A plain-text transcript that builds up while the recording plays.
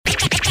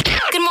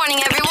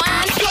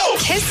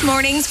Kiss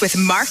Mornings with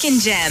Mark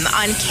and Jem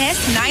on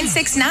Kiss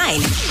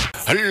 969.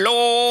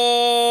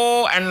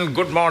 Hello and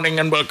good morning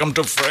and welcome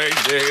to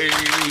Friday.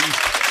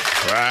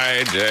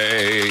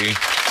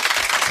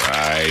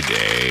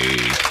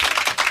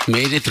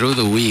 Made it through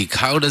the week.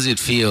 How does it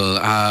feel?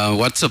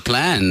 What's the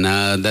plan?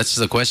 That's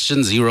the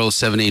question.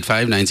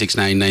 0785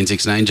 969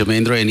 969.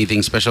 Jamendra,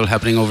 anything special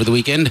happening over the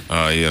weekend?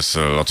 Yes,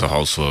 lots of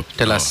housework.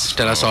 Tell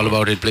us all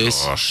about it,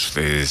 please. Gosh,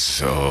 there's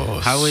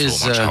so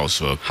much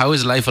housework. How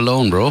is life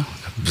alone, bro?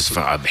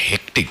 I'm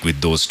hectic with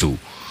those two.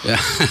 Yeah.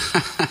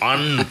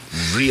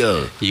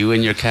 Unreal. You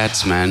and your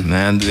cats, man.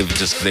 Man,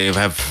 they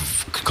have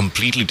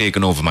completely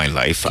taken over my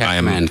life.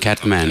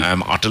 Catman.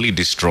 I'm utterly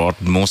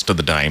distraught most of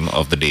the time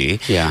of the day.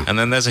 Yeah. And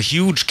then there's a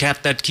huge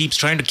cat that keeps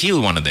trying to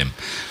kill one of them.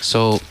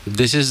 So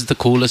this is the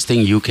coolest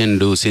thing you can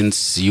do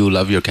since you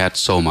love your cat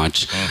so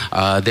much.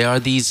 There are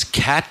these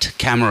cat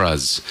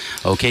cameras.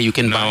 Okay, you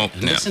can buy.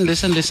 Listen,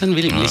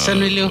 will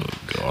you?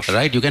 Gosh.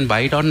 Right, you can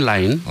buy it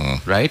online.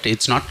 Right,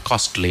 it's not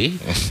costly.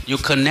 You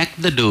connect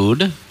the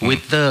dude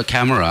with the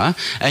camera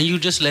and you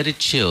just let it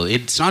chill.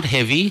 It's not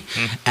heavy,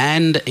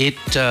 and it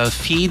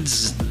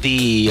feeds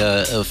the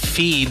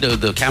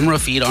the camera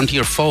feed onto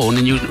your phone,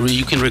 and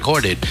you can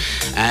record it.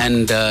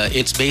 And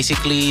it's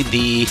basically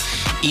the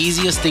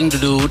easiest thing to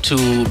do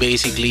to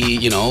basically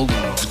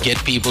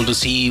get people to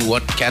see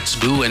what cats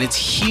do, and it's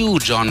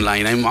huge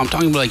online. I'm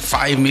talking about like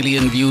 5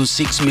 million views,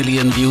 6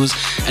 million views,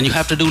 and you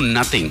have to do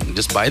nothing.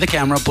 Just buy the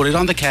camera, put it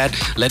on the cat,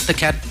 let the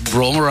cat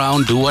roam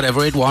around, do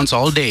whatever it wants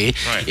all day.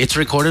 Right. It's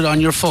recorded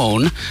on your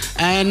phone,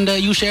 and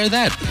you share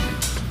that.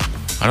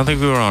 I don't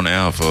think we were on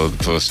air for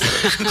the first.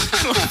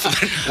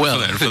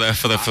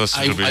 for the first.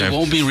 I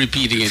won't be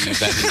repeating it in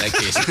that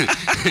case.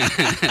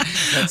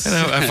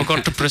 I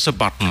forgot to press a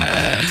button.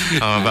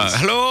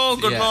 Hello,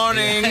 good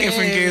morning. If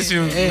in case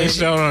you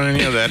missed out on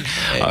any of that,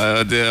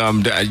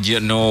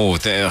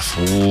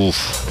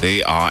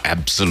 they are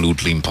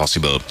absolutely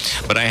impossible.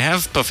 But I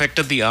have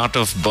perfected the art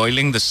of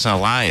boiling the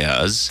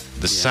salayas.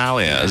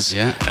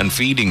 And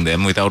feeding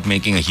them without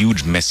making a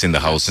huge mess in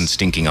the house and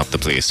stinking up the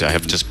place. I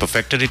have just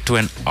perfected it to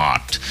an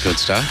art. Good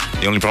stuff.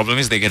 The only problem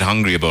is they get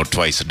hungry about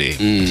twice a day.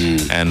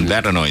 And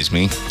that annoys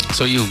me.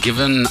 So you've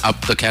given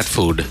up the cat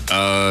food?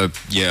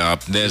 Yeah.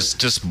 There's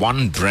just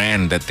one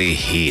brand that they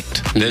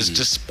hate.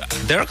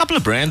 There are a couple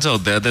of brands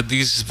out there that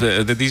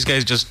these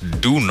guys just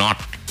do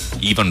not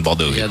even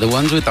bother with. Yeah, the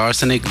ones with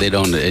arsenic, they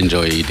don't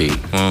enjoy eating.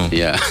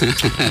 Yeah.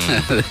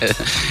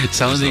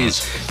 Some of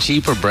these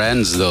cheaper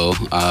brands, though,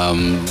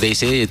 they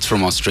say it's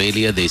from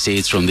Australia, they say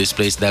it's from this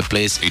place, that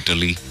place.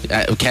 Italy.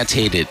 Cats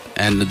hate it,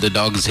 and the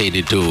dogs hate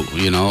it too.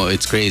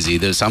 It's crazy.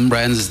 There's some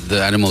brands,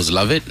 the animals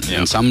love it,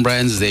 and some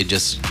brands, they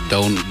just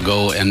don't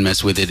go and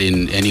mess with it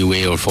in any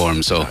way or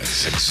form. So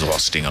it's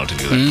exhausting, I'll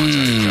tell you that much.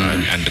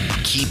 And to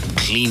keep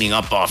cleaning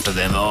up after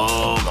them,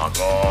 oh my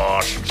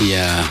gosh.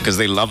 Yeah. Because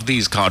they love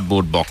these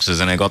cardboard boxes,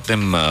 and I got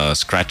them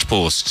scratch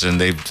posts, and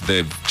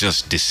they've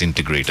just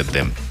disintegrated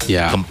them.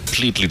 Yeah.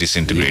 Completely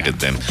disintegrated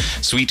them.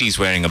 Sweetie's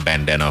wearing a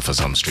bandana for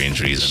some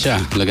strange reason.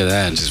 Sure, look at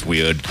that. Which is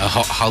weird. A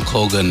Hulk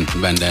Hogan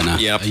bandana.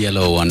 Yep. A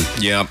yellow one.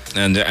 Yeah,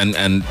 and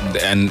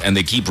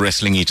they keep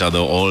wrestling each other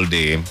all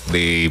day.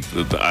 I'm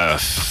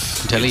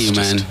telling you,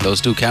 man, those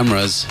two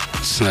cameras,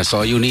 that's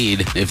all you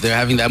need. If they're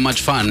having that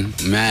much fun,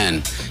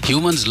 man,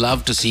 humans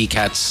love to see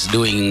cats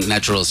doing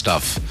natural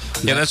stuff.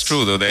 That's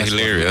true, though. They're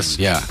hilarious.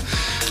 Yeah.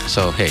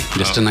 So, hey,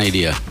 just an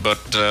idea. But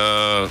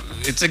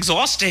it's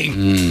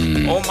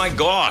exhausting. Oh, my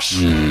gosh.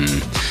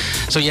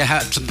 So,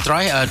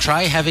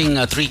 try having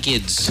 3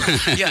 kids.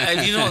 Yeah,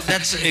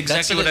 that's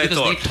exactly what I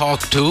thought. They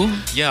talk too.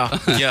 Yeah.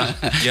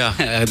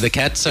 The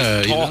cats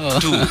are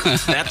talk too.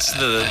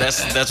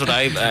 That's what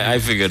I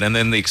figured. And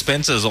then the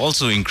expenses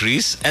also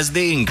increase as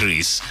they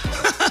increase.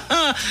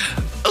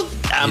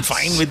 I'm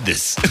fine with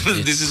this.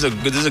 This is a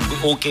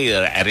okay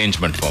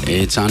arrangement for me.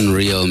 It's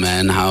unreal,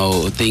 man,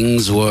 how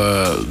things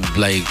were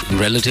like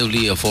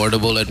relatively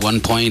affordable at one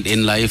point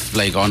in life,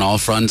 like on all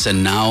fronts,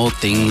 and now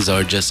things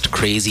are just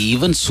crazy.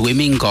 Even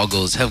swimming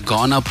goggles have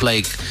gone up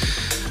like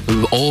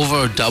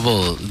over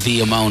double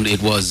the amount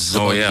it was.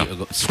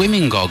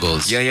 Swimming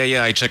goggles.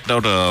 Yeah. I checked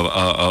out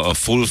a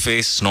full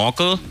face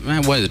snorkel.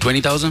 Man, what is it,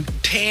 20,000?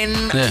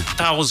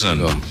 10,000.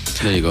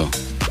 There you go.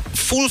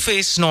 Full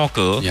face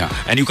snorkel,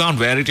 and you can't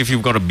wear it if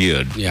you've got a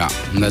beard. Yeah,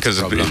 that's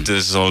a problem. Because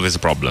this is always a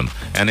problem.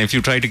 And if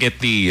you try to get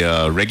the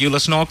regular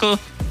snorkel,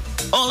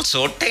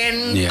 also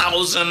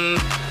 10,000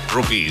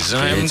 rupees.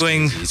 I'm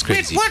going, it's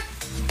crazy. Wait, what?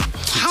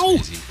 How?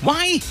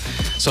 Why?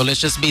 So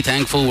let's just be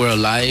thankful we're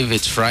alive.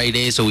 It's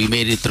Friday, so we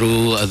made it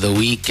through the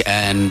week,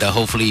 and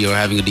hopefully you're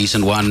having a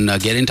decent one.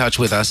 Get in touch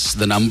with us.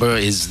 The number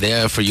is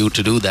there for you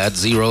to do that,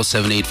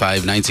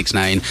 0785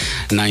 969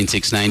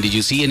 969. Did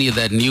you see any of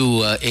that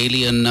new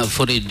alien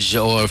footage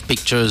or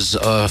pictures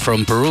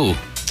from Peru?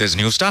 There's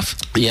new stuff?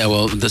 Yeah,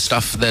 well, the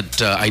stuff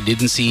that I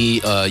didn't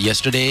see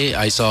yesterday,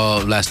 I saw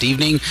last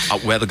evening.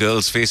 Where the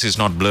girl's face is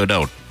not blurred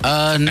out.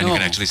 No. And you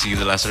can actually see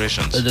the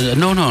lacerations.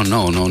 No,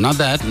 not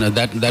that.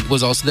 That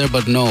was also there,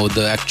 but no,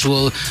 the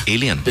actual...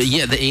 Alien.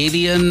 The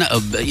alien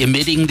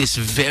emitting this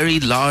very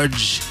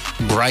large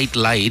bright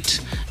light,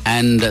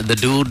 and the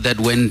dude that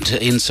went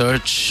in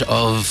search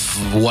of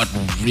what,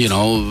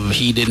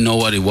 he didn't know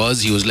what it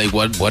was. He was like,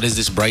 what is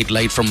this bright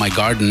light from my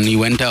garden? He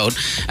went out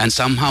and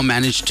somehow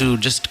managed to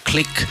just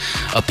click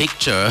a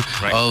picture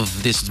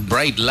of this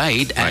bright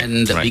light,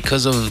 and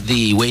because of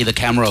the way the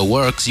camera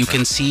works, you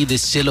can see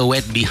this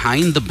silhouette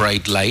behind the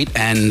bright light,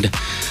 and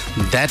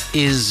that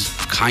is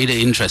kind of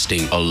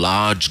interesting. A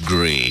large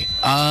grey.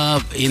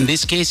 In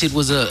this case, it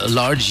was a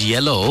large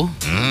yellow,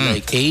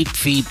 like 8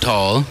 feet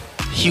tall,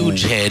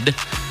 huge head,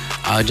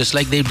 just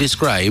like they've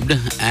described,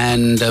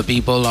 and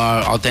people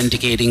are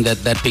authenticating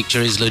that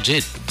picture is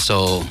legit.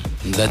 So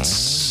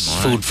that's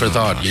food for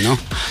thought,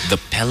 The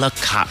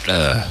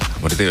pellicata.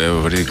 What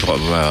do they call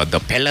the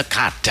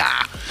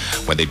pellicata?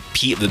 Where they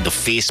peel the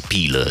face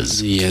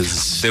peelers.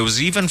 Yes. There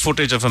was even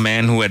footage of a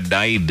man who had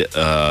died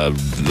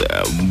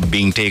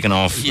being taken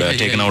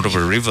out of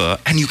a river,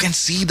 and you can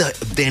see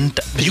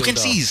you can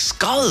see his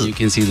skull. You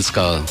can see the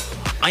skull.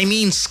 I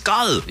mean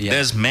skull. Yeah.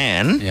 There's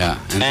man. Yeah.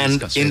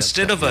 And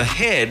instead of a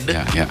head,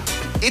 yeah.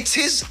 it's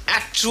his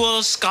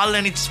actual skull,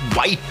 and it's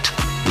white.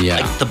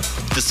 Yeah. Like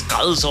the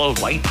skull's all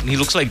white. He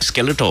looks like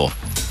Skeletor.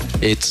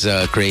 It's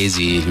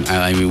crazy.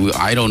 I mean,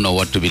 I don't know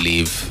what to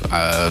believe.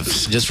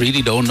 Just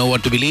really don't know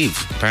what to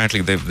believe.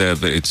 Apparently,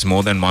 it's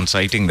more than one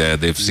sighting there.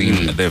 They've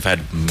seen, they've had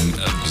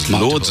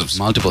loads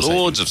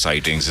of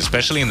sightings,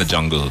 especially in the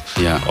jungles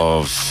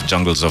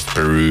of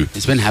Peru.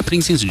 It's been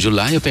happening since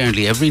July.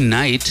 Apparently, every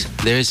night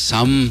there's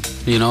someone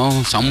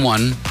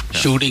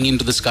shooting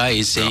into the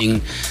sky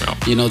saying,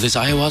 this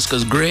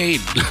ayahuasca's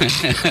great.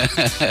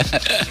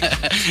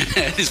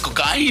 This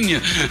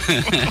cocaine.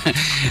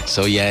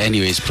 So yeah.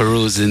 Anyways,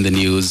 Peru's in the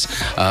news.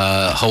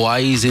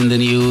 Hawaii's in the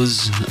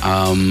news.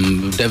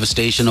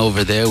 Devastation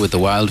over there with the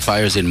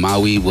wildfires in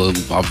Maui will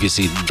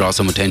obviously draw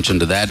some attention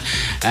to that.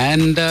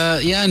 And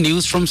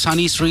news from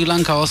sunny Sri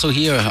Lanka also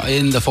here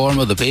in the form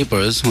of the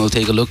papers. We'll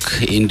take a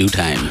look in due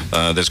time.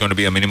 There's going to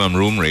be a minimum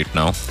room rate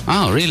now.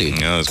 Oh, really?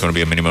 Yeah, there's going to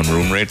be a minimum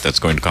room rate that's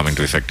going to come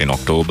into effect in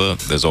October.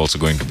 There's also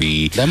going to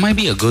be... That might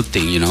be a good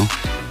thing,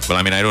 Well,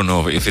 I mean, I don't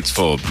know if it's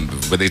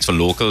whether it's for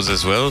locals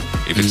as well.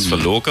 If it's for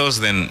locals,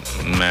 then,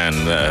 man,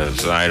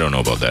 I don't know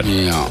about that.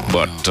 Yeah.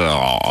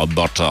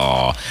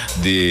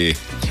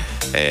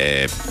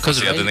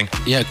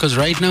 Because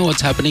right now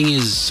what's happening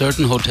is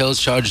certain hotels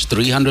charge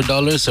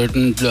 $300,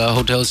 certain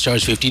hotels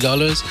charge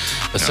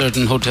 $50,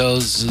 certain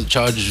hotels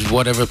charge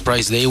whatever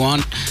price they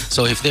want.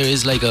 So if there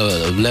is like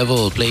a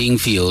level playing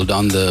field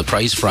on the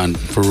price front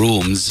for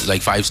rooms,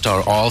 like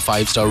all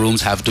 5-star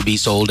rooms have to be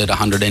sold at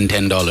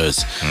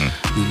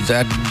 $110.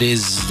 That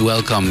is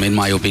welcome in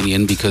my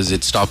opinion, because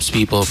it stops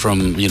people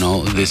from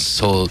this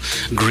whole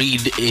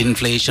greed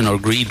inflation or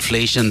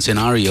greedflation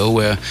scenario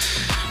where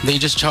they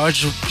just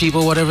charge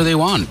people whatever they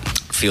want.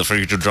 Feel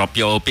free to drop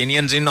your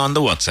opinions in on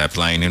the WhatsApp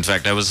line. In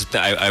fact, I was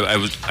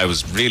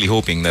really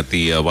hoping that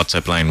the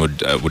WhatsApp line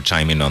would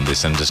chime in on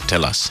this and just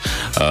tell us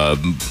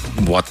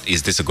what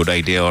is this a good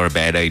idea or a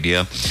bad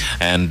idea,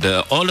 and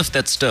all of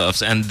that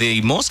stuff. And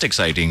the most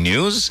exciting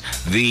news: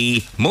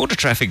 the Motor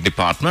Traffic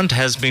Department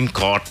has been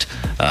caught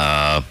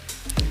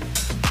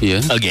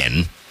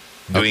again.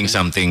 Doing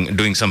some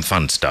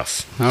fun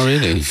stuff. Oh,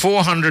 really?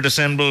 400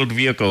 assembled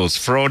vehicles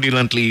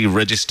fraudulently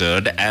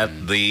registered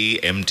at the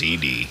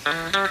MTD.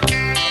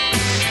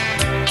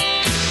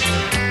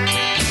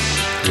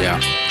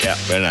 Yeah. Yeah,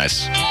 very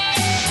nice.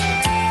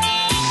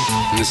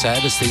 And the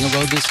saddest thing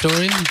about this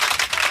story,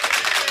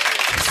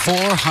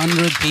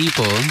 400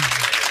 people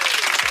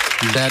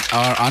that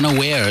are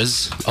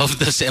unawares of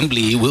the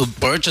assembly will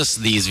purchase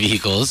these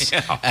vehicles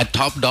at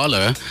top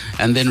dollar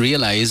and then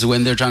realize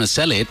when they're trying to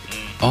sell it,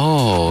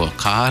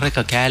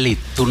 karaka kali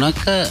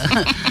tunaka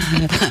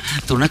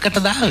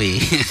tadavi.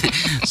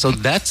 So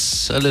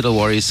that's a little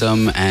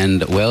worrisome,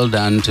 and well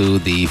done to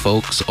the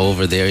folks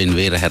over there in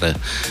Verahera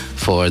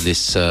for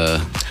this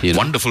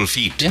wonderful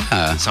feat.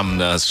 Yeah. Some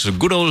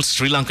good old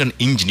Sri Lankan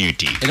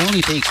ingenuity. It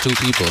only takes 2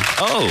 people.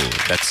 Oh,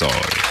 that's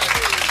all.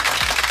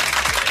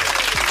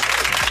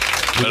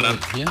 Well done.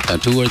 Yeah,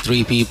 2 or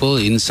 3 people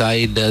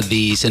inside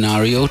the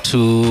scenario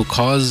to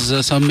cause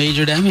some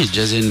major damage,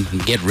 as in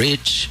get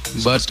rich,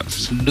 but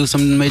do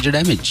some major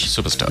damage.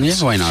 Superstars. Yeah,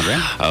 why not,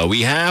 right?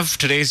 We have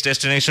today's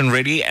destination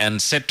ready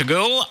and set to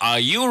go. Are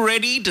you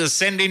ready to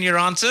send in your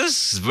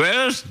answers?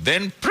 Well,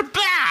 then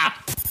prepare.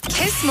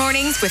 Kiss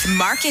Mornings with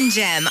Mark and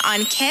Jem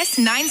on Kiss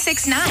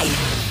 969.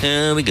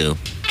 Here we go.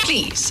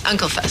 Please,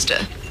 Uncle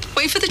Festa,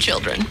 wait for the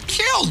children.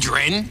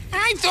 Children?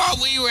 I thought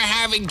we were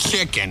having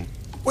chicken.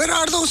 Where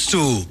are those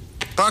 2?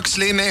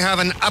 Pugsley may have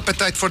an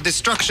appetite for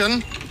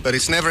destruction, but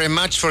it's never a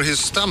match for his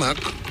stomach.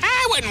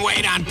 I wouldn't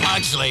wait on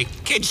Pugsley.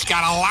 Kid's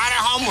got a lot of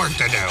homework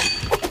to do.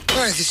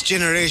 Why, this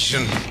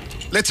generation.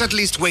 Let's at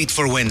least wait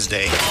for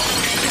Wednesday.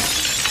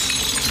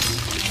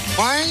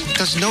 Why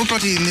does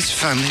nobody in this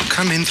family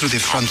come in through the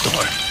front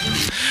door?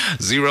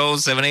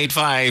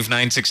 0785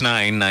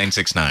 969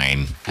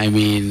 969. I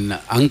mean,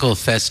 Uncle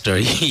Fester,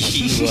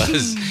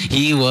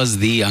 he was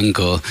the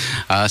uncle.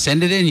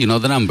 Send it in, you know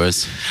the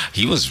numbers.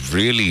 He was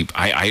really.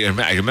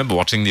 I remember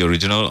watching the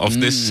original of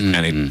this,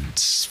 and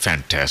it's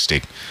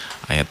fantastic.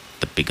 I had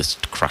the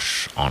biggest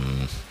crush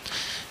on,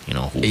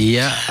 who.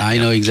 Yeah, I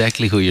know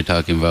exactly who you're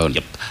talking about.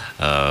 Yep.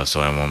 So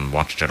I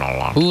watched it a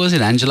lot. Who was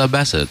it? Angela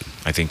Bassett?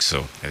 I think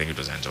so. I think it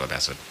was Angela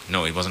Bassett.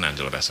 No, it wasn't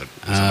Angela Bassett.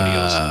 Somebody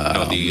else.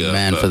 No, the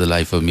Man for the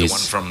Life of Me. The one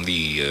from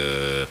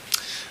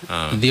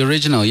the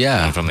original,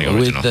 yeah. From the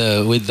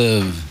original. With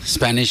the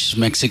Spanish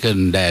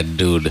Mexican dad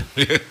dude.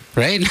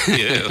 Right?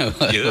 Yeah.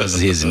 What was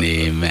his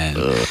name, man?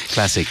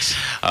 Classics.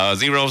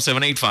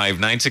 0785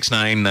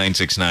 969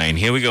 969.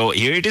 Here we go.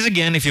 Here it is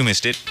again if you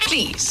missed it.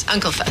 Please,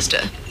 Uncle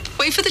Fester.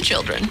 Wait for the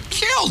children.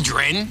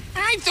 Children?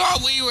 I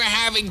thought we were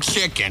having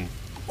chicken.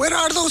 Where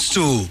are those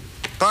two?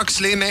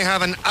 Pugsley may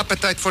have an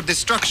appetite for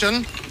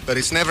destruction, but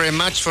it's never a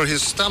match for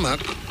his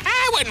stomach.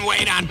 I wouldn't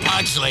wait on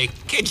Pugsley.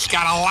 Kid's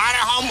got a lot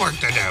of homework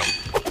to do.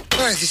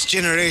 This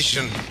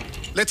generation.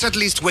 Let's at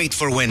least wait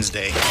for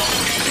Wednesday.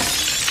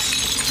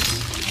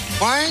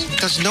 Why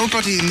does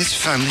nobody in this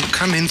family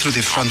come in through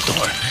the front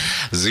door?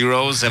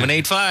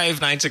 0785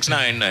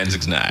 969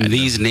 969.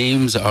 These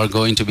names are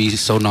going to be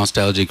so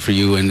nostalgic for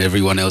you and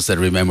everyone else that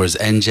remembers.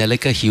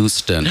 Angelica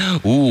Houston.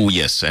 Ooh,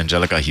 yes,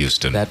 Angelica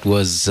Houston. That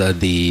was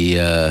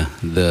the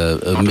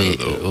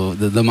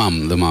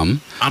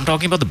mom. I'm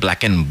talking about the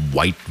black and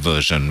white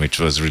version, which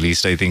was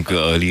released, I think,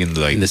 early in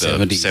the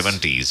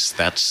 70s.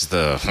 That's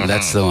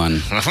the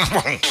one.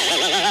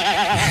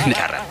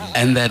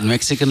 And that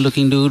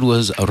Mexican-looking dude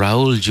was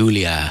Raul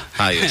Julia.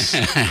 Ah, yes.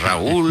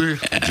 Raul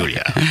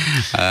Julia.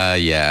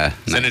 Yeah.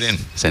 Send it in.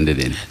 Send it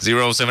in.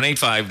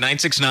 0785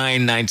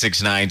 969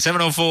 969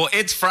 704.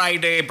 It's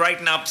Friday.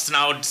 Brighten up,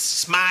 snout,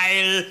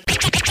 smile.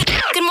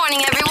 Good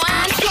morning,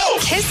 everyone.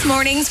 Kiss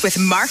Mornings with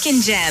Mark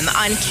and Jem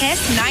on Kiss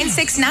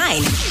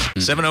 969.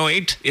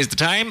 708 is the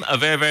time. A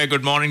very, very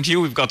good morning to you.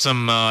 We've got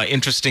some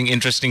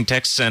interesting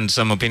texts and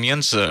some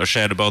opinions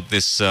shared about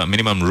this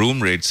minimum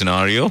room rate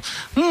scenario.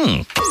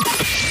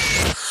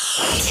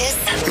 Kiss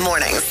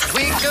Mornings.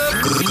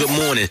 Good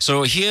morning.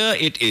 So here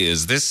it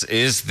is. This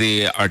is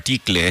the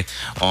article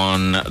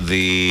on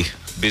the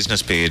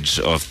business page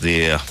of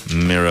the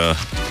Mirror.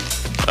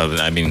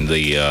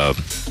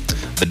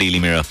 The Daily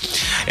Mirror.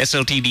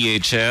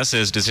 SLTDA chair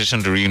says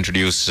decision to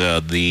reintroduce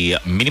the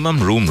minimum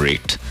room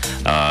rate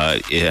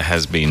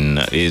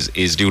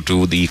is due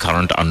to the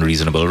current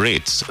unreasonable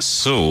rates.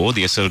 So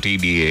the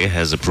SLTDA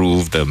has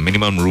approved a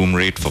minimum room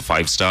rate for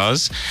 5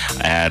 stars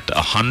at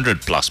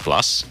 100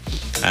 plus,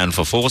 and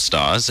for 4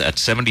 stars at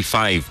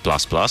 75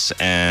 plus,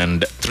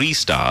 and 3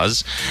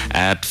 stars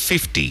at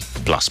 50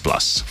 plus.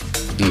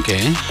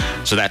 Okay.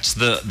 So that's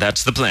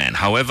the plan.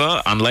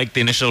 However, unlike the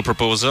initial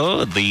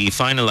proposal, the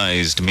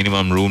finalized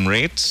minimum room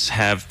rates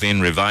have been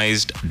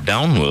revised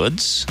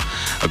downwards.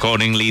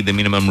 Accordingly, the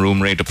minimum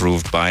room rate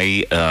approved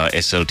by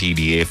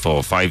SLTDA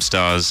for 5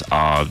 stars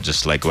are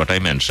just like what I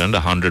mentioned,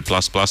 100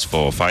 plus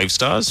for 5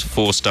 stars,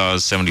 4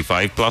 stars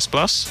 75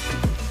 plus,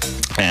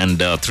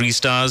 and 3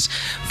 stars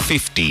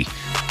 50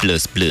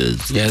 plus.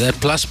 Yeah, that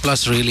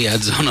plus really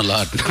adds on a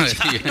lot.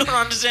 I don't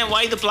understand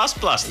why the plus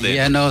then.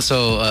 Yeah, no,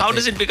 so... how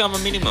does it become a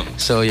minimum?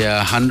 So, yeah,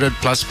 100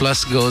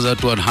 plus goes out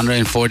to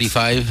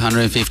 145,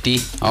 150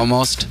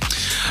 almost.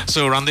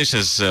 So, Randesh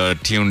has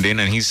tuned in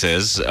and he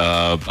says,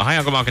 Hi,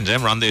 Uncle Mark and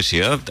Jem, Randesh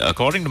here.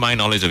 According to my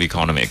knowledge of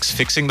economics,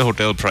 fixing the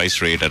hotel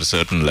price rate at a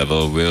certain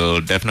level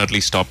will definitely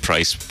stop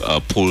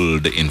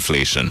price-pulled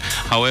inflation.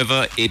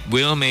 However, it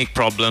will make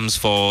problems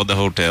for the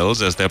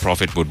hotels as their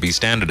profit would be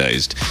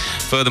standardized.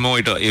 Furthermore,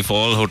 if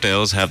all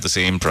hotels have the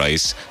same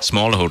price,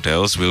 smaller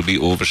hotels will be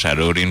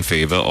overshadowed in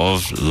favor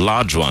of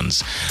large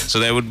ones. So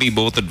there would be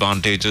both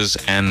advantages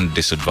and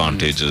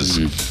disadvantages.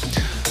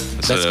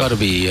 That's got to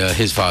be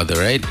his father,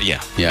 right?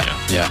 Yeah.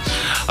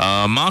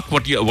 Mark,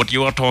 what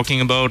you are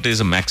talking about is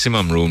a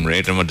maximum room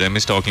rate, and what Jem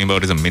is talking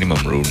about is a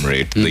minimum room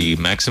rate. The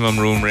maximum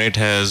room rate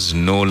has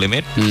no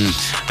limit,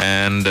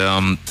 and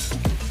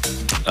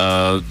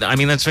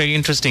that's very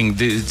interesting.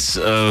 It's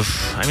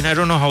I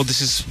don't know how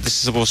this is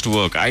supposed to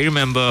work. I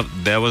remember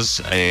I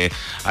was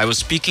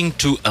speaking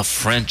to a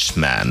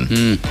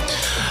Frenchman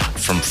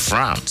from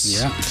France.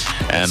 Yeah,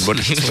 and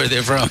that's where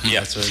they're from.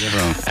 Yeah, that's where they're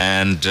from.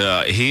 And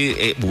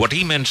what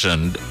he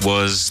mentioned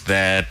was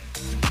that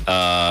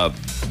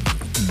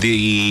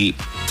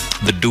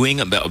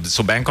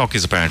so Bangkok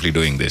is apparently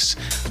doing this.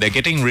 They're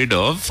getting rid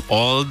of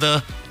all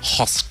the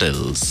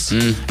hostels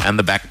and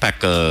the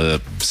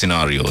backpacker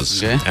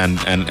scenarios and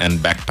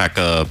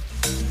backpacker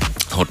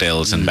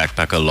hotels and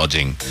backpacker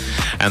lodging,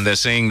 and they're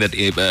saying that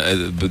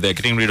they're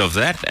getting rid of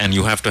that, and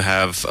you have to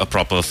have a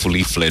proper,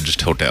 fully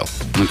fledged hotel.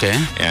 Okay.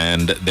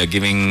 And they're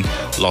giving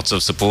lots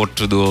of support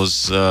to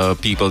those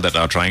people that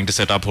are trying to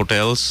set up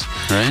hotels.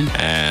 Right.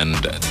 And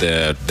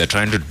they're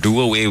trying to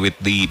do away with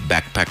the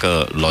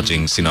backpacker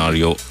lodging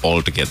scenario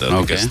altogether,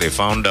 because they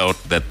found out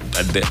that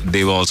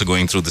they were also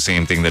going through the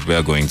same thing that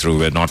we're going through.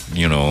 We're not,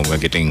 we're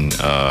getting,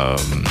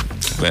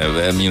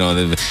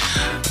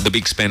 the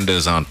big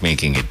spenders aren't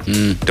making it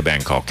to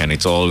Bangkok, and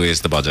it's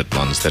always the budget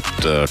ones that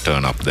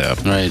turn up there.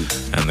 Right.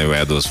 And they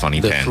wear those funny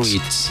pants. The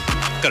fruits.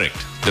 Correct.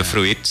 The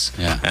fruits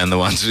and the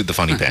ones with the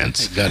funny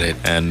pants. Got it.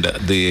 And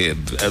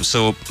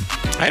so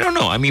I don't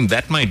know. I mean,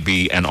 that might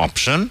be an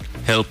option.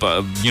 Help,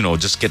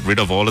 just get rid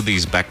of all of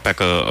these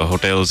backpacker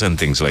hotels and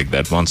things like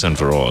that once and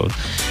for all.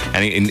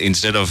 And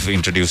instead of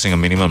introducing a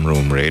minimum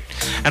room rate.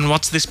 And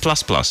what's this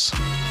plus plus?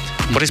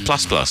 What is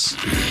plus plus?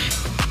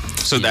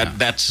 So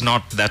that's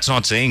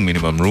not saying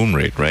minimum room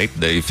rate, right?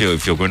 If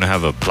you're going to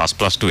have a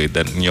plus to it,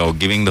 then you're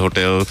giving the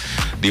hotel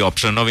the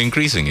option of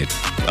increasing it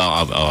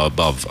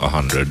above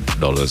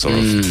 $100 or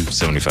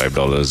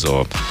 $75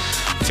 or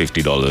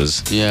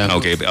 $50. Yeah.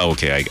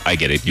 Okay, I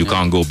get it. You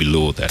can't go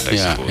below that, I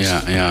suppose.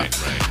 Yeah.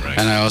 Right.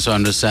 And I also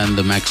understand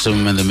the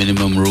maximum and the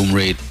minimum room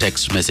rate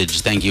text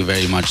message. Thank you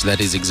very much. That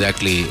is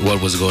exactly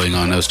what was going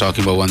on. I was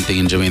talking about one thing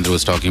and Jamendra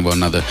was talking about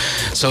another.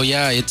 So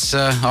yeah, it's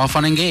all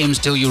fun and games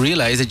till you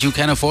realize that you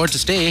can afford to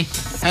stay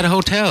at a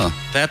hotel.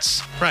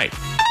 That's right.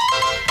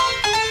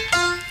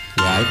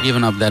 Yeah, I've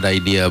given up that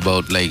idea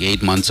about like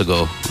 8 months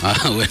ago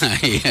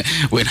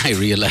when I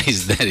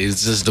realized that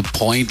it's just a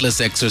pointless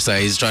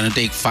exercise trying to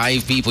take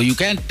 5 people. You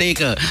can't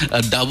take a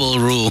double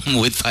room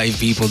with 5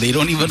 people. They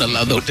don't even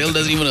allow, the hotel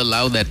doesn't even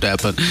allow that to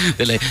happen.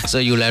 They're like, so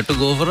you'll have to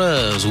go for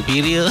a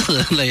superior,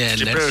 like,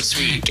 and that's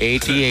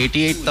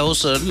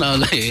 88,000.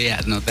 Like,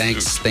 yeah, no,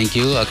 thanks, thank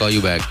you. I'll call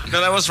you back.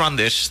 No, that was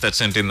Randish that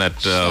sent in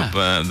that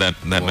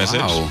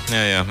message.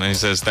 Yeah, and he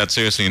says that's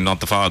seriously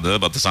not the father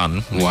but the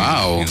son.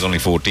 Wow, he's only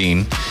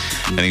 14.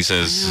 And he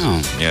says,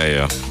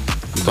 yeah.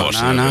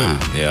 Banana.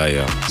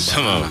 Yeah.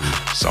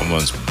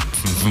 Someone's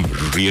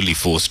really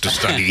forced to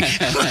study.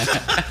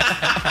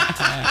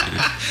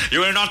 You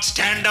will not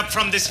stand up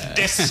from this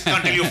desk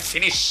until you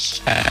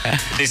finish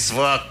this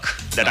work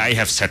that I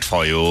have set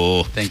for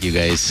you. Thank you,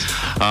 guys.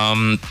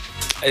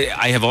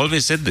 I have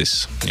always said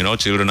this,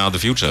 children are the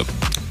future.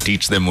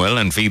 Teach them well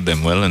and feed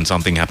them well and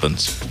something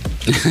happens.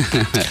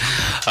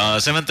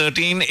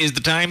 7:13 is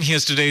the time.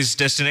 Here's today's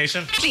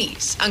destination.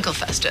 Please, Uncle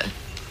Fester.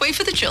 Wait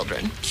for the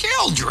children.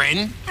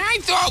 Children? I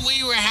thought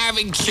we were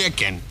having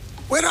chicken.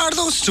 Where are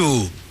those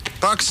two?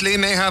 Pugsley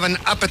may have an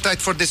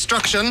appetite for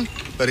destruction,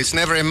 but it's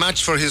never a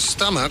match for his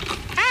stomach.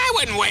 I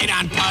wouldn't wait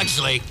on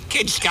Pugsley.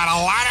 Kid's got a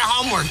lot of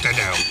homework to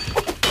do.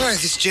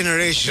 This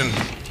generation.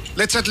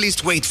 Let's at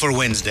least wait for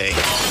Wednesday.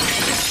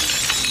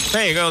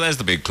 There you go, there's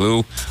the big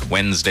clue.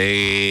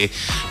 Wednesday. You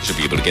should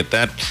be able to get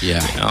that.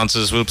 Yeah.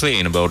 Answers will play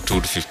in about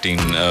 2 to 3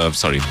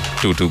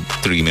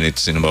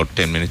 minutes, in about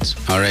 10 minutes.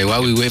 All right,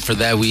 while we wait for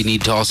that, we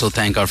need to also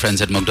thank our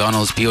friends at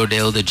McDonald's,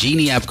 Puredale, the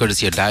Genie app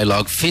courtesy of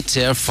Dialogue,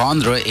 Fitzair,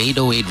 Fondra,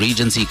 808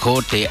 Regency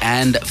Court,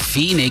 and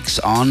Phoenix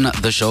on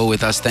the show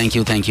with us. Thank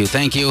you.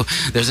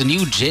 There's a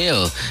new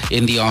jail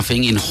in the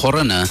offing in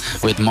Horana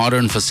with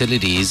modern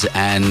facilities,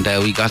 and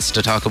we got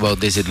to talk about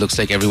this. It looks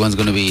like everyone's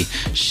going to be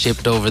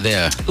shipped over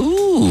there.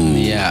 Ooh.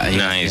 Yeah.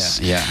 Nice.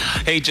 Yeah.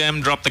 Hey,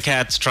 Jem, drop the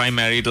cats, try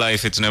married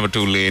life. It's never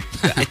too late.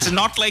 It's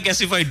not like as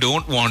if I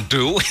don't want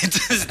to.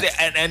 It's just,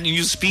 and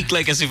you speak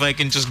like as if I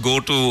can just go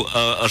to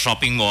a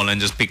shopping mall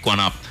and just pick one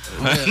up.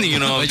 But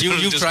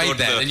you've tried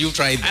that, and you've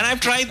tried that. And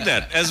I've tried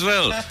that as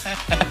well.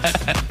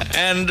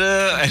 And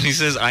he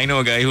says, I know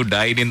a guy who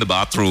died in the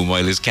bathroom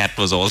while his cat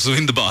was also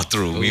in the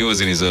bathroom. Ooh. He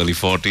was in his early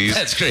 40s.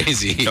 That's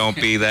crazy. Don't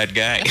be that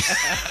guy.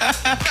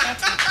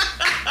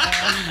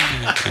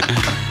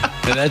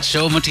 That's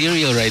show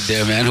material right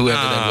there, man.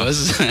 Whoever that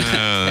was.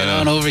 Head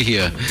on over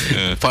here.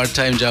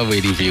 Part-time job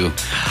waiting for you.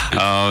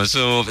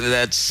 So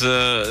that's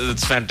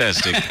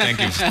fantastic.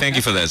 Thank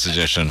you for that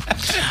suggestion.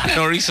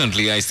 No,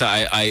 recently I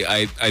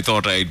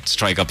thought I'd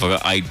struck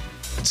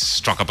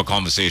up a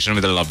conversation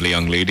with a lovely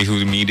young lady who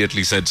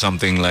immediately said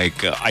something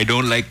like, I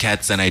don't like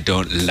cats and I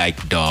don't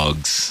like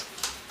dogs.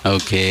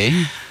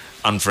 Okay.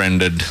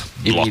 Unfriended,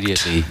 blocked.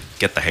 Immediately.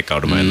 Get the heck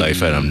out of my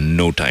life. I have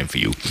no time for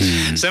you.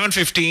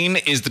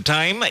 7:15 is the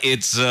time.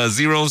 It's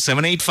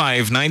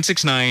 0785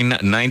 969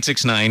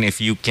 969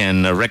 if you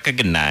can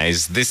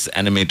recognize this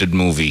animated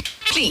movie.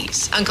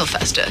 Please, Uncle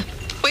Fester.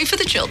 Wait for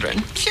the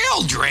children.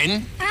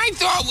 Children? I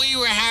thought we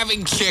were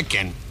having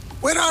chicken.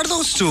 Where are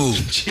those two?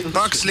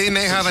 Pugsley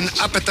may have an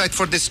appetite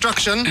for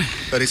destruction,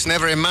 but it's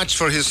never a match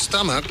for his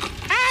stomach.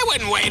 I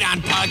wouldn't wait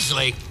on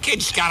Pugsley.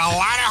 Kid's got a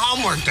lot of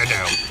homework to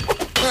do.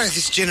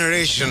 This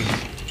generation.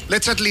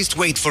 Let's at least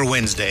wait for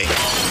Wednesday.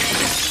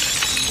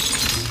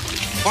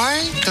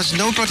 Why does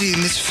nobody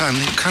in this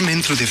family come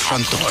in through the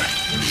front door?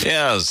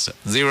 Yes,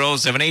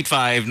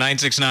 0785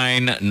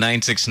 969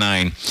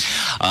 969.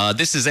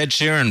 This is Ed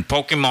Sheeran,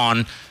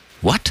 Pokemon.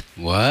 What?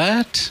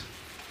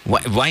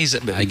 Why is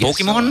it? I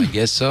guess Pokemon? So. I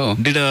guess so.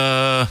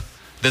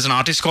 There's an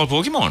artist called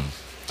Pokemon.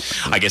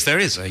 I guess there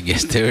is. I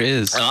guess there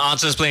is.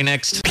 Answers play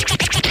next.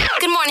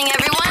 Good morning,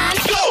 everyone.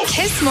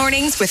 Kiss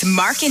Mornings with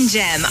Mark and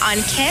Jem on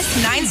Kiss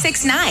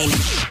 969.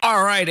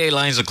 All right, A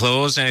lines are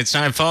closed, and it's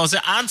time for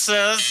the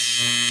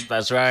answers.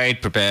 That's right.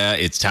 Prepare.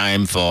 It's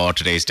time for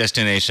today's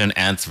destination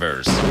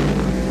answers.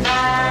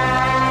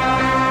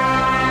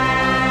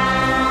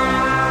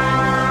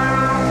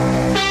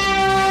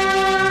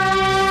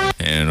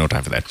 Yeah, no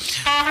time for that.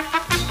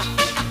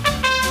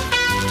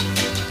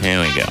 Here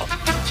we go.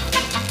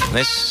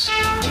 This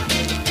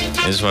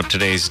is what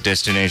today's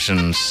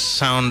destination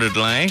sounded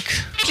like.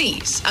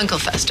 Please, Uncle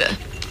Fester.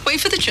 Wait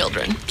for the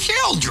children.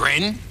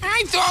 Children?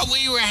 I thought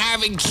we were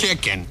having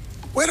chicken.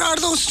 Where are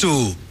those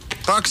two?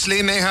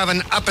 Pugsley may have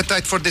an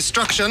appetite for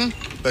destruction,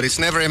 but it's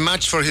never a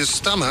match for his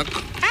stomach.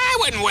 I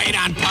wouldn't wait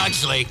on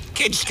Pugsley.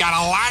 Kid's got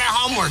a lot of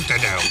homework to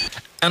do.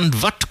 And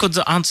what could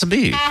the answer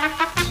be?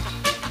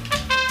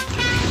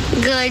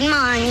 Good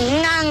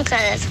morning,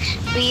 uncles.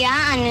 We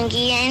are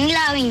Anugi and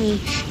Lavini.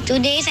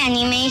 Today's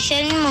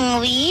animation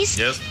movies,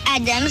 Yes.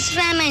 Adam's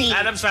Family.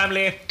 Adam's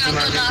Family.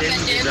 Uncle Mark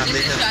and James,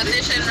 this is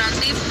Rajesh and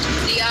Randeep.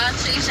 The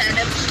answer is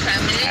Adam's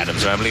Family.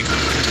 Adam's Family.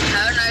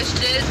 Have a nice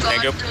day. God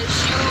Thank you.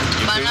 bless you.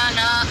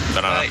 Banana.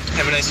 Banana.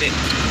 Have a nice day.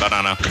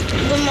 Banana.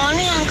 Good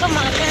morning, Uncle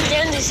Mark and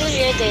James. This is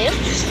Jaydev.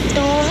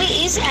 The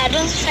movie is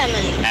Adam's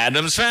Family.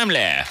 Adam's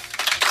Family.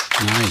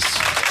 Nice.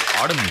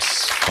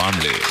 Adam's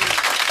Family.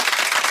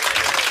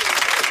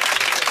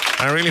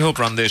 I really hope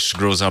Randesh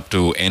grows up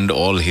to end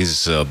all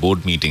his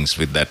board meetings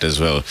with that as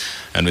well.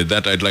 And with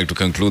that, I'd like to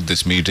conclude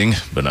this meeting.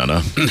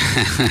 Banana.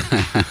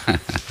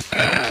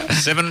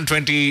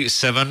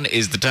 7:27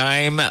 is the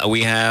time.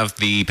 We have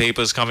the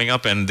papers coming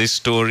up, and this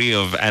story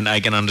of, and I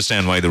can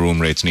understand why the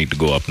room rates need to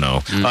go up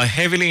now. A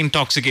heavily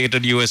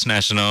intoxicated U.S.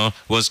 national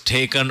was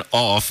taken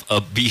off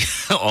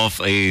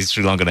off a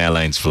Sri Lankan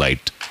Airlines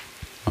flight.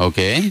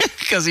 Okay.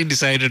 Because he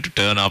decided to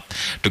turn up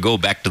to go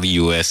back to the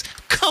US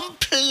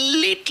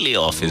completely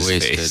off his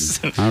face.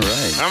 All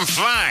right. I'm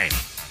fine.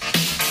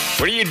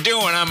 What are you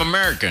doing? I'm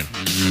American.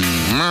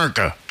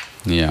 America.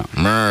 Yeah.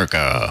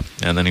 America.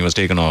 And then he was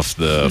taken off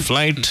the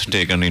flight,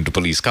 taken into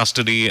police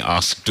custody,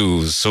 asked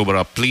to sober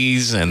up,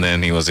 please, and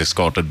then he was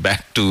escorted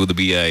back to the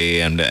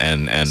BIA and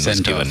was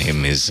Sent given off.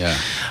 him his. Yeah.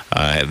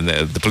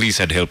 The police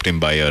had helped him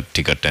buy a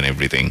ticket and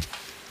everything.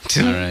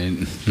 All right.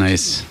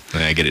 Nice.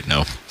 I get it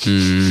now.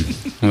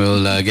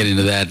 We'll get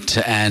into that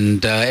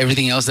and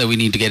everything else that we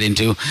need to get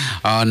into.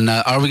 On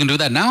are we going to do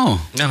that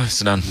now? No, it's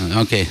done.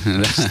 Okay.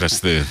 That's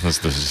just a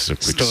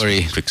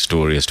quick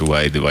story as to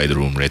why the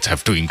room rates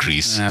have to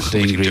increase.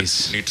 We need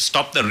to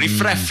stop the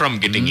riffraff from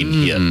getting in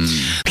here.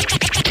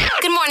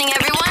 Good morning,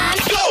 everyone.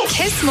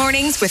 Kiss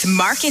Mornings with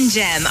Mark and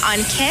Jem on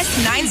Kiss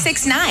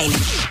 969.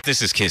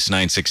 This is Kiss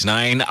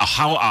 969.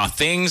 How are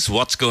things?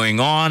 What's going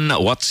on?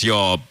 What's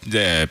your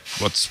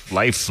what's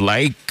life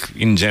like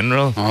in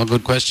general? All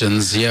good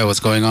questions. Yeah, what's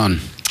going on?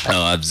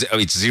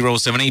 It's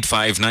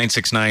 0785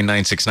 969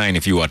 969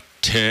 if you're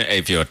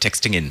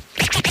texting in.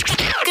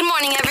 Good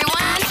morning, everyone.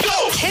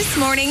 Kiss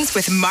Mornings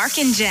with Mark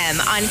and Jem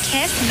on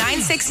Kiss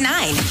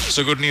 969.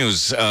 So good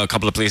news. A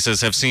couple of places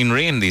have seen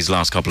rain these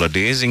last couple of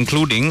days,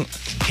 including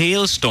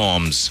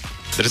hailstorms.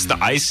 That is, the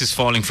ice is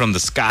falling from the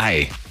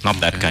sky, not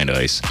that kind of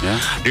ice. Yeah.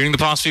 During the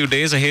past few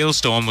days, a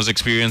hailstorm was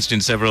experienced in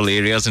several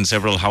areas, and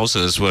several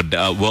houses were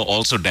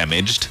also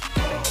damaged.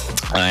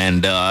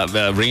 And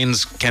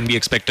rains can be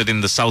expected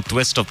in the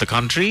southwest of the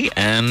country,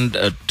 and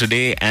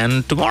today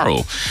and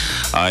tomorrow.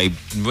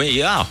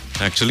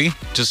 Actually,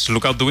 just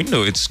look out the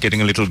window. It's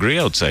getting a little grey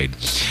outside.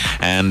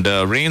 And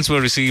rains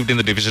were received in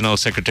the divisional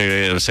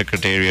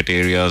secretariat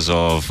areas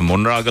of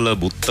Monragala,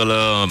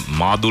 Buttala,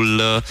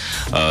 Madulla,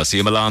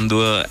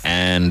 Siemalanduwa,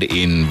 and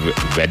in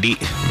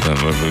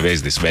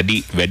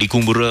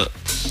Vedikumbura,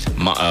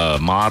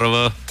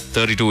 Marava.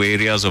 32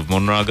 areas of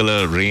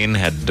Monragala rain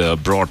had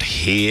brought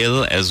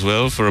hail as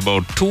well for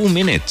about 2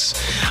 minutes.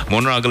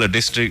 Monragala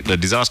District, the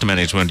Disaster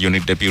Management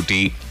Unit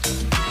Deputy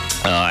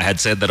had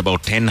said that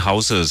about 10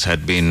 houses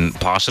had been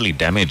partially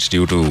damaged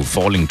due to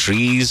falling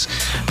trees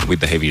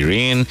with the heavy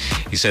rain.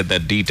 He said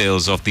that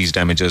details of these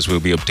damages will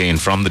be obtained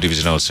from the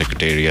divisional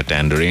secretariat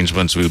and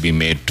arrangements will be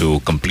made to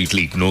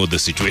completely ignore the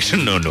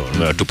situation,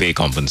 to pay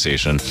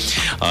compensation.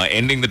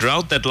 Ending the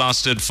drought that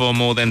lasted for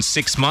more than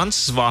 6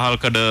 months,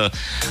 Vahalkada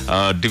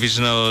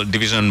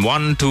Division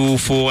 1, 2,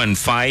 4 and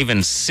 5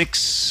 and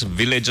 6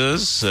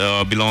 villages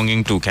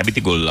belonging to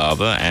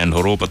Kabitigollava and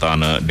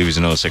Horopatana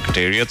divisional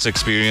secretariats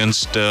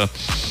experienced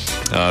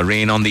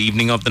rain on the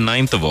evening of the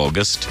 9th of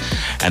August,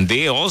 and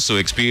they also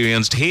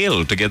experienced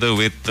hail together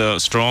with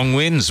strong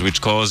winds,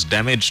 which caused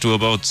damage to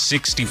about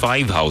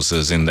 65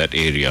 houses in that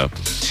area.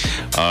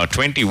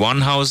 21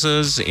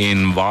 houses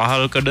in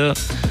Vahalkada,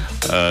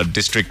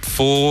 District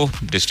 4,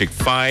 District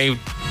 5,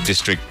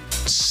 District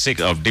 6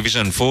 of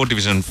Division 4,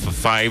 Division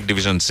 5,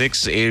 Division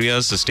 6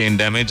 areas sustained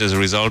damage as a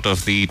result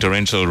of the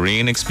torrential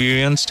rain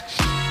experienced.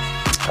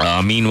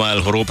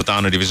 Meanwhile,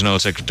 Horopatana Divisional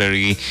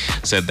Secretary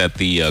said that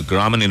the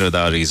Grama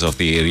Niradaris of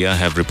the area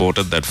have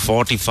reported that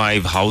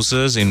 45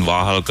 houses in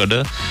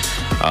Wahalkada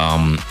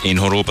in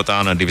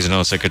Horopatana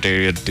Divisional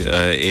Secretariat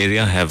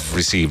area have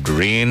received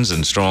rains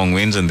and strong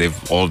winds, and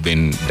they've all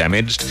been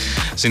damaged.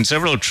 Since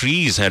several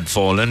trees had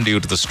fallen due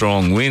to the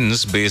strong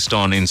winds, based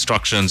on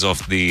instructions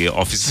of the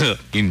officer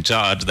in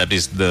charge, that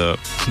is, the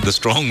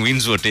strong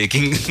winds were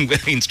taking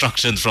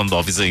instructions from the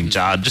officer in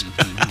charge.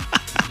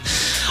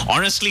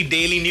 Honestly,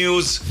 daily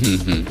news.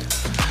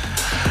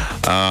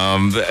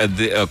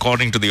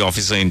 According to the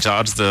officer in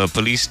charge, the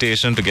police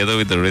station, together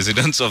with the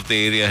residents of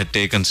the area, had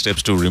taken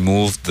steps to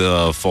remove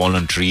the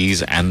fallen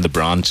trees and the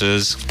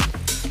branches.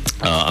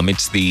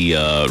 Amidst the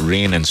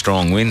rain and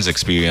strong winds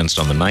experienced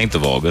on the 9th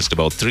of August,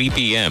 about 3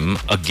 p.m.,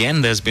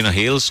 again there's been a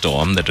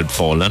hailstorm that had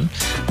fallen.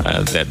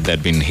 It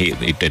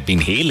had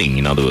been hailing,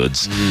 in other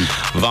words.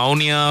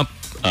 Vaunia,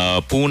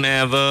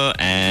 Puneva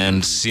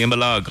and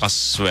Siembala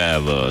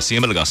Gaswever.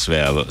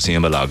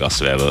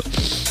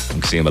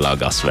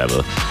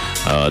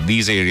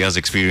 These areas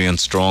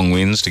experienced strong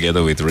winds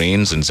together with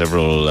rains, and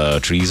several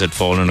trees had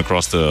fallen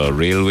across the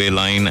railway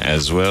line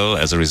as well.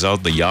 As a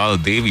result, the Yal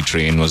Devi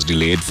train was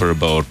delayed for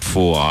about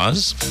 4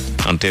 hours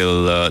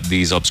until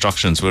these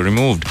obstructions were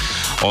removed.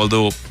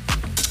 Although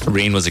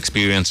rain was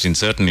experienced in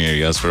certain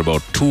areas for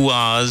about 2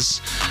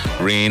 hours,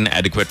 rain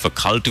adequate for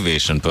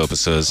cultivation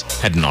purposes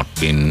had not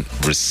been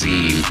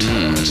received,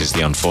 which is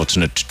the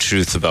unfortunate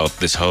truth about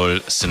this whole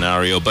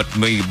scenario. But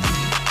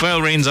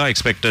rains are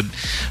expected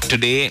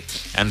today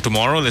and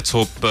tomorrow. Let's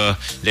hope for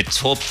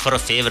a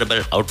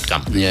favorable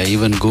outcome. Yeah,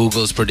 even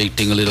Google's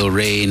predicting a little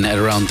rain at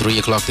around 3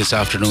 o'clock this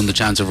afternoon. The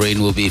chance of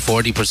rain will be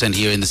 40%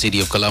 here in the city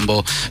of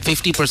Colombo,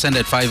 50%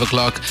 at 5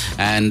 o'clock,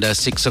 and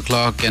 6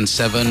 o'clock and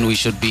 7 we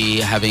should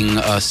be having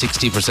a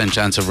 60%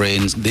 chance of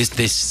rain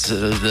this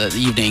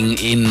evening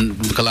in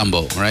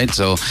Colombo, right?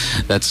 So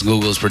that's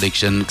Google's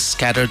prediction.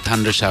 Scattered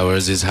thunder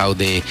showers is how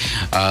they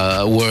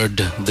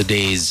word the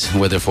day's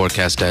weather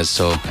forecast as,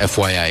 so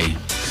FYI.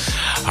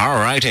 All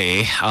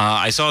righty.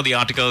 I saw the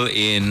article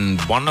in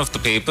one of the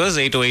papers.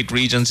 808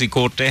 Regency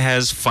Court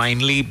has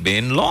finally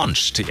been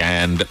launched,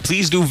 and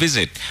please do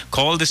visit.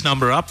 Call this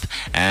number up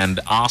and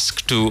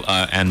ask to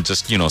and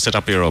just set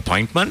up your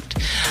appointment.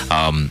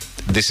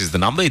 This is the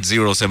number. It's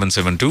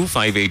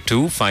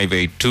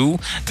 0772-582-582.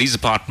 These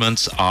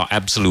apartments are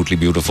absolutely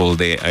beautiful.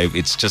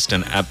 It's just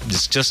an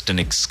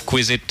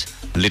exquisite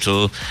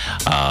little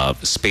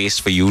space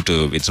for you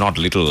to. It's not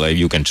little.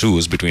 You can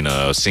choose between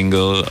a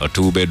single, a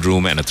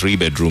 2-bedroom, and a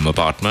 3-bedroom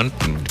apartment.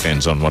 It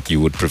depends on what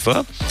you would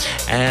prefer.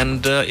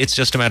 And it's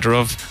just a matter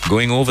of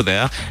going over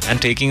there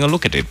and taking a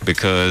look at it,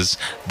 because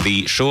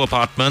the show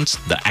apartments,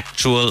 the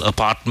actual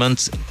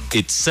apartments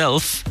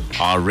itself,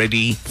 are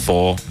ready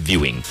for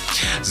viewing.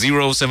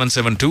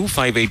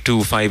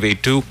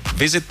 0772-582-582.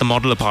 Visit the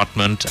model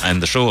apartment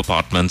and the show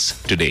apartments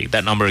today.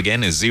 That number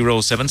again is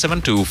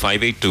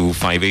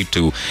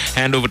 0772-582-582.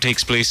 Handover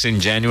takes place in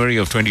January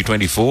of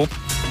 2024,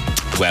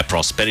 where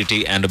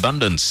prosperity and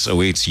abundance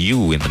awaits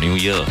you in the new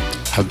year.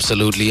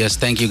 Absolutely, yes.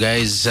 Thank you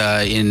guys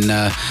in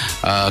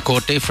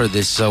Kotte for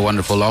this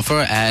wonderful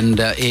offer. And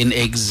in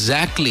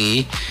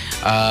exactly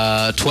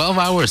 12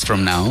 hours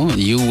from now,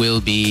 you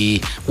will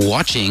be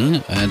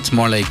watching, it's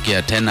more like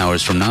 10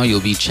 hours from now,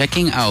 you'll be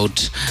checking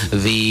out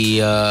the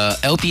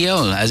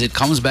LPL as it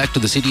comes back to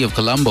the city of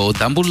Colombo.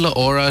 Dambulla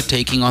Ora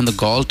taking on the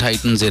Gaul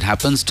Titans. It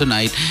happens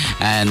tonight,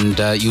 and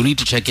you need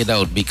to check it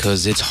out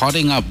because it's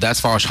hotting up, that's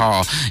for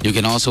sure. You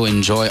can also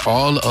enjoy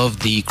all of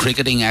the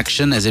cricketing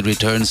action as it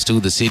returns to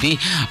the city.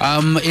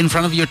 In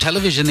front of your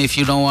television, if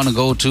you don't want to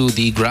go to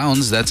the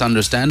grounds, that's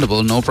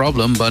understandable, no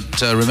problem.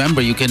 But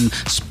remember, you can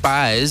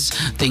spice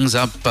things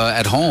up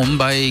at home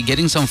by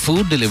getting some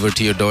food delivered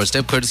to your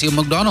doorstep, courtesy of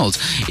McDonald's.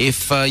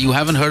 If you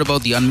haven't heard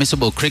about the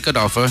unmissable cricket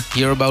offer,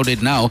 hear about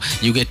it now.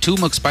 You get 2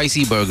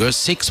 McSpicy burgers,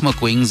 6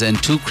 McWings,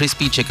 and 2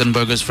 crispy chicken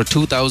burgers for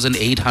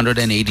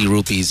 2,880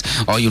 rupees.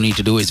 All you need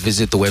to do is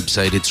visit the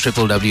website. It's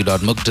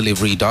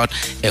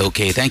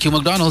www.mcdelivery.lk. Thank you,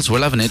 McDonald's. We're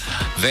loving it.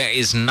 There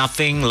is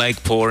nothing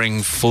like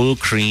pouring full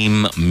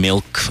cream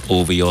milk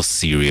over your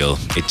cereal.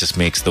 It just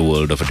makes the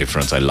world of a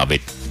difference. I love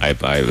it. I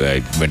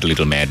went a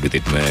little mad with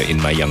it in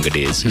my younger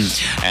days.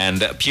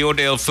 And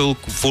Puredale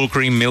full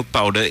cream milk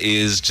powder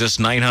is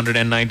just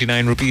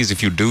 999 rupees.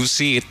 If you do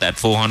see it, that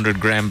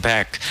 400-gram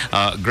pack,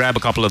 grab a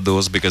couple of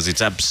those because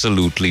it's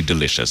absolutely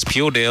delicious.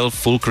 Puredale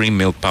full cream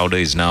milk powder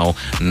is now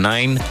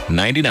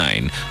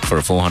 999 for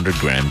a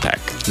 400-gram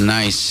pack.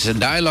 Nice.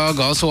 Dialogue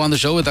also on the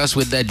show with us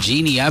with that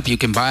Genie app. You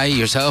can buy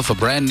yourself a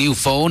brand new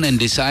phone and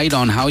decide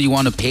on how you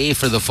want to pay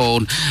for the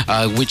phone,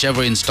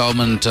 whichever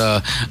installment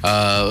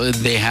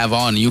they have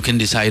on. You can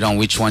decide on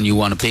which one you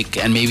want to pick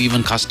and maybe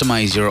even customize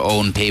customize your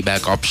own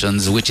payback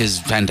options, which is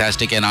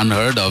fantastic and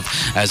unheard of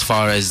as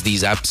far as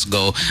these apps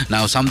go.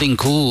 Now, something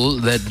cool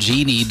that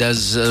Genie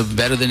does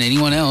better than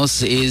anyone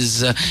else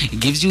is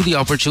gives you the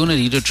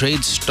opportunity to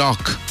trade stock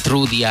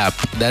through the app.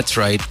 That's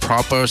right,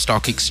 proper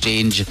stock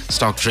exchange,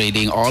 stock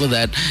trading, all of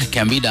that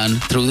can be done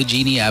through the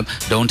Genie app.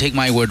 Don't take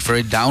my word for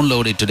it.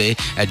 Download it today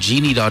at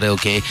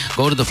genie.lk.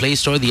 Go to the Play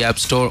Store, the App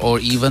Store, or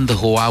even the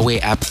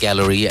Huawei App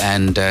Gallery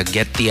and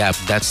get the app.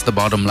 That's the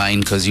bottom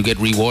line, because you get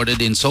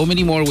rewarded in so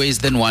many more ways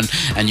than one,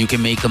 and you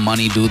can make the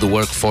money do the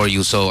work for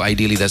you. So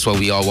ideally, that's what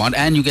we all want.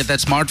 And you get that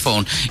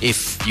smartphone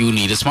if you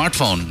need a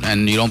smartphone,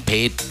 and you don't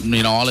pay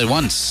it, all at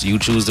once. You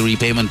choose the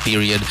repayment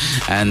period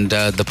and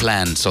the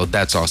plan. So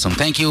that's awesome.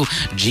 Thank you,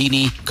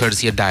 Genie,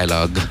 courtesy of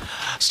Dialogue.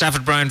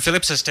 Stafford Brian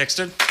Phillips has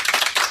texted.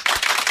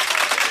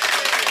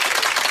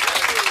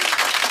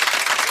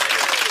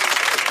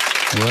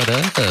 What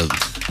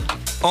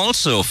up?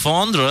 Also,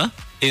 Fondra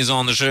is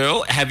on the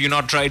show. Have you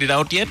not tried it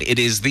out yet? It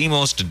is the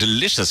most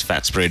delicious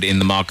fat spread in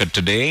the market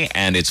today,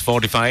 and it's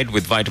fortified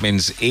with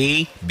vitamins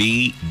A,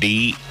 B,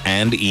 D,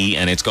 and E,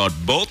 and it's got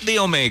both the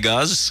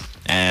omegas,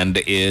 and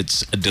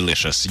it's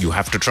delicious. You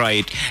have to try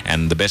it,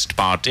 and the best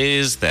part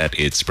is that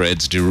it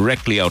spreads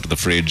directly out of the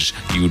fridge.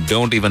 You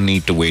don't even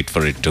need to wait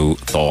for it to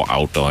thaw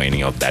out or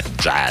any of that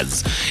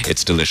jazz.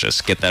 It's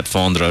delicious. Get that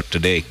Fondra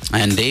today.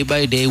 And day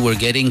by day, we're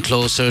getting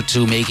closer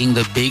to making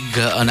the big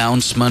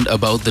announcement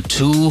about the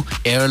 2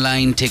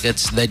 airline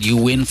tickets that you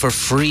win for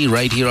free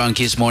right here on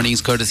Kiss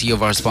Mornings, courtesy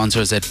of our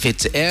sponsors at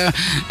Fitz Air.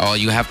 All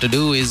you have to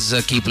do is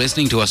keep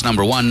listening to us,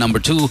 number one. Number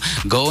two,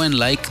 go and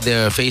like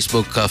their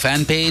Facebook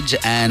fan page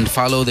and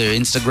follow their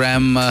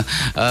Instagram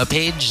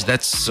page.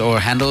 That's, or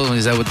handle,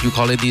 is that what you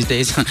call it these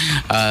days?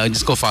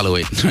 Just go follow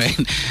it, right?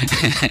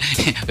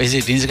 Is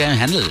it Instagram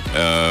handle?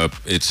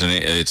 It's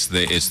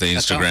the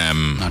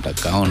Instagram. Not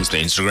account. It's the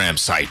Instagram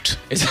site.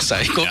 It's a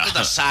site. Go to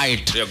the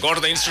site. Yeah, go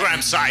to the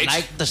Instagram site.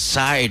 Like the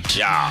site.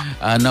 Yeah.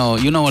 No,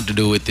 you know what to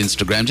do with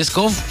Instagram. Just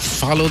go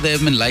follow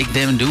them and like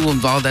them and do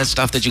all that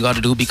stuff that you got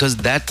to do, because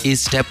that is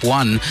step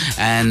one.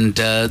 And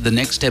the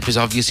next step is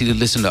obviously to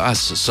listen to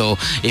us. So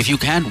if you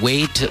can't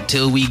wait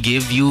till we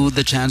give you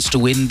the chance to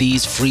win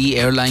these free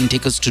airline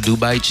tickets to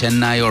Dubai,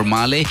 Chennai, or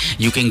Male,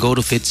 you can go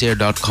to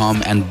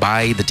fitzair.com and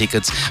buy the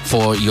tickets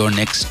for your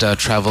next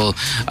travel,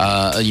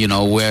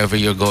 wherever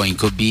you're going.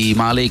 Could be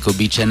Male, could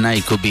be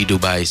Chennai, could be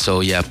Dubai. So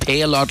yeah,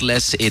 pay a lot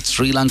less. It's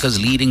Sri Lanka's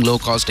leading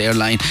low-cost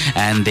airline,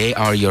 and they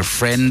are your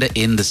friend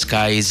in the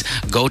skies.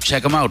 Go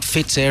check them out,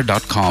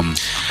 fitzair.com.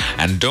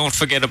 And don't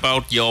forget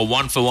about your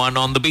 1-for-1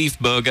 on the beef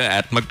burger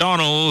at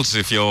McDonald's.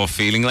 If you're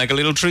feeling like a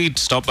little treat,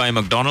 stop by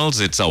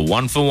McDonald's. It's a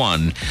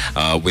 1-for-1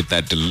 with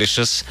that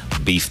delicious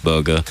beef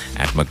burger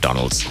at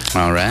McDonald's.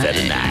 All right.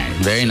 Very nice.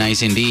 Very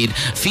nice indeed.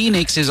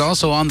 Phoenix is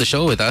also on the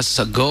show with us.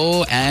 So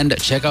go and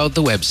check out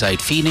the website,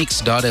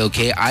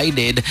 phoenix.lk.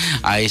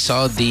 I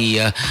saw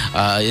the,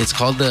 it's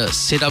called the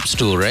sit-up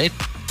stool, right?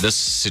 The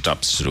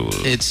sit-up stool.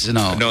 It's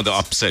no, the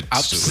upset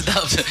stool.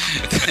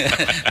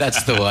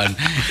 That's the one.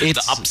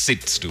 It's the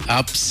upsit stool.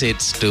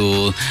 Upsit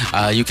stool.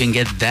 You can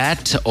get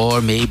that, or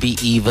maybe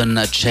even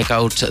check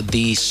out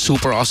the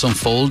super awesome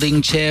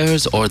folding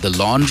chairs, or the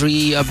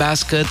laundry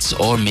baskets,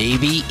 or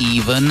maybe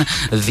even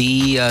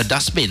the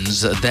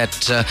dustbins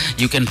that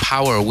you can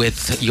power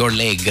with your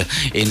leg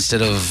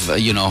instead of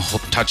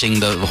touching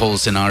the whole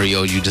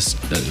scenario. You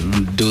just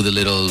do the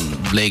little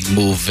leg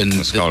move, and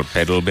it's called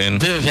pedal bin.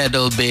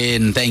 Pedal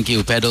bin. Thank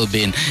you, pedal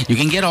bin. You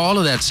can get all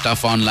of that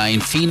stuff online.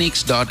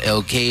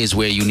 Phoenix.lk is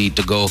where you need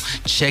to go.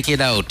 Check it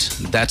out.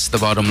 That's the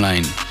bottom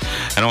line.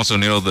 And also,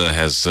 Nirodha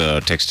has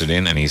texted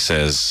in, and he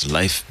says,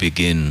 life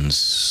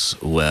begins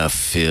where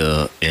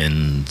fear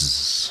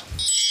ends.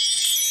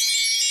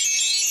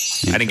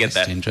 I didn't get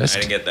that. I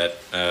didn't get that.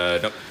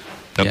 Nope.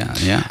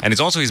 Yeah. And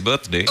it's also his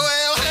birthday.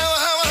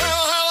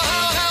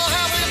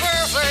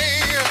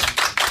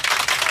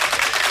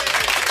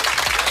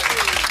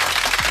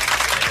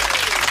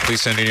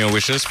 Please send in your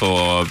wishes to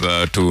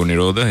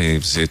Nirodha.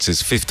 It's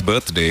his 5th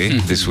birthday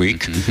this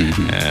week,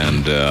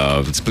 and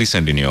please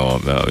send in your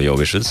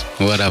wishes.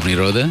 What up,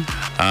 Nirodha?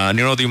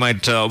 Nirodha, you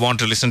might want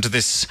to listen to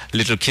this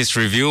little Kiss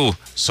review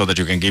so that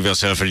you can give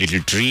yourself a little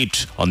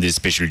treat on this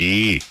special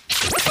day.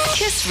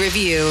 Kiss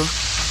review.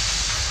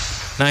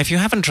 Now, if you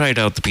haven't tried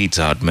out the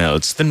Pizza Hut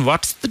melts, then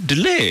what's the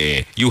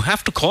delay? You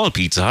have to call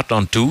Pizza Hut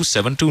on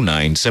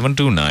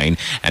 2-729-729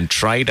 and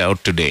try it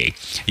out today.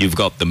 You've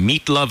got the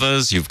meat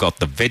lovers, you've got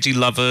the veggie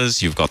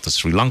lovers, you've got the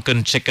Sri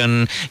Lankan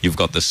chicken, you've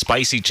got the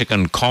spicy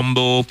chicken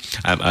combo,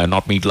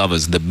 not meat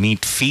lovers, the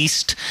meat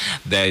feast.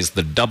 There's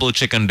the double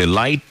chicken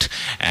delight,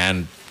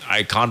 and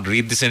I can't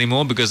read this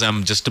anymore because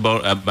I'm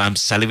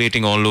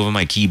salivating all over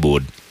my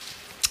keyboard.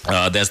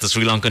 There's the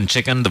Sri Lankan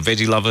chicken, the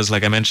veggie lovers,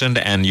 like I mentioned,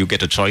 and you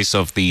get a choice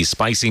of the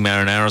spicy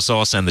marinara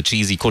sauce and the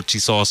cheesy kochi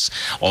sauce,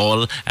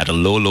 all at a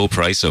low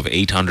price of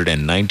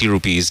 890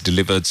 rupees,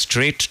 delivered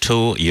straight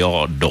to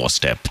your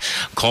doorstep.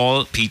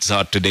 Call Pizza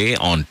Hut today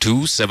on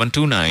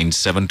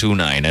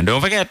 2-729-729. And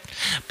don't forget,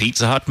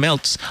 Pizza Hut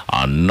melts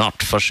are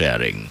not for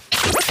sharing.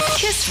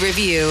 Kiss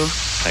review.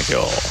 Thank you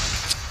all.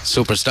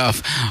 Super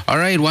stuff. All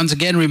right, once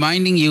again,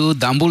 reminding you,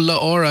 Dambulla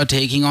Aura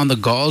taking on the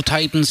Gaul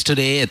Titans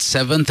today at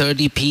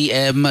 7:30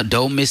 p.m.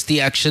 Don't miss the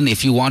action.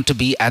 If you want to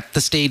be at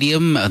the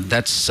stadium,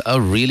 that's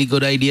a really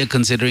good idea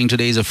considering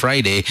today's a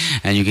Friday,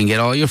 and you can get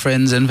all your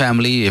friends and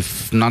family,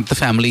 if not the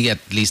family, at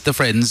least the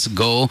friends,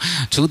 go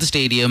to the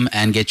stadium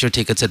and get your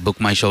tickets at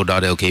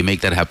bookmyshow.lk.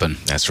 Make that happen.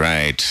 That's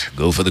right.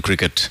 Go for the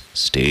cricket.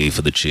 Stay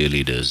for the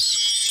cheerleaders.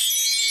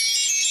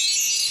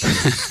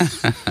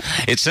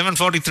 It's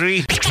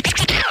 7:43.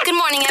 Good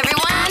morning,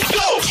 everyone.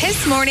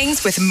 Kiss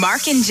Mornings with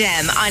Mark and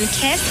Jem on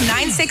Kiss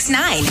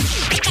 969.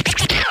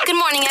 Good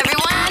morning,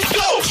 everyone.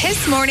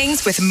 Kiss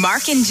Mornings with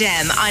Mark and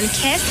Jem on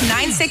Kiss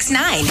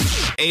 969.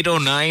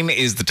 8:09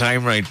 is the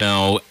time right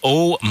now.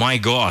 Oh my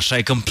gosh,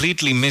 I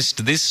completely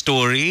missed this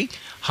story.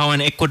 How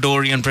an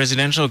Ecuadorian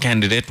presidential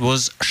candidate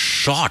was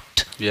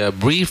shot. Yeah,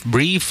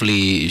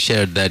 briefly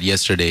shared that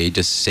yesterday,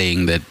 just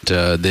saying that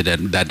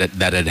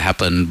that had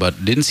happened,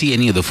 but didn't see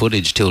any of the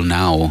footage till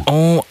now.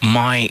 Oh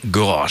my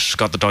gosh,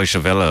 got the Deutsche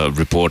Welle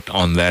report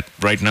on that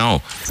right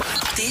now.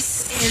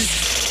 This is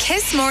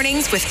Kiss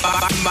Mornings with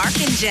Mark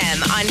and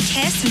Jem on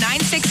Kiss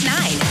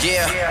 969.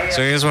 Yeah.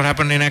 So here's what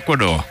happened in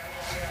Ecuador.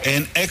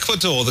 In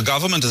Ecuador, the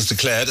government has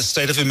declared a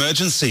state of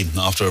emergency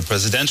after a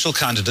presidential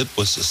candidate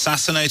was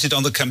assassinated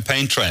on the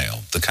campaign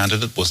trail. The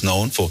candidate was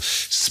known for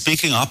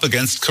speaking up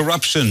against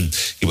corruption.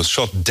 He was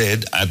shot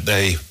dead at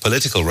a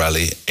political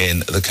rally in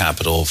the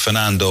capital.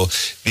 Fernando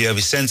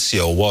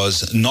Villavicencio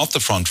was not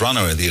the front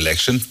runner in the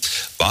election,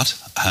 but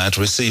had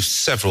received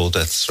several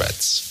death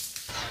threats.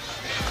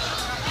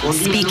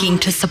 Speaking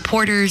to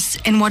supporters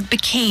in what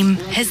became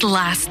his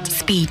last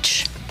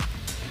speech.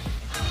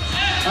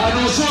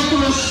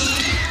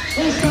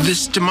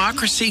 This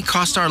democracy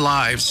cost our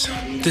lives.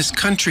 This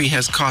country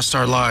has cost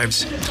our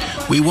lives.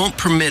 We won't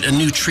permit a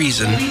new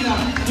treason.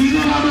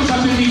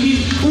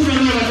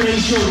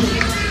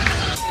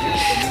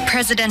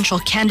 Presidential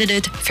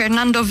candidate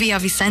Fernando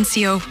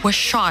Villavicencio was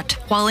shot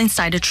while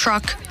inside a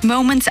truck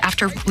moments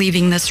after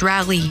leaving this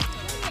rally,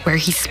 where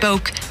he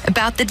spoke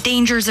about the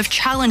dangers of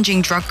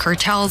challenging drug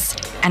cartels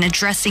and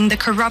addressing the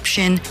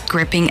corruption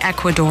gripping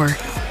Ecuador.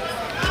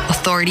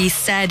 Authorities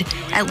said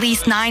at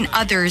least 9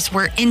 others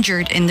were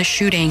injured in the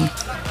shooting.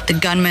 The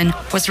gunman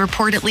was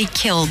reportedly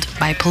killed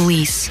by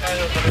police.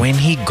 When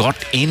he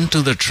got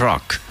into the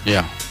truck,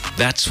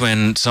 that's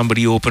when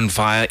somebody opened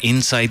fire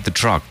inside the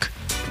truck.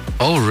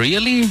 Oh,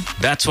 really?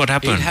 That's what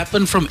happened. It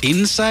happened from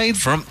inside?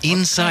 From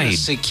inside. What kind of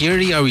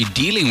security are we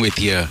dealing with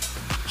here?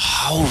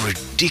 How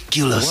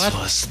ridiculous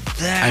was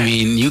that? I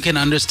mean, you can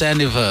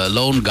understand if a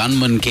lone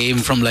gunman came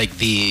from like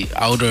the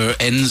outer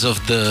ends of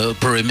the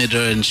perimeter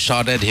and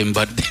shot at him,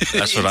 but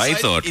that's what I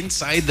thought.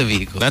 Inside the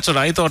vehicle. That's what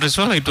I thought as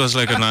well. It was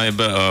like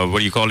a what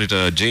do you call it,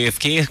 a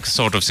JFK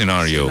sort of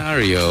scenario.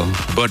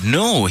 But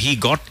no, he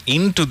got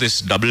into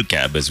this double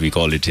cab, as we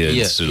call it here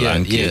in Sri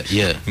Lanka.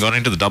 Got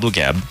into the double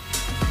cab,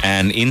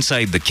 and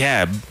inside the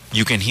cab,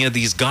 you can hear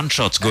these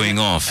gunshots going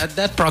off. At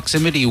that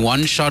proximity,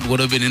 one shot would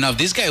have been enough.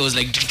 This guy was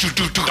like...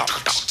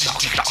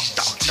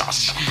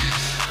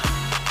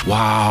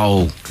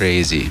 Wow.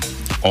 Crazy.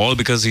 All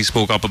because he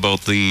spoke up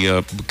about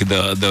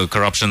the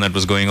corruption that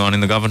was going on in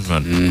the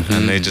government. Mm-hmm.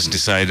 And they just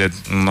decided,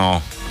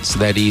 no. It's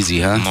that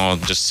easy, huh? No,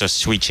 just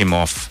switch him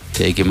off.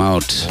 Take him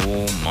out.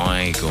 Oh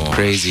my God.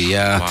 Crazy,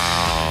 yeah.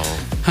 Wow.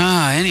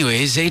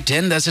 Anyways,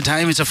 8:10, that's the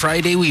time. It's a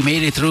Friday. We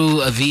made it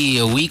through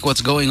the week.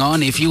 What's going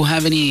on? If you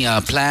have any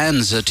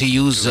plans to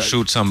use...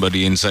 shoot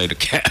somebody inside a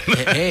cab.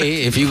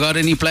 Hey, if you got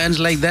any plans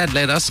like that,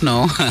 let us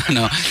know.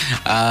 No.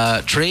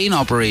 Train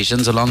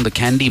operations along the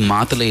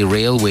Kandy-Matale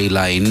railway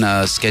line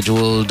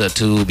scheduled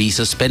to be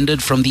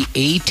suspended from the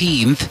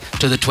 18th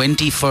to the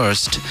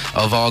 21st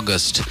of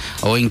August,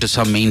 owing to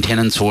some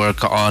maintenance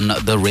work on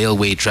the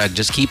railway track.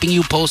 Just keeping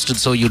you posted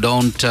so you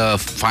don't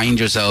find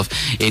yourself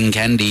in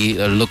Kandy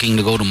looking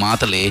to go to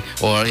Matale,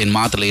 or in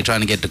Matale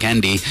trying to get to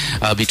Kandy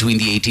between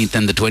the 18th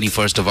and the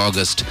 21st of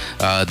August.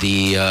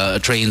 The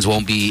trains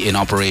won't be in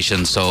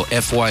operation. So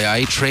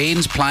FYI,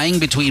 trains plying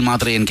between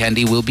Matale and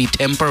Kandy will be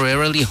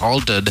temporarily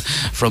halted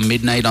from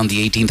midnight on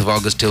the 18th of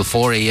August till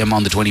 4 a.m.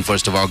 on the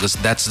 21st of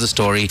August. That's the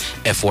story,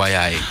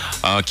 FYI.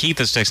 Keith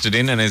has texted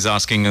in and is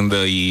asking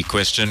the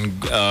question,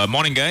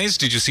 morning guys,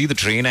 did you see the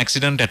train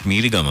accident at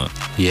Mirigama?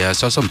 Yeah, I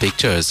saw some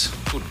pictures.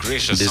 Good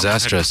gracious.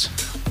 Disastrous.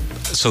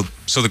 So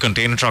the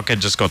container truck had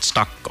just got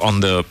stuck on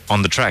the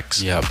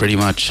tracks. Yeah, pretty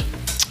much.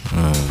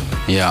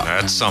 Yeah.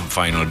 That's some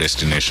Final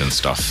Destination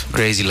stuff.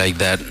 Crazy like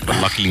that. But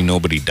luckily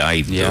nobody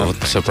died. Yeah. Though.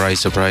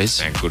 Surprise.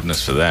 Thank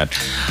goodness for that.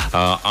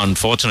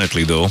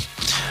 Unfortunately though,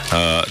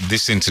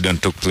 this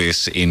incident took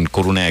place in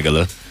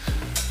Kurunegala.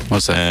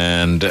 What's that?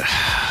 And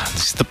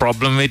this is the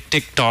problem with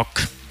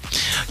TikTok.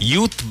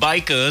 Youth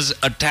bikers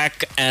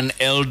attack an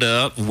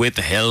elder with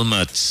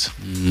helmets.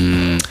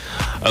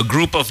 A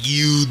group of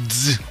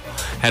youths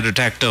had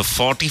attacked a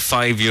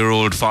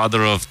 45-year-old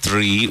father of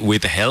 3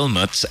 with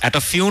helmets at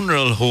a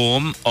funeral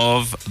home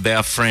of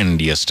their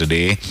friend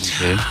yesterday.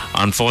 Okay.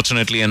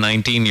 Unfortunately, a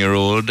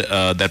 19-year-old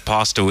that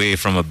passed away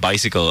from a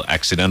bicycle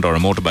accident or a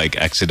motorbike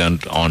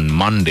accident on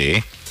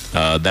Monday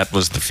That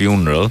was the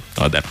funeral.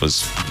 That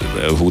was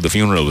who the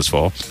funeral was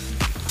for.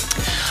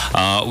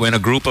 When a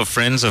group of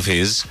friends of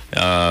his,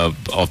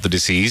 of the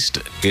deceased,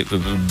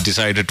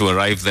 decided to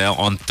arrive there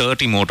on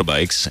 30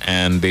 motorbikes,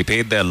 and they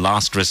paid their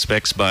last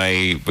respects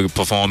by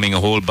performing a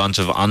whole bunch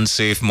of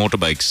unsafe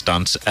motorbike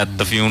stunts at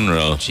the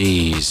funeral.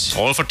 Jeez.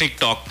 All for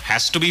TikTok.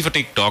 Has to be for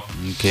TikTok.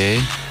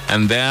 Okay.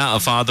 And there, a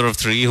father of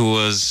three who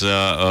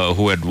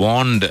had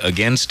warned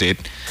against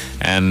it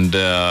and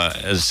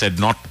said,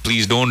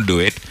 please don't do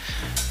it,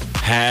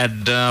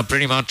 had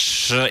pretty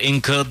much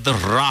incurred the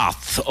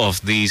wrath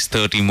of these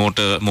 30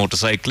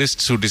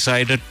 motorcyclists who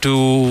decided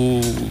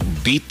to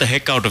beat the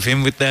heck out of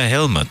him with their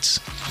helmets.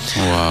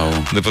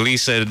 Wow. The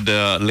police said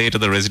later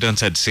the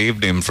residents had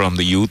saved him from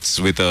the youths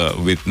with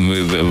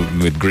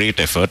great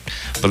effort.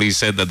 Police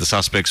said that the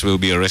suspects will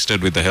be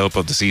arrested with the help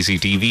of the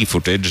CCTV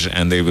footage,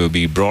 and they will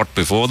be brought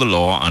before the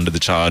law under the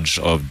charge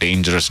of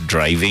dangerous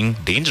driving.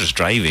 Dangerous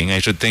driving? I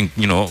should think,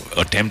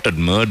 attempted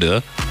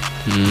murder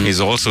is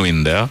also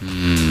in there.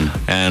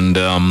 And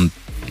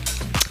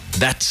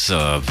that's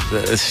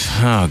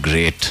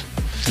great.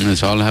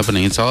 It's all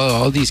happening. It's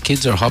all these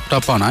kids are hopped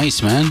up on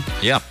ice, man.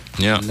 Yeah.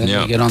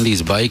 They get on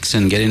these bikes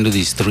and get into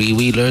these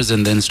three-wheelers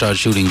and then start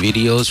shooting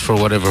videos for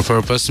whatever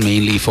purpose,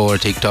 mainly for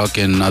TikTok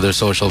and other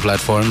social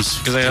platforms.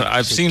 Because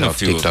I've seen a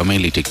few.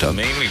 Mainly TikTok.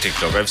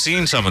 I've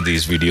seen some of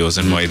these videos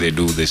and why they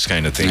do this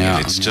kind of thing.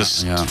 It's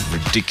just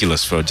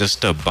ridiculous. For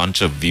just a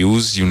bunch of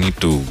views, you need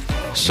to...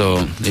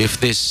 So, if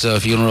this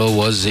funeral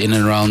was in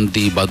and around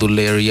the Badul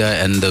area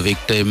and the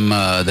victim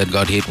that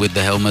got hit with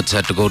the helmets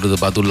had to go to the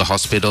Badul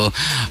hospital,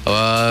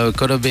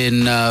 could have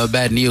been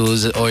bad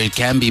news, or it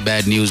can be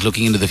bad news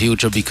looking into the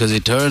future, because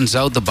it turns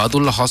out the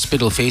Badul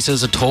hospital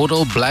faces a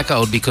total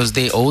blackout because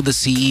they owe the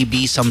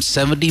CEB some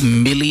 70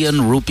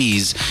 million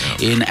rupees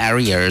in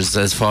arrears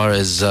as far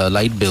as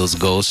light bills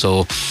go.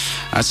 So,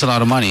 that's a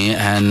lot of money,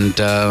 and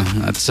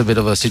that's a bit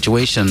of a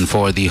situation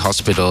for the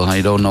hospital.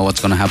 I don't know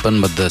what's going to happen,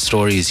 but the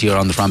story is here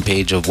on the front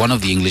page of one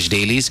of the English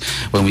dailies.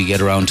 When we get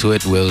around to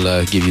it,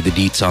 we'll give you the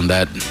deets on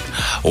that.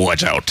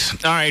 Watch out.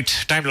 All right,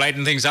 time to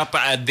lighten things up.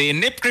 The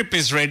Nip Grip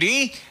is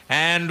ready,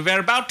 and we're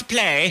about to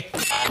play.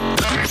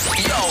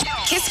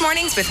 Kiss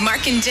Mornings with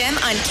Mark and Jim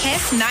on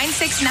Kiss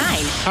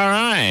 969. All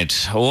right,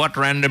 what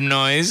random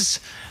noise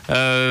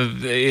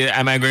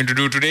am I going to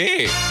do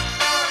today?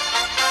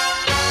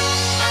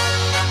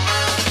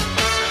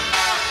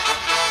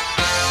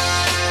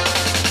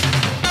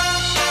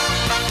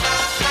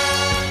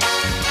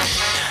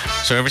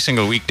 So every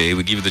single weekday,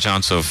 we give you the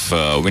chance of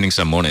winning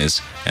some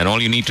monies, and all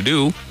you need to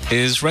do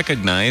is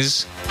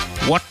recognize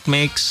what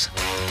makes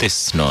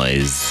this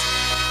noise.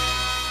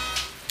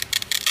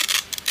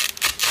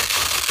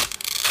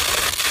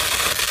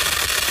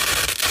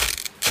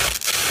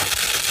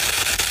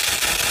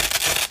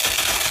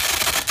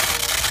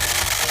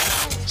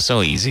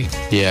 So easy.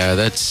 Yeah,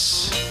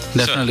 that's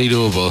definitely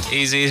doable.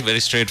 Easy, very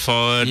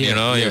straightforward. You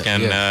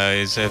can.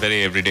 It's a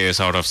very everyday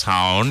sort of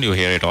sound. You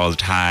hear it all the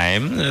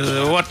time.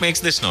 What makes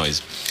this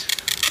noise?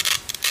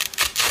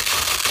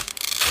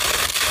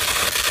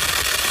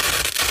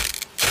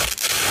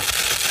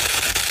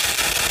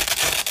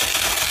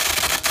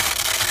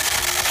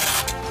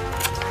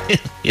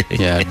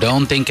 Yeah,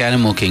 don't think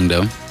Animal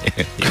Kingdom,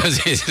 because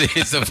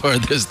it's the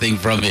furthest thing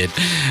from it.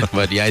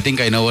 But yeah, I think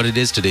I know what it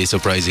is today,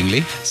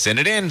 surprisingly. Send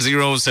it in,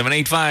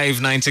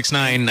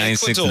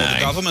 0785-969-969. The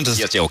government is...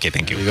 Yes, okay,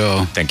 thank you. There you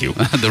go. Thank you.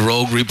 The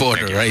rogue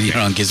reporter right here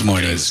on Kiss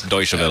Mornings.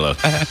 Deutsche Welle.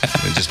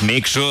 Just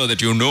make sure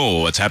that you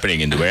know what's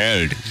happening in the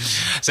world.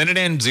 Send it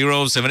in,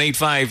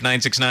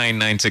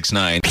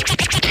 0785-969-969.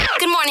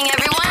 Good morning,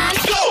 everyone.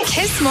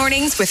 Kiss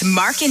Mornings with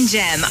Mark and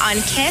Jim on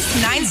Kiss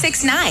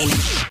 969.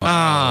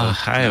 I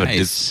have a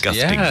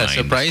disgusting mind.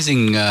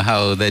 Surprising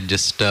how that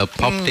just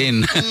popped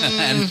in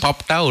and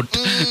popped out.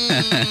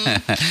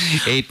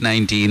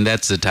 8:19,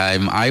 that's the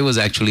time. I was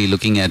actually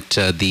looking at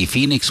the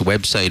Phoenix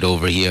website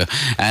over here,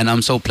 and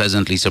I'm so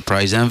pleasantly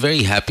surprised. I'm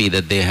very happy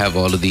that they have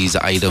all of these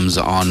items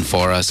on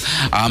for us.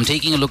 I'm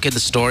taking a look at the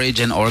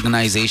storage and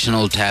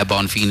organizational tab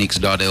on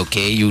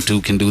phoenix.lk. You too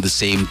can do the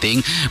same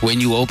thing.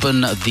 When you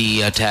open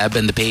the tab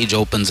and the page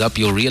opens up,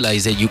 you'll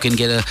realize that you can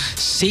get a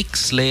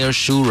 6-layer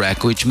shoe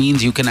rack, which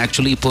means you can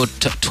actually put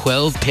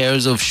 12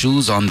 pairs of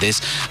shoes on this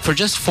for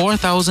just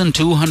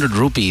 4,200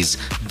 rupees.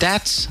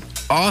 That's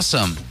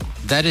awesome.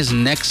 That is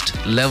next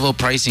level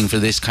pricing for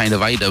this kind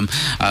of item,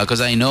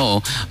 because I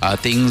know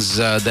things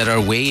that are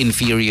way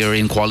inferior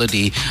in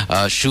quality,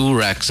 shoe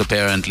racks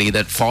apparently,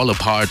 that fall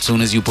apart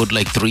soon as you put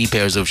like 3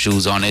 pairs of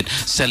shoes on it,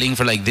 selling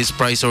for like this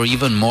price or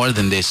even more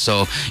than this.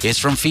 So it's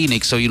from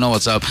Phoenix, so you know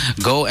what's up.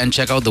 Go and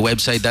check out the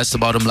website. That's the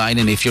bottom line.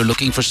 And if you're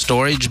looking for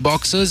storage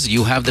boxes,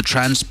 you have the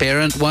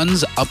transparent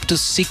ones up to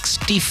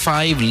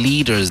 65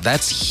 liters.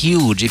 That's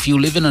huge. If you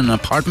live in an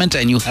apartment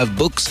and you have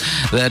books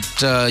that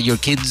your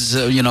kids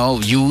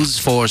use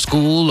for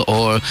school,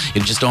 or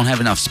you just don't have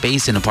enough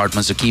space in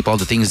apartments to keep all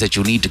the things that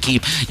you need to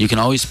keep, you can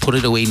always put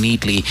it away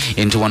neatly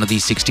into one of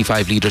these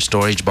 65-liter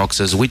storage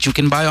boxes, which you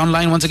can buy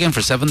online once again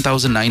for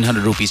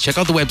 7,900 rupees. Check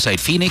out the website,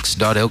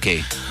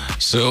 phoenix.lk.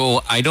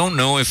 So I don't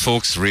know if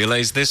folks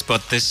realize this,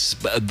 but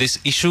this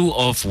issue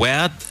of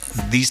where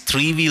these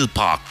three-wheel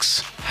parks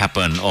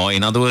happen, or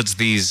in other words,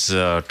 these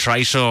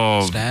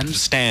trishaw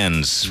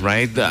stands,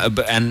 right?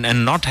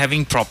 And not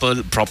having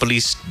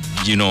properly,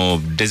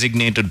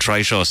 designated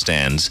trishaw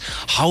stands,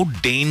 how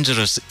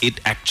dangerous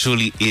it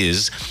actually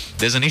is.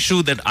 There's an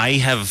issue that I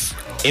have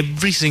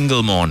every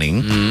single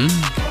morning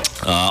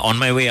on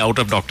my way out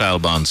of Dr.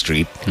 Alban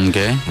Street.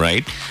 Okay.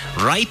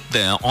 Right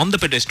there on the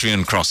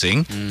pedestrian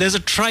crossing, there's a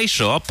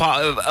trishaw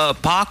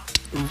parked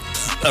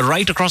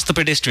right across the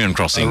pedestrian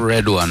crossing. A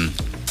red one.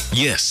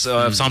 Yes,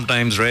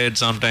 sometimes red,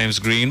 sometimes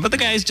green, but the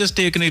guy's just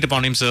taken it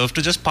upon himself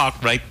to just park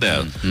right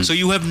there. So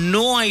you have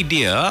no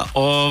idea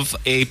of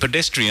a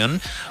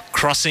pedestrian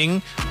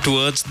crossing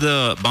towards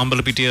the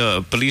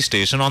Bambalapitia police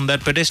station on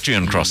that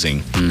pedestrian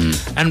crossing.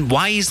 And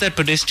why is that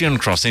pedestrian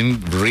crossing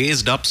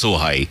raised up so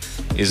high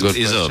is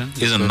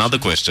another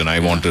question I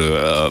want to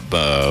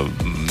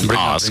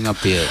ask. Bring up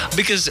here.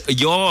 Because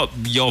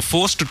you're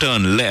forced to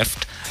turn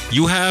left.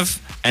 You have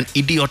an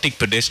idiotic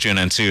pedestrian,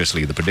 and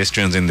seriously, the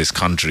pedestrians in this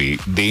country,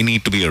 they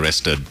need to be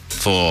arrested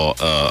for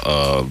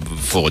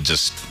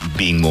just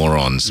being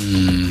morons.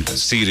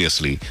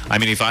 Seriously. I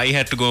mean, if I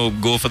had to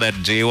go for that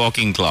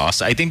jaywalking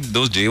class, I think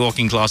those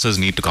jaywalking classes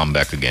need to come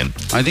back again.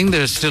 I think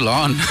they're still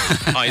on.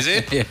 Oh, is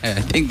it? Yeah, I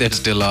think they're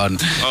still on.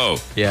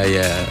 Oh.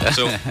 Yeah.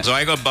 So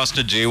I got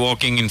busted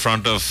jaywalking in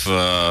front of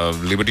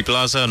Liberty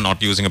Plaza,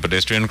 not using a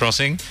pedestrian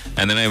crossing,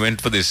 and then I went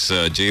for this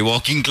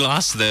jaywalking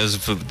class.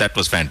 That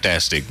was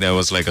fantastic. There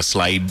was like a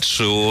slide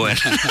show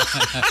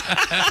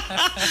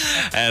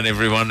and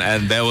everyone,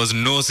 and there was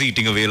no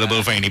seating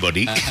available for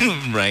anybody,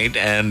 right?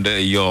 And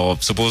you're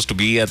supposed to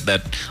be at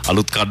that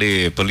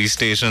Alutkade police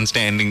station,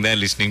 standing there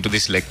listening to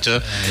this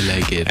lecture. I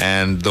like it.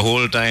 And the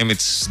whole time,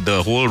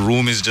 the whole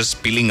room is just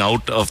spilling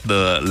out of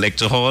the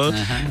lecture hall.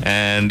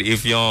 And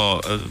if you're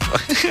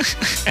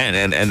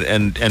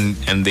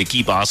and they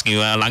keep asking you,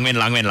 Langwen.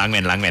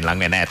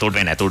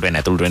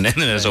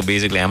 So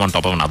basically, I'm on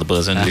top of another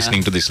person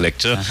listening to this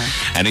lecture,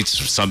 and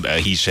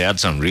he shared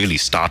some really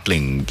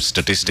startling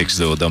statistics,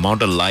 though. The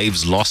amount of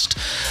lives lost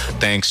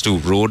thanks to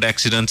road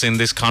accidents in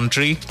this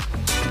country,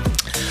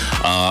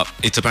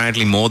 it's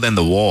apparently more than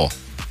the war.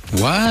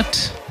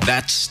 What?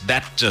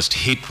 That just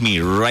hit me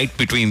right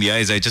between the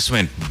eyes. I just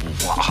went,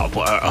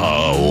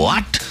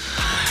 what?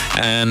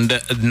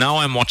 And now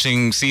I'm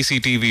watching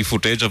CCTV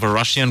footage of a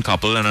Russian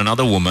couple and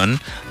another woman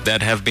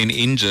that have been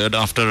injured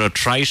after a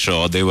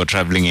trishaw they were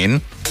traveling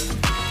in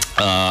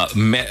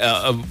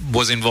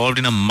was involved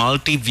in a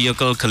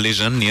multi-vehicle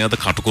collision near the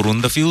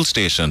Katukurunda fuel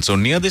station. So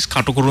near this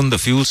Katukurunda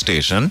fuel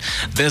station,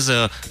 there's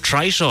a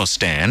trishaw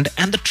stand,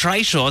 and the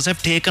trishaws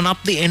have taken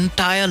up the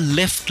entire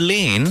left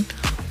lane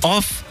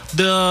of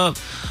the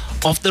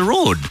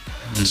road.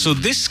 So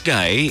this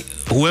guy,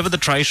 whoever the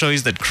trishaw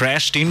is that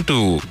crashed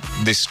into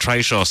this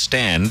trishaw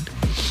stand,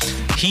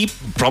 he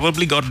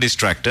probably got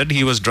distracted.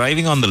 He was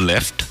driving on the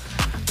left,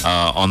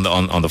 on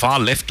the far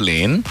left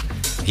lane.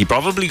 He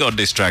probably got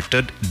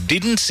distracted,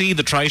 didn't see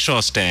the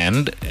trishaw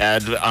stand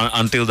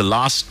until the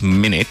last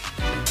minute,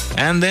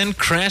 and then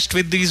crashed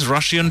with these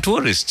Russian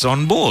tourists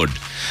on board.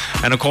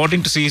 And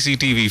according to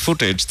CCTV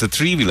footage, the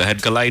three-wheeler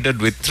had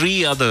collided with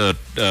three other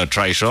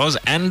trishaws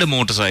and a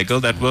motorcycle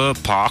that were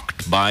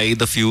parked by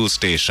the fuel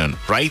station.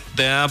 Right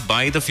there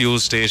by the fuel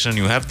station,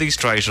 you have these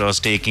trishaws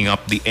taking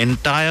up the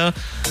entire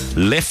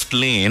left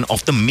lane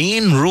of the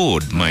main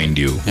road, mind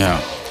you.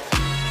 Yeah.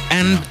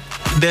 And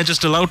they're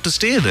just allowed to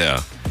stay there.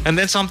 And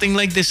then something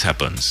like this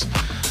happens.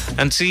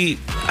 And see,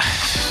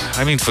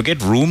 I mean, forget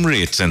room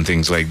rates and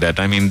things like that.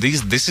 I mean,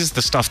 this is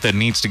the stuff that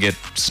needs to get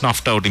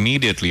snuffed out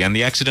immediately. And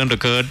the accident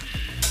occurred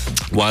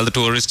while the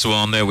tourists were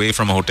on their way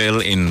from a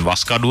hotel in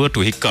Vaskadua to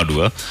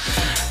Hikkadua.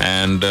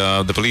 And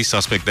the police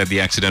suspect that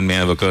the accident may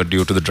have occurred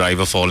due to the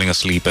driver falling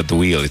asleep at the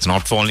wheel. It's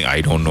not falling,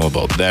 I don't know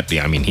about that.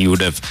 I mean, he would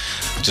have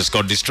just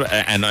got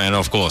distracted. And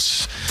of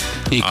course,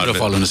 he could have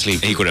fallen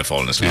asleep. He could have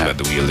fallen asleep at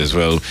the wheel as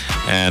well.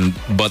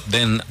 But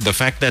then the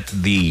fact that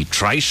the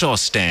trishaw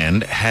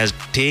stand has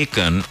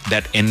taken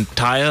that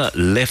entire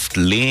left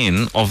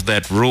lane of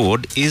that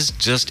road is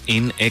just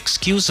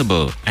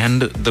inexcusable.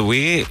 And the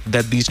way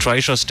that these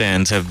trishaw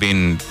stands have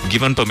been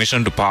given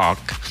permission to park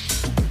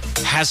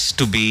has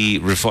to be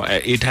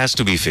it has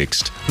to be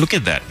fixed. Look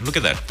at that.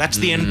 That's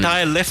the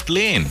entire left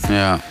lane.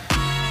 Yeah.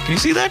 Can you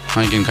see that?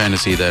 I can kind of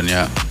see that,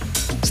 yeah.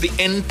 It's the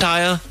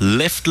entire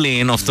left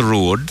lane of the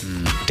road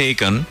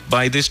taken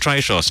by this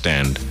trishaw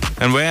stand.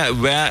 And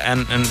where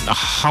and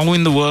how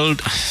in the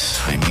world?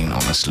 I mean,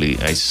 honestly,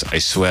 I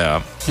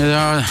swear.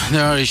 Yeah,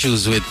 there are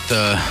issues with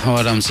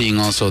what I'm seeing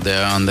also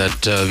there on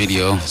that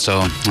video.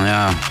 So,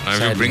 yeah.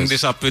 If you bring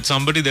this up with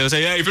somebody, they'll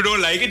say, yeah, if you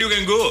don't like it, you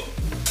can go.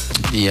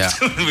 Yeah.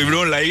 If you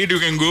don't like it, you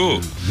can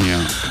go.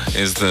 Yeah.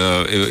 Is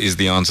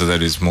the answer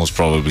that is most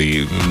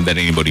probably that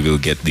anybody will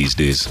get these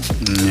days.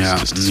 Yeah.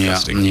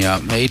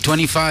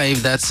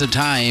 8:25, that's the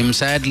time.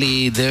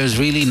 Sadly, there's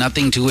really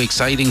nothing too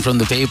exciting from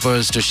the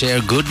papers to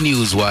share good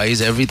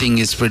news-wise. Everything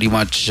is pretty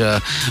much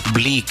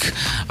bleak.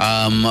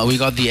 We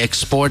got the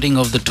exporting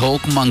of the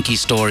Toke Monkey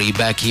story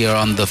back here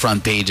on the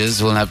front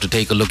pages. We'll have to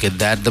take a look at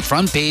that. The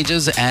front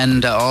pages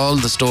and all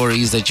the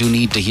stories that you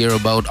need to hear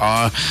about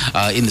are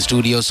in the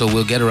studio, so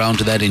we'll get around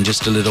to that in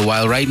just a little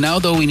while. Right now,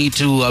 though, we need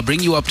to bring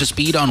you up to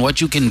speed on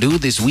what you can do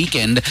this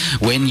weekend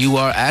when you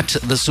are at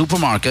the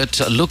supermarket.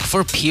 Look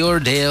for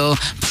Pure Dale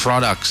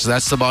products.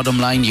 That's the bottom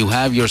line. You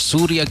have your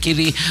Surya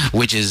Kiri,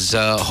 which is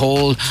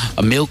whole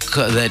milk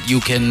that you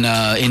can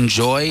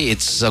enjoy.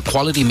 It's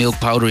quality milk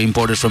powder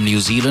imported from New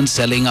Zealand,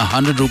 selling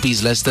 100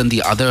 rupees less than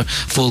the other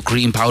full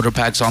cream powder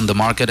packs on the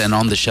market and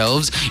on the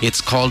shelves.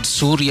 It's called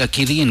Surya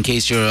Kiri, in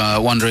case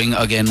you're wondering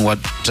again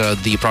what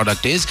the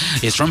product is.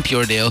 It's from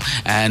Pure Dale,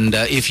 and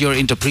if you're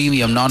into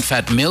premium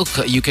non-fat milk,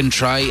 you can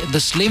try the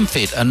Slim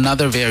Fit,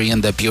 another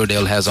variant that Pure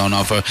Dale has on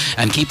offer.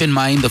 And keep in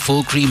mind the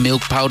full cream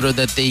milk powder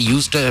that they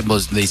used to,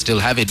 they still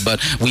have it,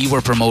 but we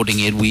were promoting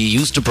it. We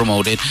used to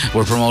promote it.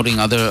 We're promoting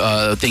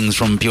other things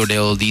from Pure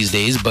Dale these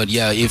days. But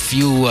yeah, if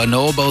you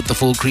know about the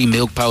full cream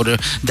milk powder,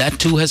 that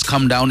too has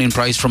come down in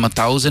price from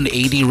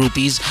 1,080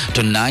 rupees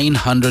to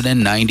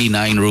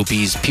 999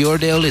 rupees. Pure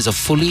Dale is a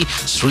fully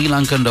Sri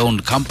Lankan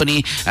owned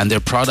company, and their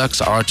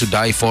products are to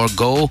die for.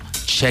 Go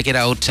check it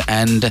out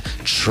and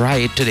try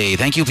it today.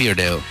 Thank you, Pure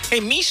Dale. Hey,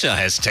 Misha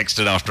has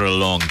texted after a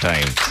long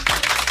time.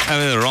 I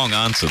mean, the wrong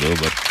answer though,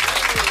 but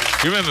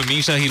you remember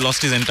Misha? He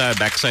lost his entire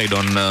backside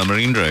on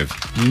Marine Drive.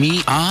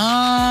 Misha,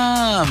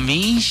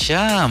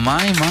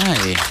 my.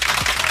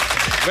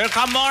 Well,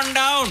 come on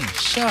down.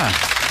 Sure.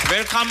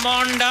 Well, come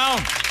on down.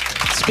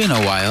 It's been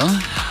a while.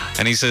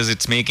 And he says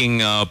it's making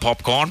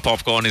popcorn.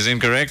 Popcorn is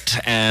incorrect.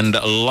 And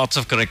lots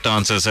of correct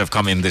answers have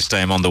come in this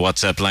time on the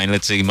WhatsApp line.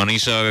 Let's see.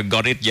 Manisha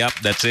got it. Yep,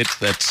 that's it.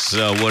 That's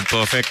word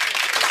perfect.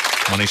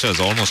 Manisha is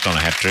almost on a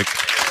hat trick.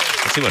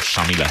 Let's see what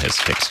Shamila has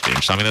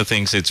texted. Shamila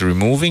thinks it's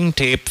removing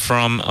tape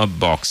from a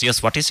box.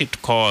 Yes, what is it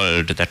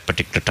called? That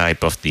particular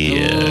type of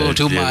the...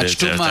 too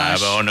much.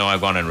 Oh, no,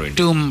 I've gone and ruined it.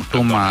 Too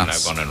much.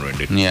 I've gone and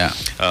ruined it. Yeah.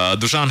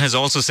 Dushan has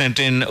also sent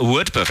in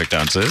word perfect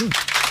answer.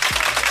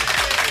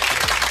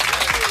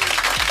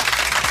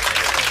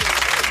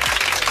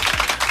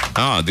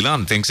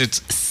 Dilan thinks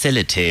it's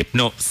sellotape.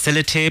 No,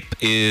 sellotape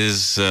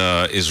is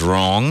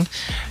wrong,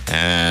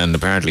 and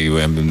apparently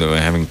we're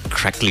having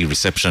crackly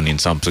reception in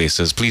some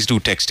places. Please do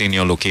text in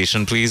your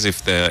location, please,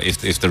 if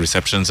the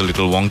reception's a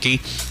little wonky.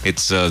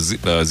 It's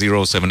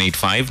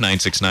 0785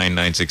 969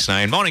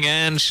 969. Morning,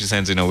 Anne. She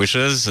sends in her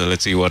wishes.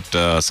 Let's see what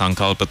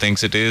Sankalpa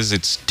thinks it is.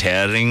 It's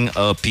tearing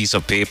a piece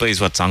of paper is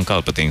what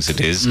Sankalpa thinks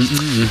it is.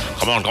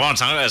 Come on,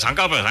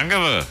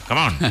 Sankalpa. Come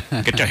on.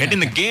 Get your head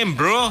in the game,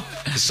 bro.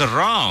 It's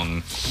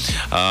wrong.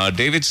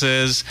 David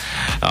says,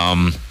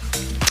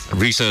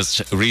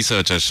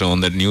 research has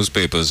shown that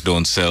newspapers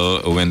don't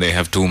sell when they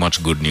have too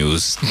much good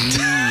news.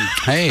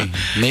 Hey,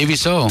 maybe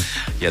so.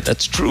 Yeah,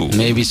 that's true.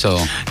 Maybe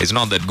so. It's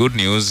not that good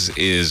news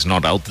is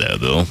not out there,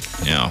 though.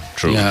 Yeah,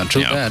 true. Yeah,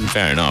 true bad.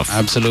 Fair enough.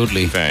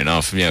 Absolutely. Fair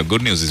enough. Yeah,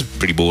 good news is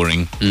pretty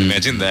boring.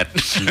 Imagine that.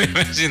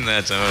 Imagine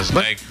that. So I was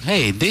but,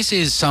 hey, this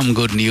is some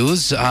good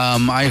news.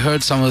 I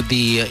heard some of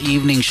the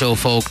evening show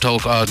folk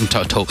talk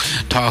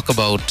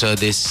about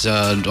this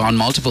on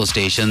multiple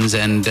stations,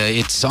 and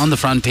it's on the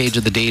front page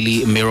of the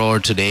Daily Mirror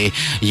today.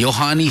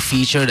 Yohani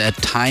featured at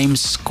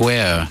Times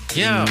Square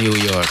in New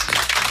York.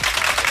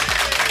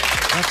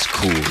 That's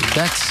cool.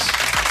 That's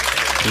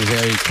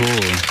very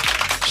cool.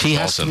 She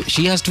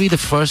has to be the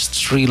first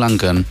Sri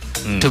Lankan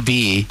to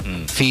be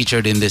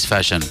featured in this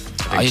fashion.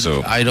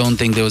 I don't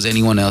think there was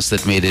anyone else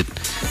that made it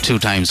to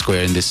Times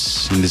Square in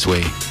this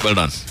way. Well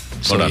done.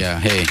 So, well done. Yeah,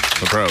 hey.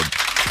 We're proud.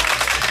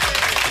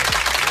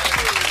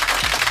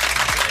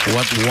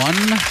 What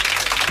one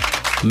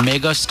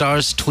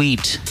megastar's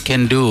tweet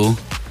can do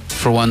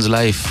for one's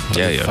life.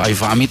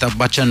 If Amitabh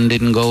Bachchan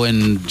didn't go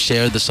and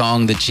share the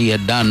song that she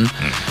had done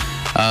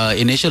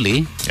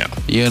initially,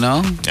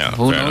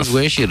 who knows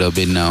where she'd have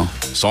been now.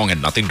 Song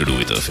had nothing to do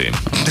with her fame.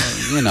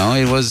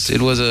 It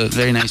was a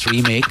very nice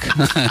remake.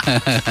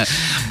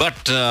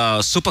 But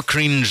super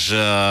cringe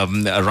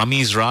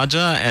Ramiz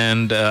Raja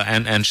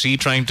and she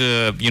trying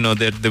to,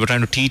 they were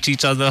trying to teach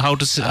each other how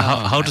to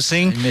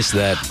sing. I missed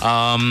that.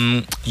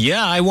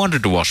 I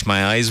wanted to wash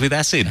my eyes with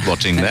acid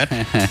watching that.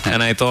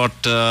 And I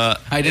thought...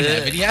 I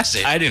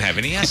didn't have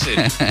any acid.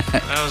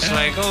 I was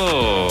like,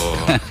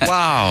 oh,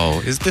 wow.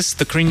 Is this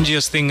the cringiest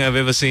cutest thing I've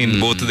ever seen.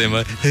 Both of them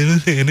are,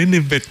 and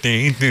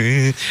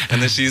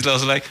then she's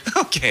also like,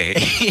 okay.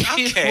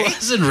 It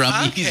wasn't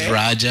Ramesh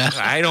Raja.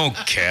 I don't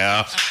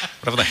care.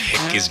 Whatever the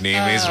heck his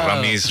name is,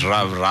 Ramesh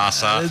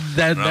Rasa,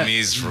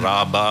 Ramesh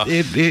Raba,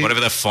 whatever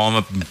the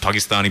former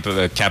Pakistani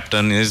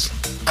captain is.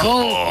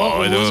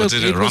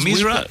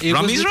 Ramesh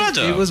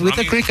Raja. It was with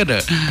a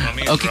cricketer.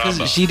 Okay,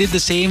 because she did the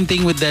same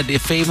thing with that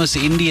famous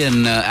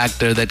Indian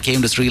actor that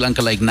came to Sri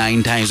Lanka like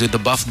 9 times with the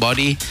buff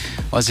body.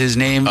 What's his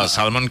name?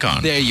 Salman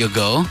Khan. There you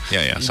go.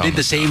 Yeah. She did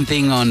the same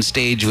thing on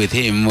stage with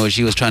him, where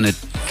she was trying to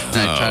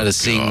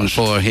sing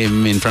for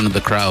him in front of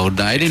the crowd.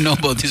 I didn't know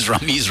about this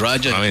Ramesh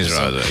Raja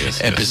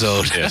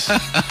episode. Yes.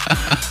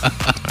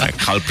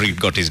 Kalpreet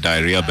got his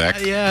diarrhea back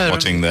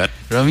watching that.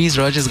 Ramesh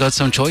Raja's got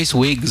some choice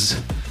wigs.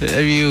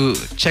 Have you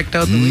checked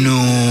out the wigs?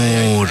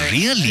 No,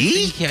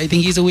 really? I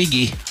think he's a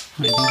wiggy.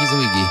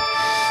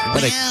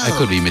 But I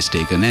could be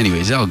mistaken.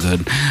 Anyways, all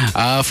good.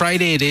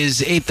 Friday it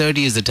is.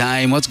 8:30 is the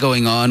time. What's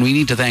going on? We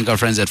need to thank our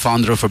friends at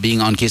Fondra for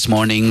being on Kiss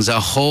Mornings. A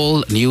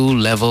whole new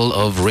level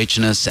of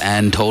richness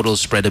and total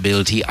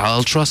spreadability.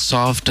 Ultra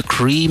soft,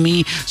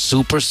 creamy,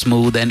 super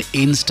smooth, and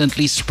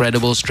instantly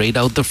spreadable straight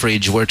out the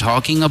fridge. We're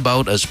talking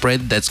about a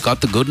spread that's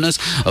got the goodness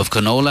of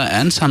canola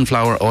and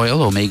sunflower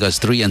oil, omegas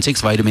 3 and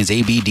 6, vitamins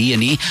A, B, D,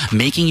 and E,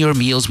 making your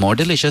meals more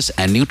delicious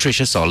and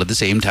nutritious all at the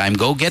same time.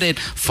 Go get it.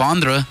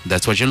 Fondra,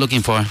 that's what you're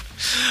looking for.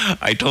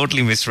 I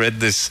totally misread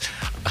this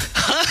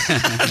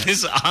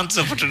this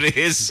answer for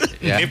today's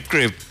Nip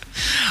Grip.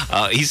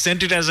 He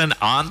sent it as an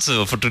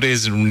answer for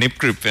today's Nip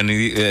Grip, and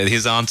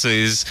his answer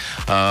is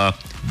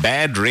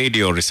bad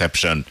radio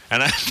reception.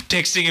 And I'm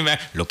texting him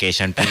back,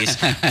 location please,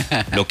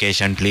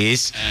 location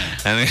please.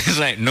 And he's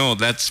like, no,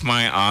 that's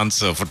my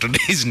answer for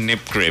today's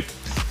Nip Grip.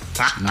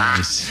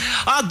 Nice.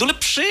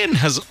 Dulip Shane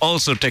has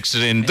also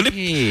texted in.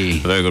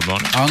 Dulip, very good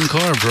morning.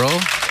 Encore, bro.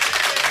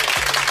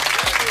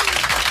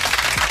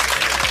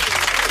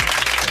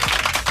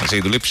 See,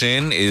 Dulip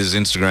Shane is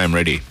Instagram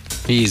ready.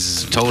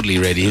 He's totally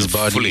ready. His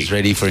body is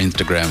ready for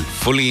Instagram.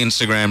 Fully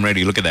Instagram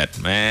ready. Look at that.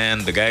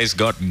 Man, the guy's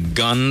got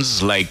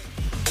guns like...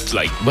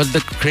 But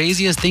the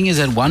craziest thing is,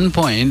 at one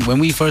point, when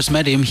we first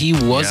met him, he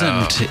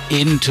wasn't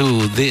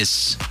into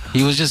this.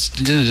 He was just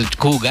a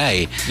cool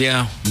guy.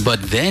 Yeah.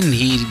 But then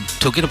he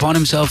took it upon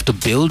himself to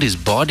build his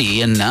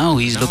body, and now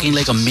he's looking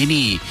like a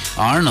mini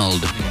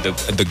Arnold.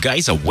 The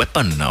guy's a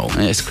weapon now.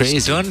 It's crazy.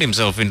 He's turned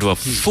himself into a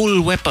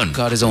full weapon.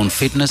 Got his own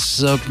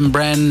fitness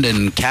brand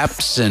and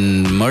caps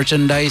and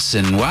merchandise,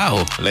 and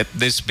wow. Let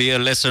this be a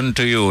lesson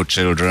to you,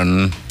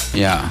 children.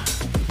 Yeah.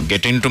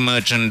 Get into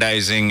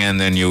merchandising, and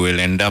then you will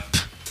end up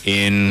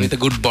with a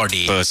good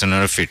body.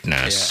 Personal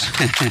fitness.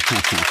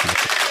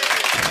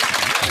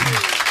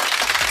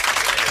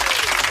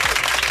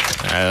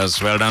 Yes,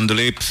 well done,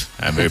 Dulip.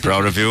 I'm very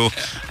proud of you.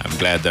 I'm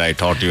glad that I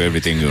taught you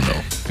everything you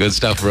know. Good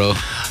stuff, bro.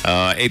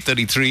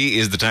 8:33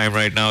 is the time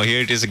right now. Here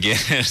it is again.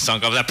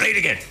 Song comes up. Play it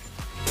again.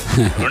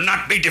 Do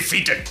not be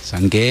defeated.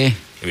 Sanke.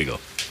 Here we go.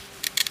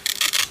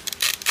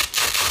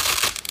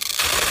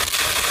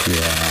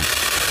 Yeah.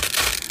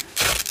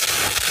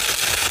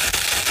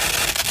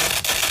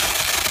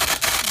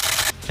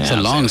 It's a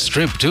long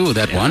strip too,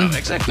 that one.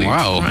 Exactly.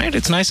 Wow. Right?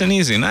 It's nice and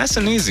easy. Nice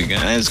and easy,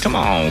 guys. Come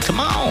on.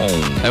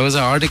 There was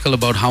an article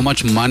about how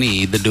much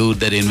money the dude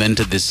that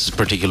invented this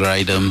particular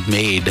item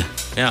made.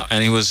 Yeah,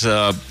 and he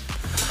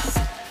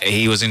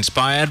was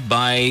inspired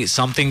by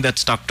something that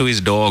stuck to his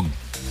dog.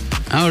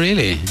 Oh,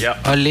 really? Yeah.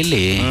 Oh,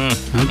 Lily.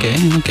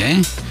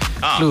 Okay.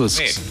 Clues.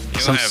 Wait,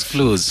 some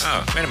clues.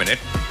 Oh, wait a minute.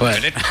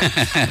 What?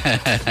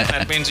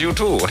 That means you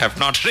too have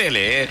not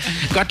really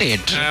got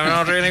it. Have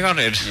not really got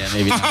it. Yeah,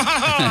 maybe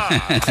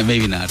not.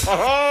 Maybe not.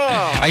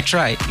 I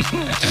tried.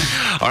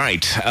 All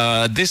right.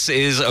 This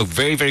is a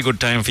very, very good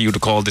time for you to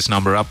call this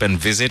number up and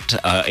visit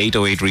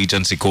 808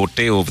 Regency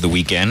Kotte over the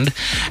weekend.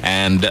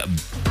 And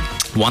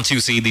once you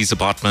see these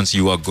apartments,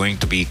 you are going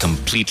to be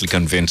completely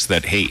convinced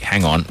that, hey,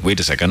 hang on, wait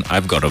a second,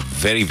 I've got a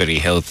very, very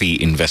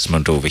healthy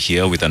investment over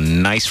here with a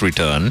nice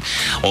return.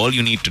 All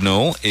you need to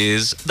know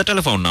is the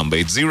telephone number.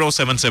 It's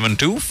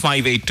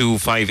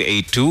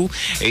 0772-582-582.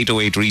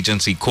 808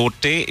 Regency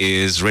Kotte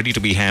is ready to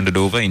be handed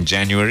over in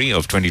January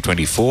of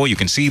 2024. You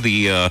can see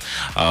the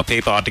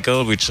paper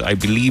article, which I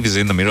believe is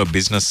in the Mirror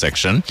Business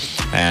section,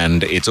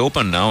 and it's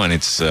open now, and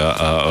it's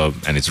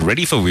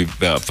ready for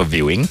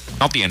viewing.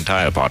 Not the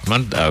entire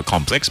apartment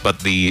complex, but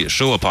the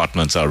show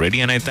apartments are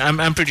ready, and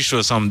I'm pretty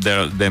sure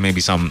there may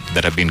be some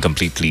that have been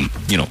completely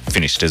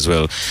finished as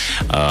well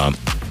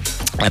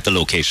at the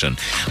location.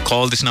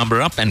 Call this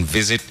number up and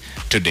visit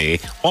today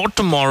or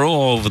tomorrow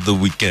or over the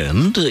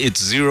weekend.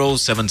 It's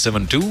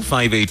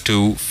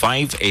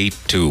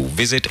 0772-582-582.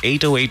 Visit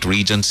 808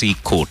 Regency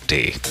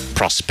Kotte.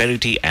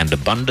 Prosperity and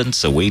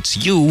abundance awaits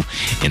you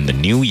in the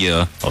new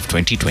year of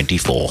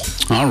 2024.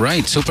 All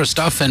right, super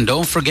stuff. And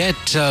don't forget,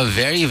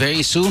 very,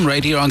 very soon,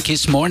 right here on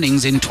Kiss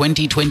Mornings in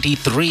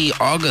 2023,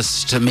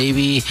 August,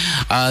 maybe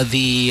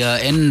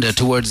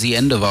towards the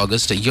end of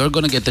August, you're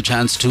going to get the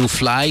chance to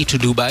fly to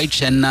Dubai,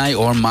 Chennai,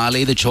 or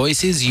Male. The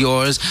choice is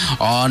yours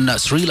on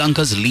Sri Lanka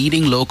Lanka's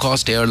leading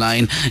low-cost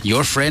airline,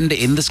 your friend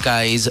in the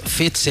skies,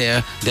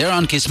 FitzAir. They're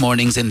on Kiss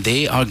Mornings and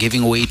they are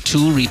giving away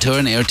 2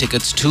 return air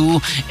tickets to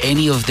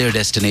any of their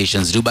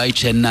destinations, Dubai,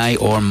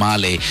 Chennai or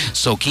Male.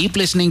 So keep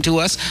listening to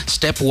us.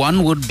 Step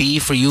 1 would be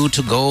for you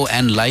to go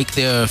and like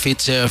their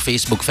FitzAir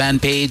Facebook fan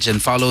page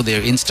and follow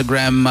their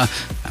Instagram.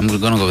 I'm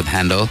going to go with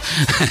handle.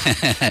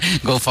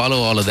 Go follow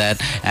all of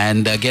that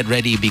and get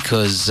ready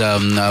because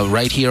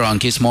right here on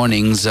Kiss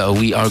Mornings,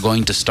 we are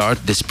going to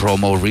start this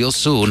promo real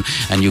soon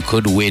and you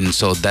could win.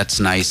 So that's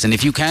nice. And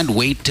if you can't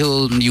wait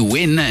till you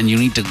win and you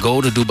need to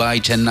go to Dubai,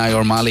 Chennai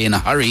or Male in a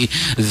hurry,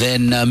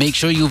 then make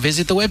sure you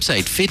visit the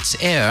website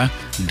fitzair.com.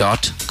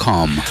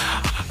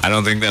 I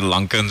don't think that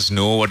Lankans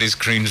know what is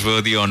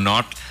cringeworthy or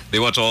not. They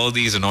watch all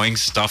these annoying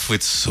stuff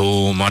with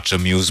so much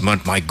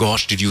amusement. My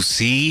gosh, did you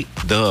see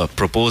the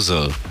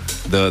proposal?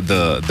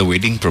 The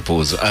wedding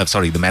proposal.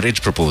 The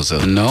marriage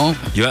proposal. No.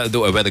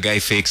 Where the guy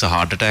fakes a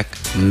heart attack?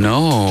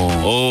 No.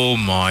 Oh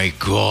my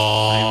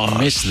God. I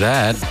missed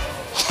that.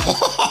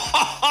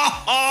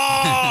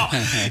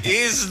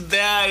 Is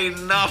there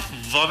enough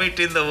vomit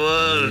in the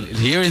world?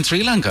 Here in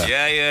Sri Lanka?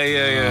 Yeah.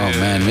 Oh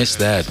man, missed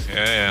that.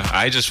 Yeah.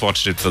 I just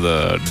watched it for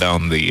the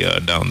down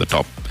the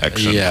top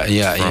action. Yeah.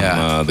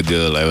 The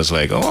girl. I was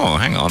like, oh,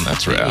 hang on,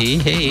 that's rare.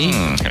 Hey.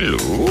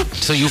 Hello.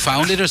 So you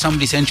found it or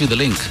somebody sent you the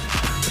link?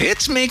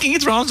 It's making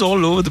its rounds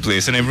all over the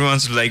place and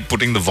everyone's like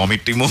putting the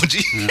vomit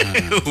emoji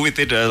with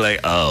it. Like,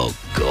 oh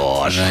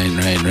gosh.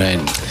 Right.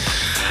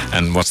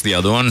 And what's the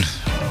other one?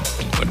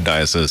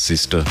 Diasa's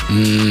sister.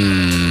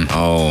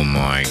 Oh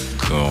my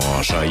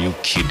gosh, are you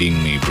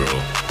kidding me, bro?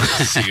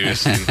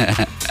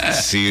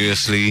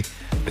 Seriously?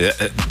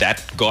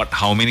 That got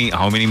how many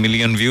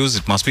million views?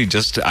 It must be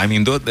just, I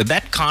mean,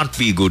 that can't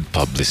be good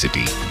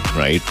publicity,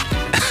 right?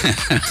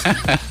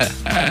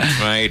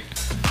 Right?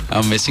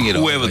 I'm missing it.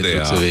 Whoever they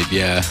are.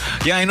 Yeah,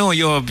 I know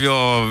you're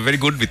very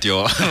good with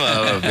your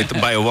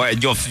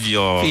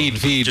your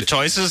feed. Your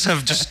choices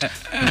have just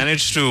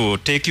managed to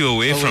take you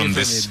away from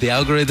this. The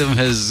algorithm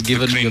has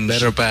given you a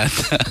better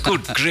path.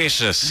 Good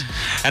gracious!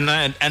 And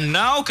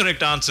now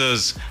correct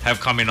answers have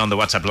come in on the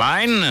WhatsApp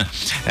line,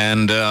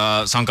 and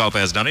Sankalpa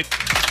has done it.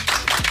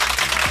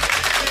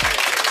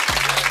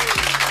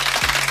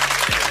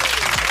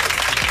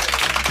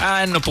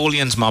 And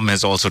Napoleon's mum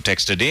has also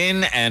texted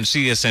in and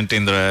she has sent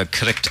in the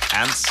correct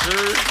answer.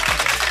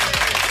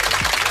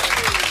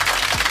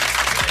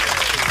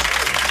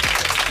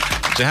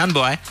 Jahan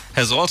Boy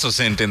has also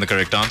sent in the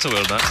correct answer.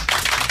 Well done.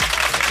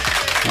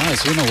 Oh,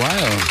 it's been a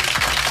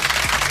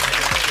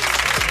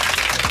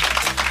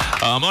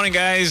while. Morning,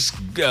 guys.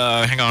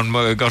 Hang on.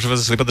 Gosh, it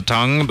was a slip of the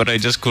tongue, but I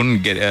just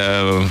couldn't get...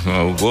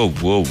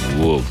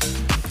 whoa.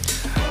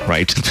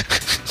 Right.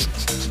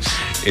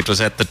 It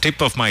was at the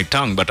tip of my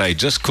tongue, but I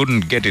just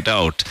couldn't get it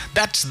out.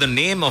 That's the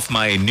name of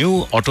my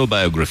new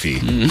autobiography.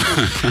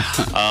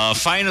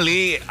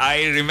 Finally,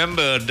 I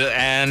remembered,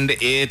 and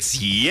it's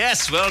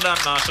yes. Well done,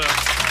 Masha.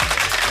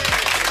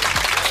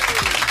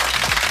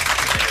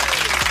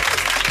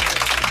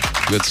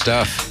 Good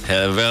stuff.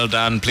 Well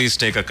done. Please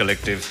take a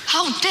collective.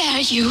 How dare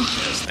you?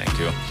 Yes, thank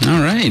you. All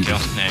right.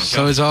 Thank you.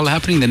 So it's all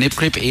happening. The Nip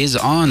Crip is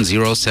on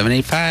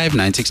 0785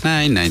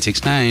 969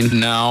 969.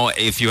 Now,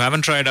 if you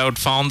haven't tried out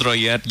Fondra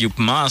yet, you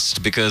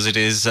must, because it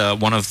is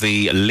one of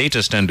the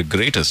latest and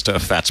greatest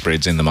fat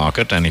spreads in the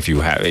market. And if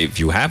you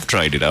have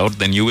tried it out,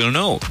 then you will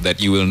know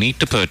that you will need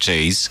to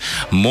purchase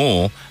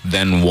more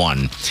than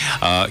one.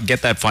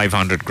 Get that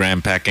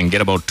 500-gram pack and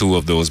get about 2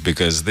 of those,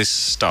 because this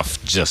stuff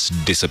just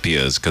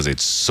disappears because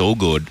it's so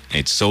good,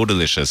 it's so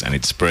delicious, and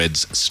it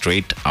spreads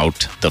straight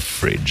out the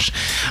fridge.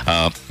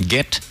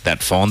 Get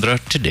that Fondra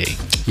today.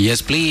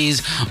 Yes,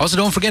 please. Also,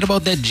 don't forget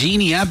about that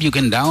Genie app. You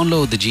can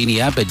download the Genie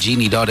app at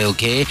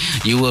genie.lk.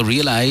 You will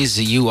realize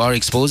you are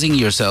exposing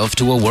yourself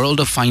to a world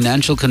of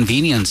financial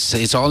convenience.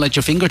 It's all at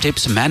your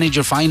fingertips. Manage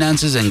your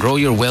finances and grow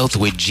your wealth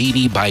with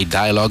Genie by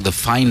Dialogue, the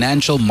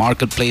financial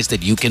marketplace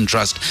that you can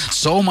trust.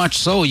 So much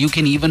so, you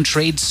can even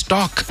trade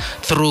stock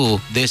through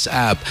this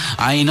app.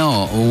 I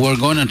know, we're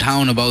going to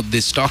town about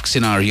this stock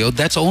scenario.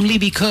 That's only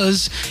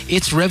because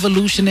it's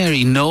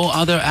revolutionary. No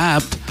other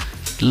app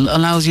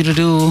allows you to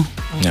do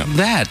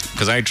that.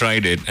 Because I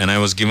tried it and I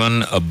was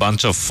given a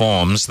bunch of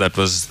forms that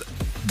was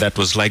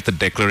like the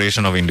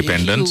Declaration of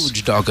Independence. A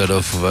huge docket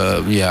of,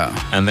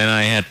 And then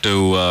I had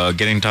to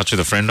get in touch with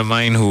a friend of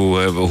mine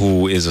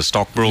who is a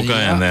stockbroker,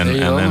 and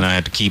then I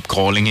had to keep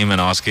calling him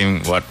and ask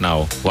him, what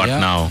now? What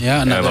now?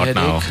 Yeah, another what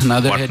headache.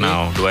 now? What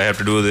now? Do I have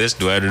to do this?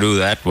 Do I have to do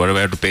that? What do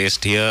I have to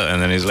paste here?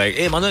 And then he's like,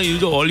 hey, mother,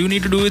 all you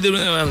need to do is... And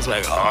I was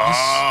like,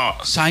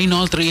 sign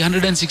all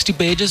 360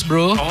 pages,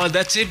 bro. Oh,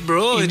 that's it,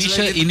 bro.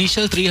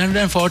 Initial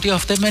 340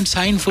 of them and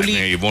sign fully.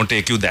 It won't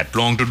take you that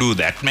long to do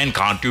that, man.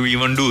 Can't you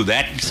even do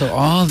that? So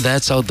all all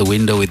that's out the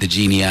window with the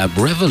Genie app.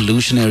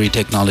 Revolutionary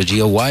technology,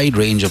 a wide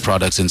range of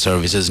products and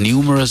services,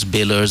 numerous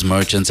billers,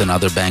 merchants, and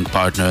other bank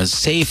partners,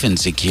 safe and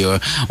secure.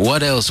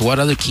 What else? What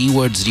other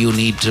keywords do you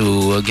need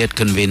to get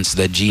convinced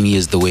that Genie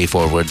is the way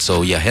forward?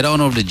 So yeah, head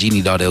on over to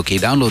genie.lk,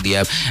 download the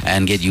app,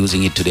 and get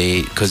using it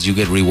today, because you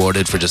get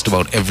rewarded for just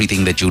about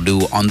everything that you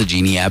do on the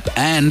Genie app,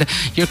 and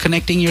you're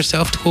connecting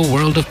yourself to a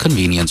world of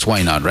convenience.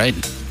 Why not, right?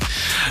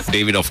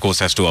 David, of course,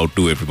 has to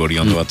outdo everybody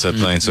on the WhatsApp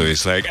line, so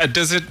he's like,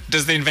 "Does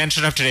the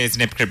invention of today's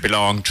nipcrit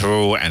belong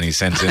to?" And he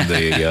sends in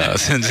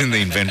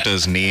the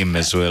inventor's name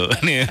as well,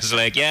 and he's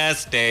like,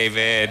 "Yes,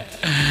 David,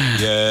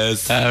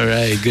 yes." All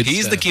right, good.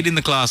 He's stuff. the kid in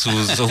the class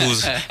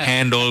whose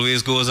hand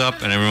always goes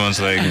up, and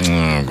everyone's like,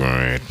 "Oh,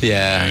 great."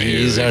 Yeah,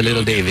 he's our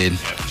little David.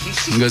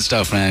 Good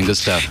stuff, man. Good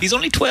stuff. He's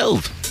only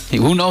 12.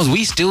 Who knows?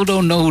 We still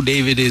don't know who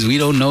David is. We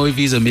don't know if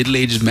he's a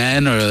middle-aged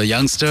man or a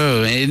youngster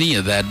or any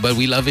of that, but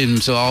we love him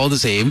so all the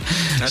same.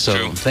 That's so,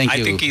 true. Thank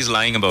you. I think he's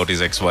lying about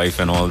his ex-wife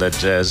and all that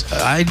jazz.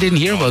 I didn't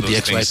hear about the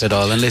ex-wife things. at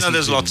all. Unless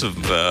there's lots of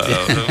hints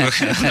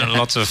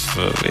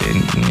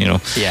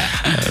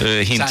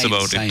Science,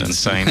 about it and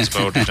science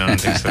about it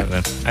and things like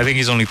that. I think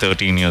he's only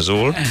 13 years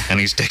old, and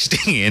he's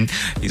texting in.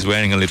 He's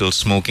wearing a little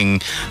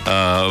smoking,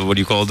 what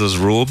do you call those,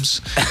 robes,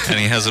 and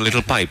he has a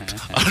little pipe,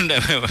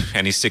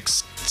 and he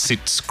sits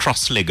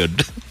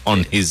cross-legged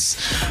on his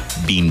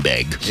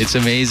beanbag. It's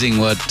amazing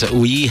what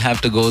we have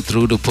to go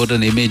through to put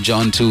an image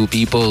onto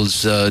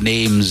people's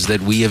names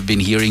that we have been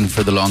hearing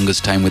for the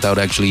longest time without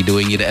actually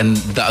doing it, and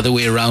the other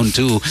way around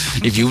too.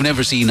 If you've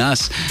never seen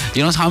us,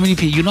 you know how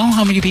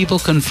many people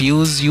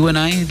confuse you and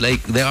I?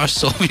 Like, there are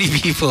so many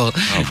people.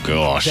 Oh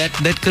gosh.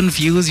 That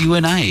confuse you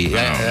and I.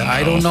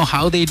 I don't know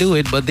how they do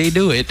it, but they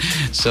do it.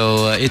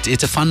 So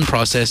it's a fun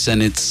process,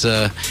 and it's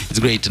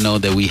great to know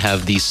that we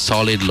have these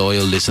solid,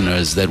 loyal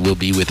listeners that will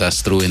be with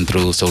us through and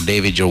through. So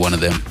David, you're one of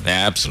them.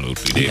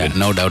 Absolutely, David. Yeah,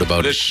 no doubt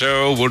about this it. This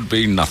show would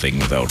be nothing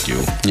without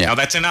you. Yeah. Now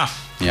that's enough.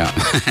 Yeah.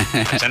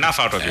 That's enough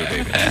out of you,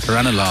 David.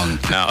 Run along.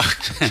 Now,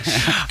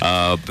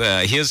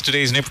 here's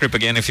today's Nip Grip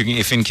again, if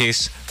in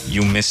case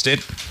you missed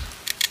it.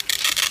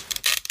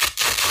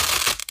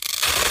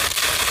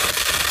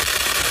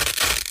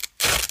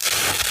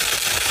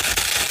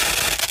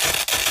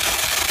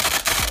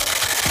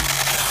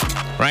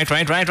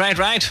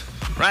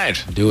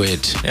 Right. Do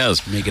it.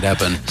 Yes. Make it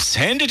happen.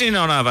 Send it in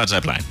on our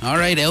WhatsApp line. All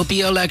right,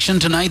 LPL action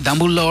tonight.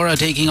 Dambulla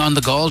taking on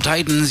the Gaul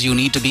Titans. You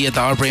need to be at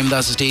the R.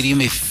 Premdas Stadium.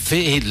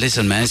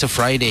 Listen, man, it's a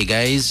Friday,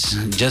 guys.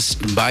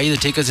 Just buy the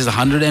tickets. It's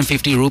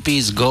 150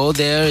 rupees. Go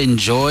there,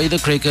 enjoy the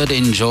cricket,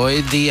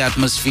 enjoy the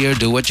atmosphere,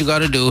 do what you got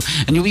to do,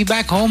 and you'll be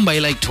back home by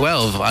like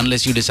 12,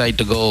 unless you decide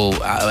to go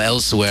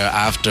elsewhere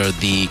after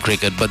the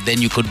cricket. But then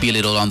you could be a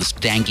little on the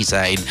stanky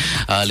side,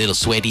 a little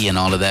sweaty and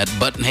all of that.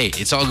 But hey,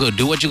 it's all good.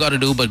 Do what you got to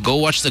do, but go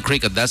watch the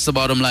cricket. That's the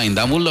bottom line.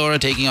 Dambulla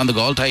taking on the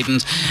Gaul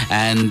Titans,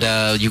 and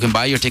you can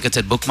buy your tickets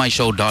at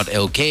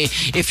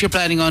bookmyshow.lk. If you're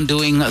planning on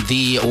doing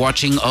the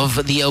watching of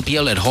the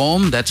LPL at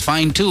home, that's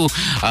fine too.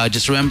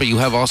 Just remember, you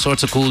have all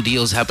sorts of cool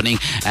deals happening,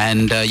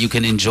 and you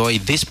can enjoy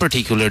this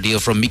particular deal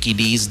from Mickey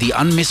D's. The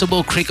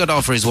unmissable cricket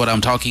offer is what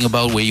I'm talking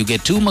about, where you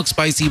get 2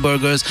 McSpicy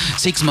burgers,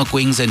 6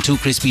 McWings, and 2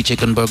 crispy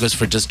chicken burgers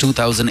for just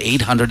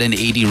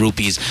 2,880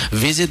 rupees.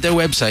 Visit their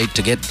website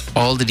to get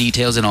all the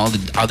details and all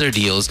the other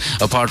deals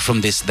apart from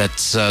this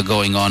that's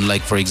going on.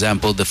 Like, for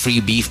example, the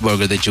free beef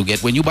burger that you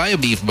get when you buy a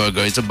beef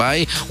burger. It's a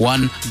buy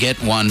one, get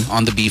one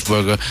on the beef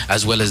burger,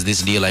 as well as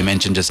this deal I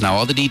mentioned just now.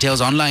 All the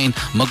details online,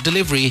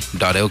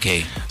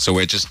 mugdelivery.lk. So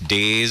we're just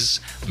days,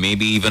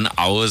 maybe even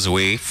hours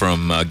away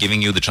from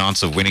giving you the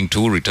chance of winning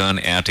 2 return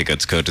air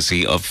tickets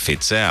courtesy of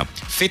FitzAir.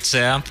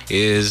 FitzAir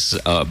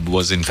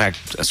was in fact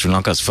Sri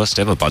Lanka's first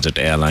ever budget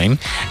airline,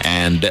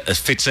 and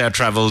FitzAir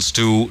travels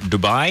to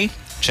Dubai,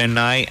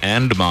 Chennai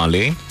and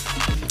Malé,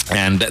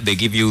 and they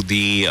give you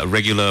the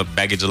regular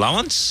baggage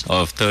allowance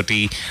of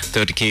 30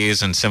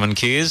 Ks and 7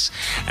 Ks,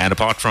 and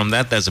apart from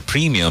that there's a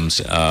premium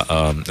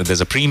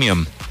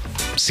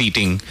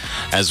seating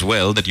as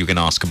well that you can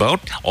ask about.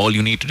 All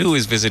you need to do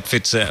is visit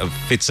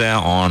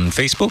FitzAir on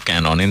Facebook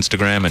and on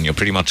Instagram, and you're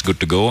pretty much good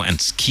to go. And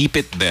keep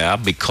it there,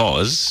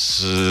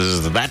 because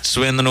that's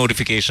when the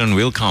notification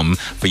will come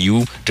for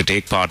you to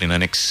take part in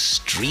an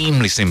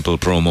extremely simple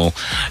promo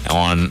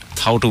on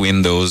how to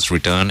win those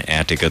return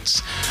air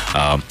tickets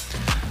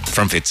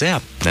from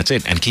FitzAir. That's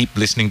it. And keep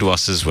listening to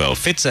us as well.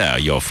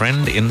 FitzAir, your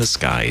friend in the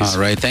skies.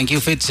 All right. Thank you,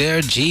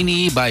 FitzAir.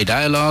 Genie by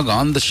Dialogue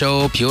on the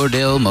show. Pure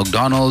Dill,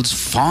 McDonald's,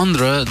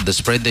 Fondra, the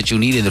spread that you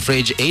need in the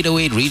fridge,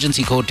 808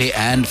 Regency Cote,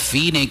 and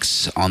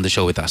Phoenix on the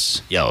show with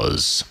us.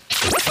 Yes.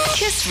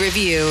 Kiss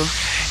Review.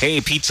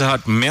 Hey, Pizza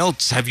Hut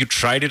melts. Have you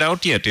tried it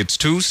out yet? It's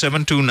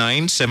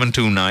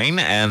 2729729,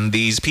 and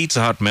these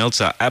Pizza Hut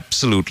melts are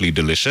absolutely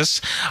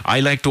delicious. I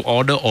like to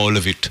order all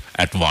of it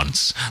at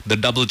once. The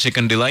double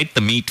chicken delight,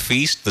 the meat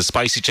feast, the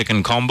spicy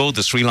chicken combo,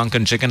 the Sri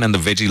Lankan chicken, and the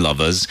veggie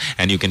lovers.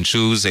 And you can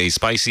choose a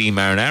spicy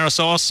marinara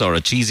sauce or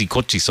a cheesy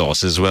kochi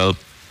sauce as well.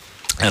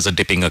 as a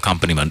dipping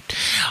accompaniment.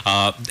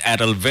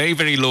 At a very,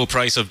 very low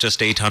price of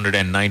just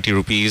 890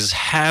 rupees,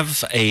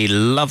 have a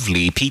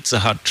lovely Pizza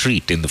Hut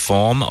treat in the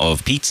form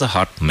of Pizza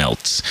Hut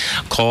Melts.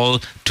 Call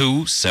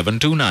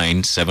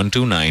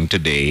 729-729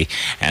 today.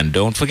 And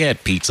don't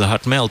forget, Pizza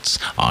Hut Melts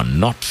are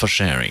not for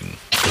sharing.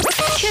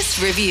 Kiss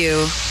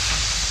Review.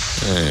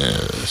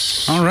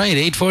 Yes. All right,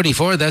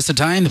 8:44. That's the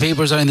time. The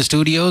papers are in the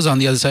studios. On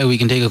the other side, we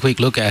can take a quick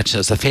look at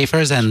the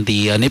papers, and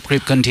the nip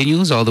grip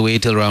continues all the way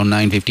till around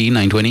 9:15,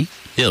 9:20.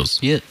 Yes.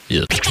 Yeah.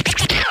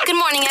 Good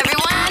morning,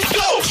 everyone.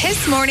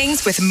 Kiss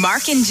Mornings with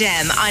Mark and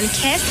Jem on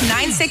Kiss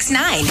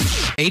 969.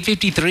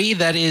 8:53.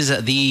 That is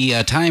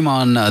the time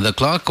on the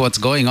clock. What's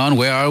going on?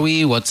 Where are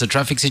we? What's the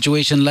traffic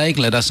situation like?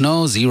 Let us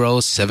know.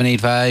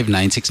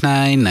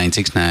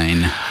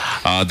 0785-969-969.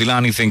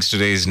 Dilani thinks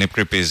today's nip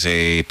grip is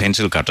a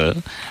pencil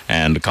cutter,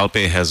 and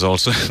Kalpe has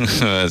also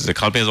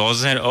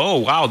said, "Oh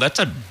wow, that's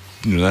a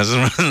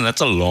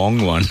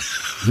long one."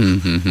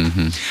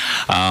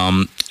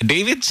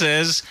 David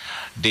says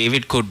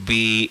David could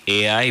be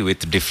AI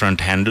with different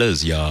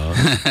handlers. Yeah,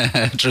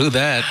 true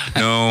that.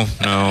 No,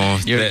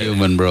 you're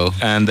human, bro.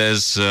 And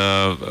there's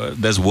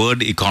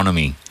word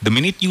economy. The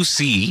minute you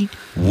see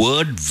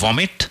word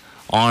vomit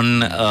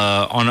on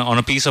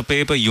a piece of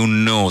paper, you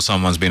know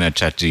someone's been at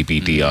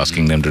ChatGPT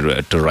asking them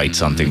to write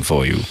something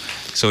for you.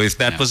 So if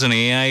that was an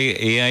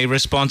AI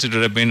response, it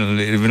would have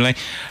been like,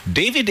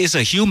 David is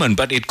a human,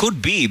 but it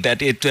could be that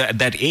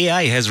that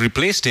AI has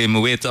replaced him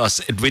with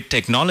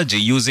technology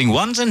using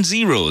ones and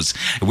zeros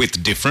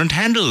with different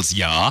handles.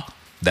 Yeah,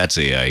 that's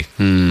AI.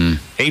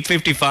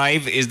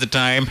 8:55 is the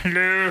time.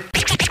 Hello.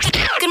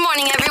 Good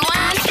morning,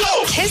 everyone.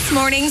 Kiss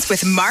Mornings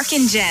with Mark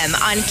and Jem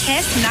on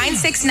Kiss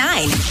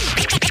 969.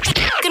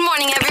 Good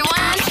morning,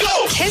 everyone.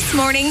 Kiss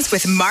Mornings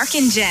with Mark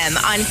and Jem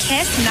on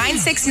Kiss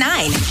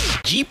 969.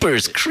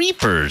 Jeepers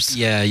Creepers.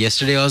 Yeah,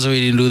 yesterday also we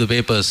didn't do the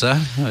papers, huh?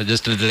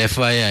 Just a little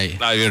FYI.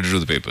 I got to do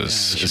the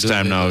papers. Yeah, it's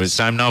time now. It's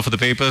time now for the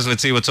papers.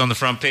 Let's see what's on the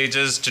front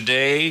pages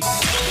today.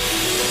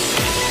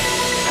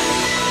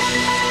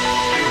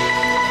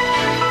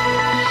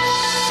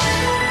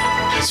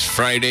 It's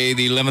Friday,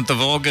 the 11th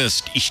of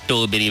August.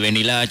 Strawberry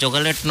vanilla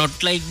chocolate,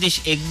 not like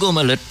this egg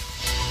omelette.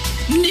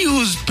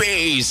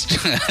 News-based.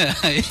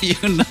 You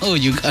know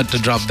you got to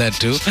drop that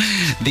too.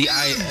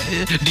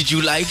 Did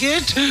you like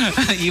it?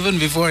 Even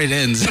before it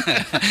ends.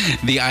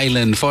 The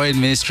Island.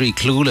 Foreign Ministry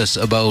clueless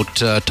about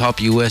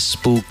top US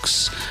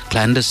spooks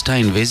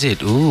clandestine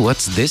visit. Ooh,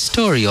 what's this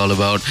story all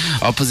about?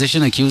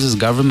 Opposition accuses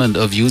government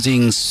of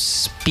using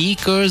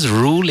Speaker's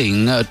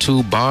ruling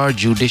to bar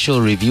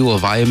judicial review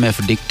of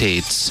IMF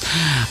dictates.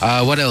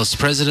 What else?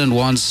 President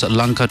wants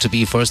Lanka to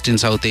be first in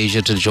South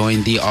Asia to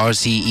join the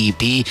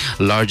RCEP,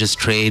 largest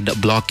trade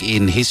bloc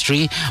in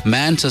history.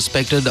 Man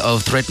suspected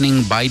of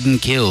threatening Biden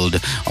killed.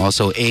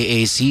 Also,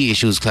 AAC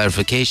issues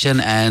clarification,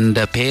 and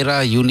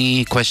Pera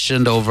Uni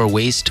questioned over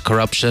waste,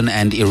 corruption,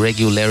 and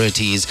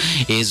irregularities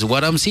is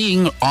what I'm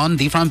seeing on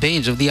the front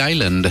page of the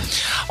Island.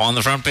 On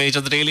the front page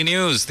of the Daily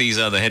News, these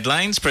are the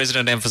headlines.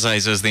 President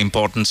emphasizes the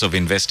importance of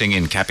investing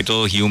in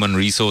capital, human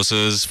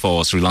resources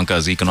for Sri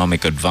Lanka's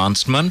economic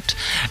advancement,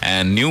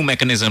 and new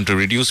mechanism to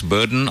reduce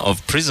burden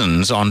of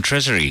prisons on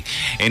Treasury.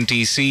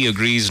 NTC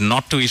agrees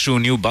not to issue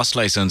new bus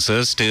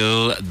licenses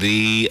till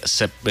the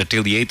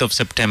 8th of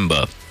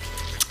September.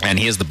 And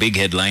here's the big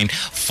headline: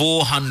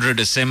 400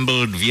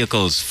 assembled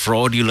vehicles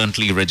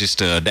fraudulently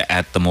registered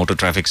at the Motor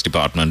Traffic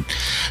Department.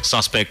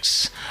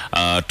 Suspects,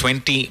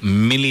 20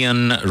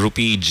 million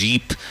rupee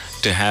Jeep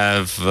to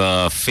have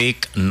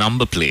fake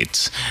number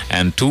plates,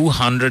 and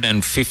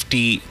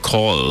 250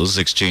 calls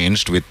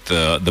exchanged with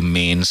the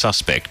main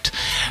suspect.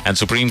 And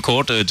Supreme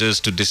Court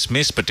urges to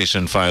dismiss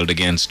petition filed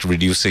against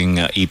reducing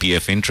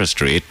EPF interest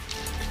rate.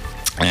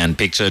 And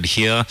pictured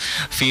here,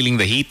 feeling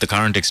the heat, the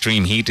current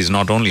extreme heat is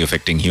not only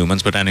affecting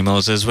humans but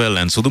animals as well.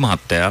 And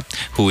Sudhumahattya,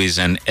 who is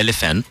an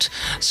elephant,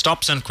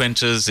 stops and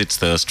quenches its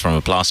thirst from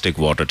a plastic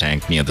water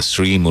tank near the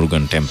Sri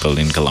Murugan temple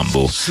in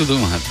Colombo.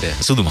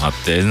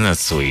 Sudhumahattya, isn't that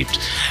sweet?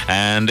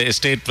 And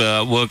estate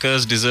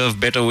workers deserve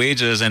better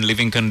wages and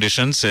living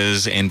conditions,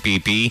 says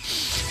NPP.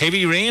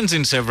 Heavy rains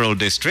in several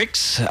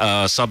districts.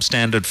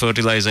 Substandard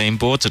fertilizer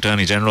imports.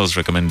 Attorney General's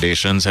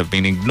recommendations have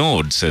been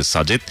ignored, says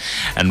Sajit.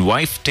 And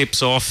wife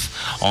tips off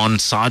on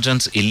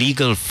sergeant's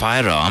illegal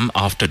firearm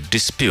after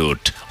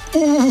dispute.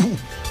 Ooh.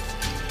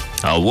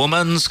 A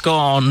woman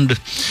scorned.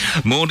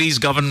 Modi's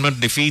government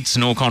defeats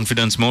no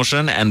confidence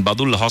motion, and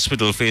Badul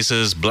Hospital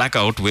faces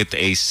blackout with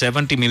a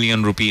 70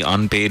 million rupee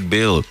unpaid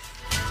bill.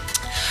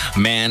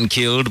 Man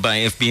killed by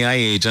FBI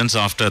agents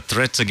after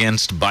threats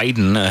against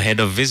Biden ahead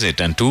of visit,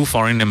 and 2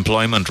 foreign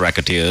employment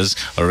racketeers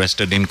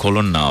arrested in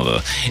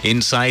Kolonnava.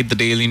 Inside the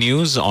Daily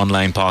News,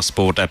 online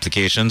passport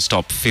applications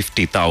top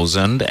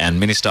 50,000, and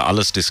Minister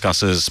Allas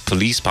discusses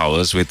police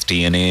powers with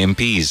TNA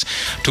MPs.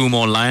 2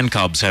 more lion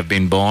cubs have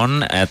been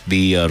born at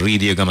the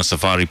Ridiyagama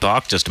Safari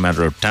Park. Just a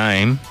matter of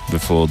time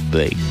before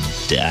they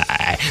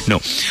die. No,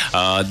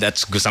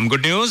 that's some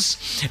good news.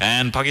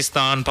 And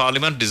Pakistan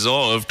Parliament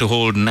dissolved to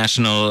hold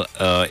national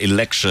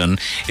election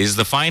is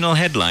the final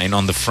headline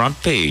on the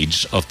front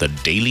page of the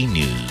Daily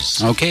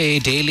News. Okay,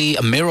 Daily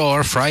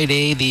Mirror,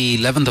 Friday, the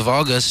 11th of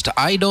August.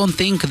 I don't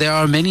think there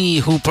are many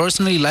who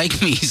personally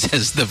like me,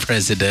 says the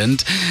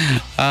president.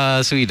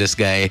 Sweetest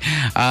guy.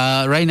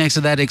 Right next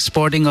to that,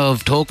 exporting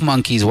of toke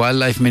monkeys.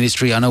 Wildlife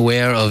Ministry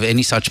unaware of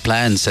any such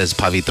plans, says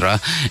Pavitra.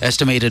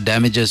 Estimated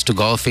damages to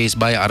golf face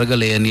by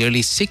Aragalaya,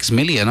 nearly 6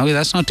 million. Okay,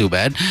 that's not too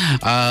bad.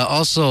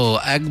 Also,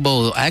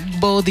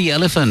 Agbo the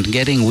elephant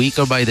getting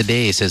weaker by the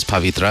day, says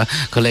Pavitra.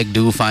 Collect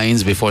due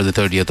fines before the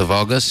 30th of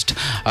August.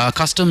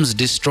 Customs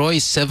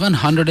destroys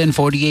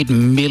 748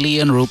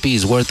 million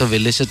rupees worth of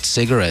illicit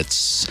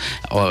cigarettes,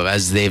 or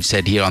as they've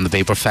said here on the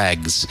paper,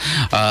 fags.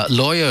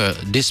 Lawyer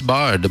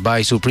disbarred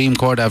by Supreme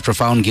Court after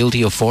found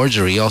guilty of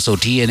forgery. Also,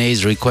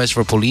 TNA's request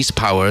for police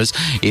powers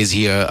is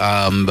here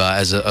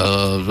as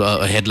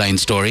a headline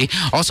story.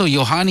 Also,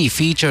 Yohani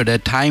featured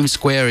at Times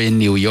Square in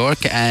New York.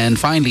 And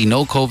finally,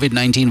 no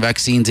COVID-19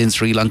 vaccines in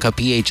Sri Lanka.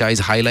 PHI's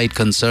highlight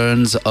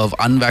concerns of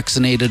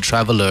unvaccinated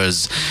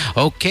travelers.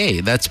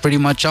 Okay, that's pretty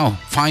much all.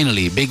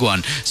 Finally, big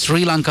one.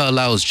 Sri Lanka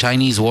allows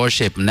Chinese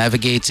warship,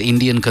 navigates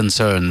Indian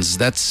concerns.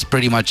 That's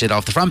pretty much it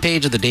off the front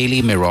page of the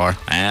Daily Mirror.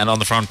 And on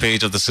the front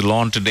page of the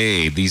Ceylon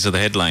today, these are the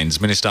headlines.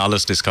 Minister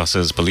Alice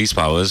discusses police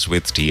powers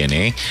with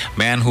TNA.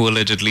 Man who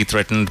allegedly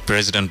threatened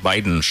President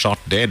Biden shot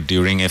dead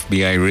during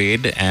FBI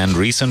raid. And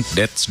recent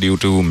deaths due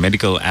to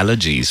medical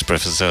allergies.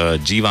 Professor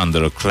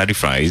Jeevandar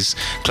clarifies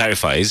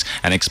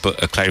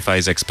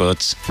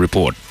experts'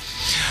 report.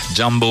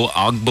 Jumbo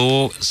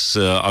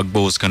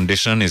Agbo's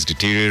condition is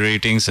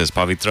deteriorating, says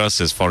Pavitra,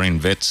 says foreign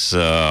vets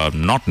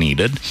not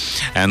needed.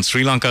 And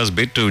Sri Lanka's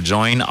bid to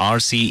join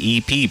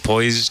RCEP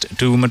poised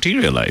to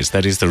materialize.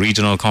 That is the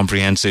Regional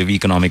Comprehensive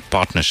Economic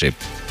Partnership.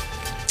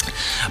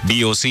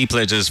 BOC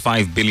pledges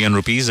 5 billion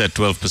rupees at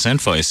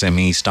 12% for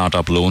SME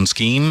startup loan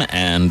scheme,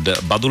 and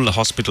Badulla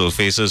Hospital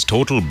faces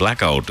total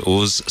blackout,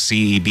 owes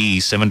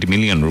CEB 70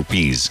 million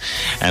rupees.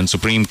 And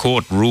Supreme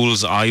Court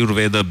rules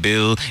Ayurveda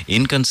bill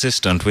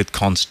inconsistent with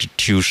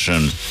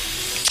Constitution.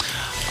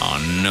 Oh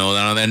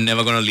no, they're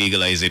never going to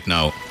legalize it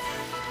now.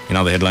 In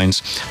other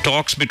headlines,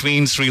 talks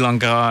between Sri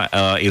Lanka,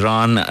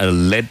 Iran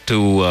led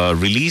to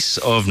release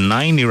of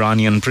 9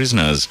 Iranian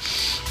prisoners.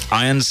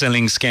 Iron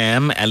selling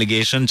scam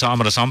allegation,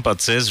 Chamara Sampath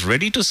says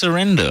ready to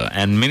surrender,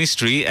 and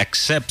ministry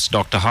accepts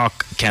Dr.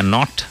 Haq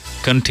cannot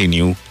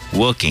continue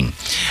working.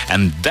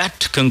 And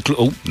that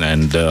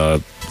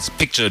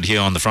pictured here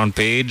on the front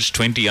page,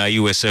 20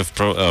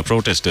 IUSF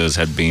protesters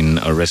had been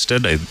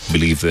arrested. I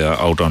believe they are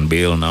out on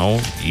bail now.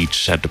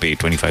 Each had to pay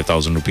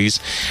 25,000 rupees.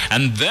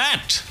 And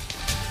that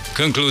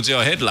concludes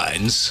your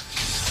headlines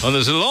on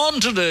the Ceylon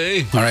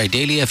today. All right,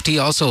 Daily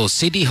FT also.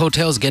 City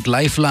hotels get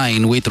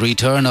lifeline with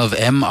return of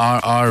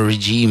MRR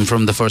regime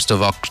from the 1st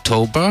of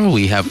October.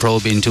 We have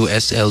probe into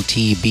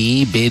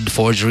SLTB bid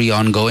forgery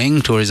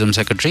ongoing. Tourism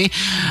Secretary.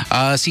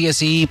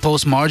 CSE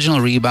post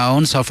marginal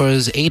rebound,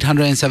 suffers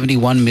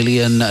 871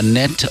 million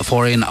net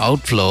foreign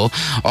outflow.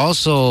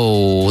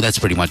 Also, that's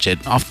pretty much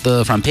it off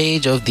the front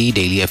page of the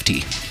Daily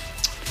FT.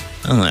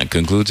 And that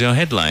concludes your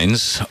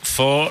headlines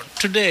for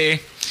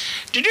today.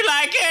 Did you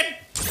like it?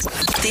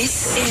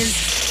 This is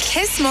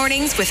Kiss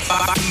Mornings with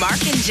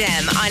Mark and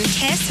Jem on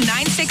Kiss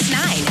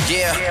 969.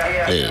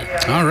 Yeah.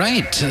 All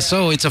right.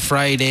 So it's a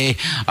Friday.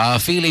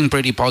 Feeling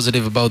pretty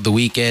positive about the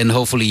weekend.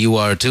 Hopefully you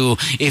are too.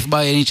 If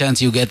by any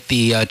chance you get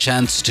the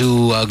chance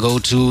to go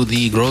to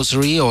the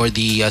grocery or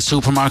the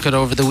supermarket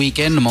over the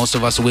weekend, most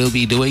of us will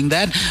be doing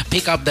that.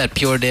 Pick up that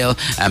Puredale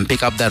and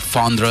pick up that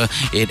Fondra.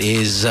 It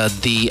is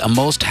the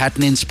most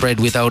happening spread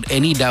without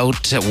any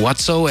doubt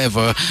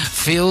whatsoever.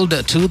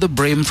 Filled to the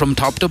brim from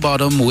top to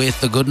bottom with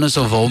the goodness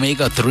of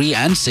omega-3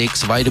 and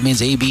 6,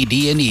 vitamins A, B,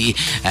 D, and E,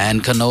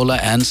 and canola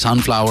and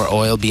sunflower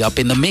oil be up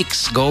in the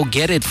mix. Go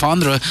get it.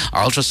 Fondra,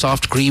 ultra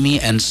soft, creamy,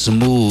 and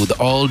smooth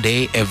all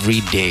day, every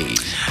day.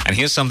 And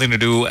here's something to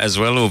do as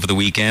well over the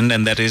weekend,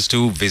 and that is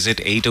to visit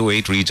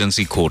 808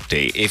 Regency Court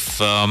Day. If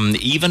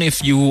even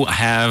if you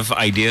have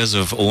ideas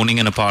of owning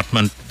an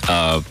apartment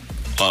for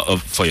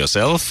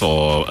yourself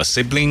or a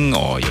sibling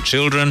or your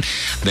children,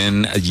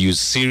 then you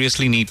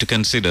seriously need to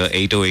consider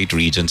 808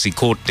 Regency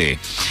Court Day.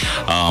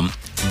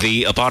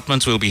 The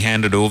apartments will be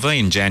handed over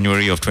in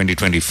January of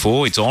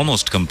 2024. It's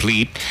almost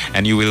complete,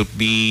 and you will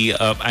be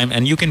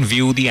and you can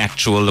view the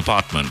actual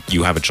apartment.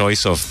 You have a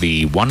choice of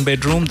the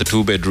 1-bedroom, the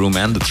 2-bedroom,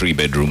 and the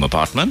 3-bedroom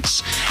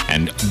apartments.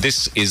 And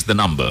this is the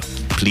number.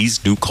 Please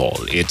do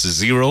call. It's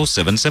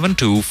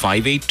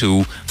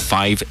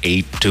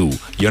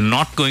 0772-582-582. You're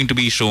not going to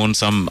be shown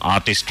some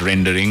artist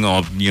rendering,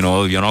 or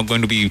you're not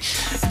going to be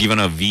given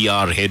a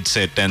VR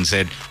headset and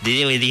said,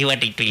 "This is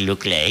what it will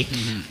look like.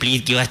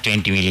 Please give us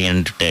 20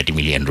 million to 30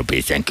 million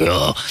rupees. Thank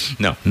you."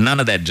 No, none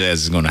of that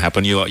jazz is going to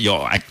happen.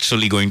 You're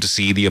actually going to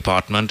see the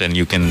apartment, and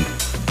you can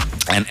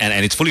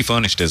And it's fully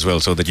furnished as well,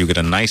 so that you get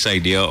a nice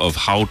idea of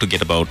how to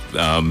get about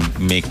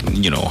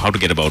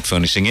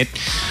furnishing it.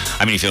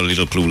 I mean, if you're a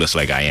little clueless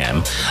like I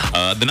am.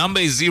 The number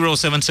is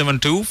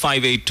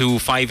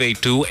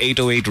 0772-582-582.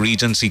 808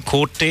 Regency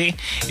Cote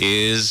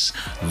is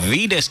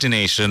the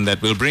destination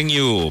that will bring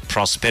you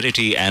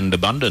prosperity and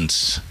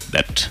abundance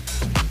that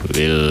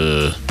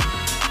will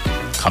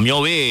come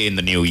your way in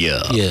the new year.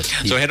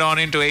 So head on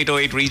into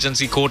 808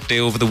 Regency Cote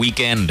over the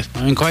weekend.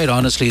 I mean, quite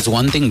honestly, it's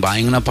one thing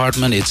buying an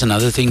apartment, it's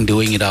another thing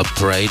doing it up,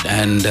 right?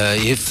 And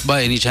if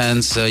by any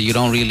chance you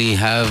don't really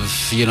have,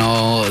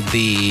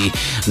 the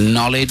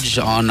knowledge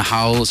on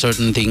how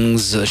certain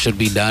things should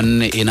be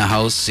done in a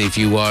house, if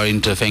you are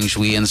into feng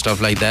shui and stuff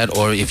like that,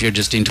 or if you're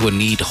just into a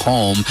neat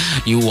home,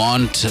 you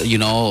want,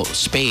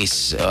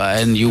 space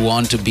and you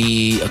want to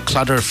be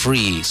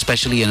clutter-free,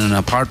 especially in an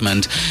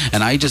apartment.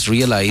 And I just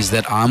realized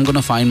that I'm going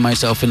to find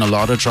myself in a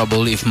lot of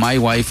trouble if my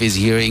wife is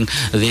hearing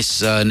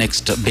this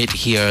next bit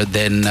here.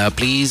 Then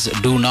please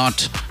do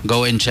not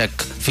go and check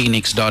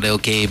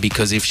phoenix.lk,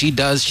 because if she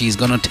does, she's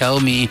going to tell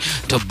me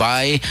to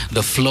buy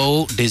the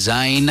Flow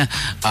design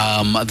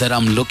that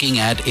I'm looking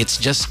at. It's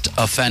just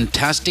a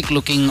fantastic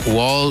looking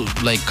wall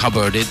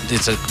cupboard.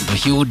 It's a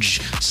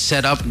huge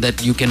setup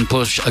that you can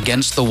push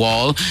against the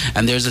wall,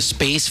 and there's a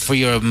space for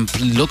your,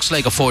 looks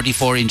like a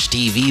 44-inch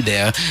TV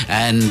there,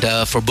 and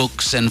for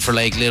books and for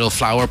little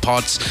flower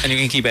pots. And you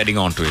can keep adding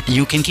on to it.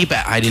 You can keep,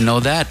 I didn't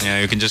know that. Yeah,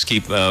 you can just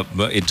keep,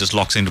 it just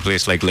locks into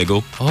place like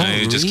Lego. Oh,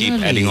 you just keep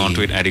adding on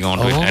to it, adding on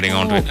to it, adding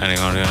on to it, adding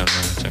on to it.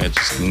 So it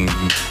just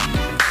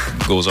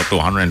goes up to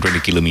 120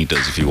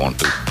 kilometers if you want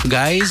to.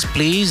 Guys,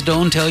 please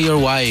don't tell your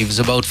wives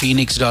about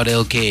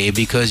phoenix.lk,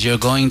 because you're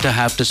going to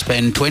have to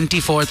spend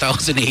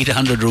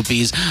 24,800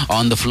 rupees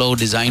on the Flow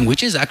design,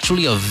 which is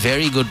actually a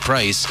very good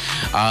price.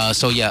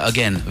 So yeah,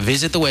 again,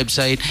 visit the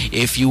website.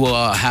 If you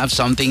have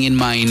something in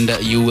mind,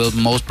 you will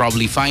most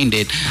probably find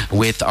it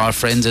with our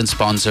friends and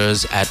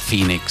sponsors at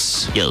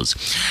Phoenix. Yes.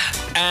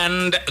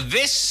 And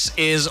this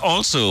is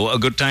also a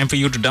good time for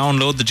you to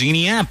download the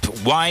Genie app.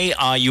 Why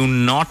are you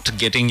not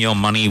getting your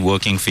money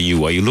working for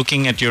you? Are you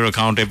looking at your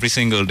account every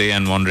single day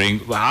and wondering,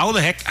 how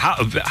the heck,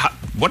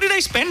 what did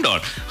I spend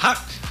on?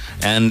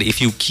 And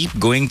if you keep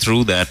going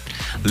through that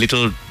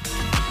little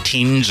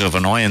tinge of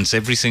annoyance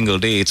every single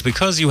day, it's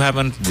because you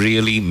haven't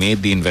really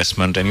made the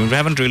investment and you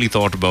haven't really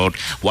thought about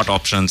what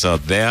options are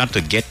there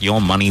to get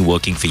your money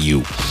working for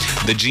you.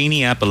 The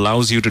Genie app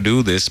allows you to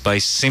do this by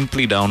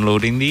simply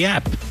downloading the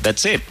app.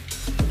 That's it.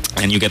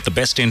 And you get the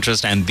best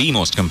interest and the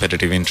most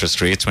competitive interest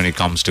rates when it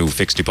comes to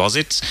fixed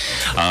deposits.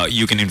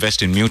 You can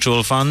invest in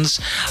mutual funds,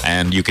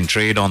 and you can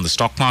trade on the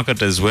stock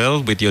market as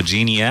well with your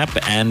Genie app,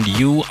 and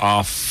you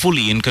are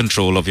fully in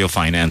control of your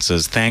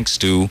finances thanks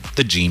to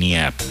the Genie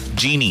app.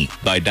 Genie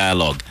by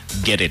Dialog.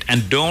 Get it.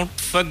 And don't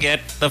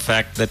forget the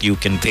fact that you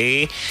can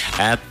pay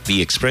at the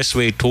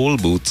expressway toll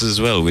booths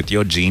as well with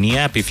your Genie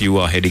app if you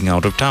are heading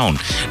out of town.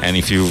 And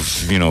if you've,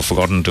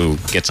 forgotten to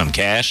get some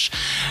cash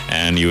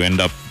and you end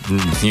up,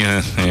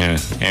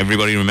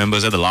 everybody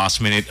remembers at the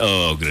last minute,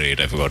 oh great,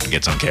 I forgot to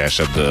get some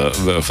cash at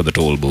for the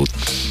toll booth.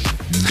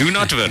 Do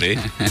not worry.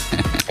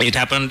 It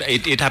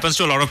happens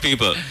to a lot of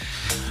people.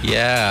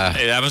 Yeah.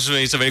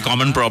 It's a very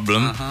common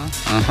problem.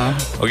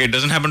 Okay, it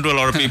doesn't happen to a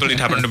lot of people, it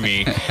happened to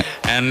me.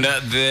 And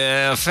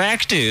the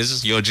fact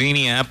is, your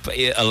Genie app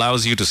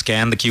allows you to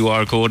scan the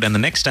QR code, and the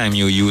next time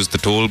you use the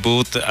toll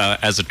booth,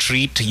 as a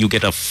treat, you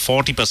get a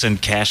 40%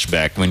 cash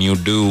back when you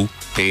do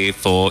pay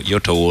for your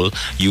toll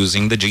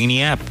using the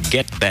Genie app.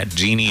 Get that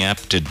Genie app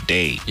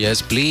today.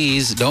 Yes,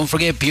 please. Don't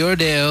forget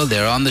Puredale.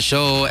 They're on the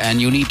show,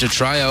 and you need to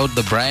try out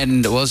the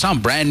brand. Well, it's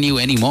not brand new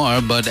anymore,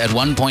 but at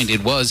one point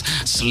it was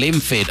Slim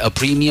Fit, a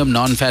premium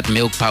non-fat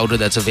milk powder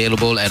that's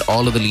available at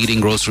all of the leading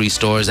grocery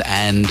stores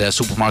and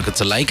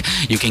supermarkets alike.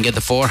 You can get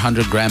the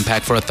 400-gram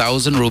pack for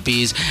 1,000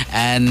 rupees,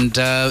 and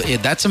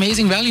that's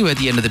amazing value at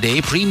the end of the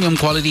day. Premium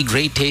quality,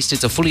 great taste.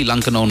 It's a fully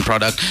Lankan-owned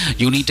product.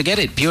 You need to get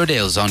it.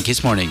 Puredale's on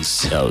Kiss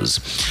Mornings.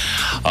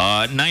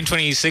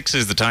 9:26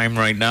 is the time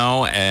right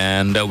now,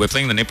 and we're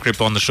playing the Nip Grip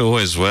on the show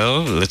as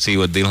well. Let's see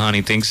what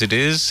Dilhani thinks it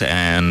is.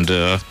 And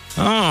well.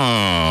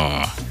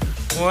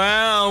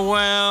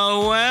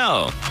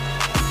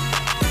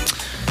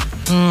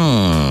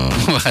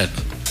 What?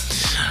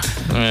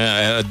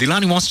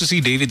 Dilhani wants to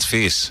see David's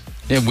face.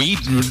 Yeah, we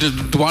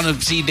want to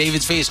see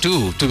David's face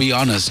too, to be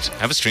honest.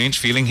 I have a strange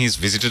feeling he's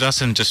visited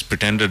us and just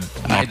pretended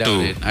not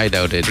to I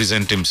doubt it.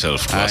 Present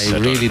himself to us. I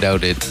really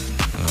doubt it.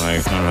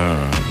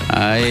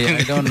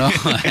 I don't know.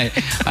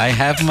 I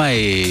have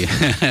my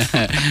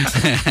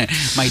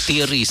my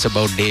theories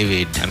about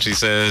David. And she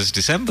says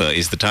December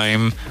is the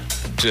time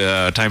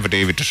for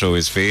David to show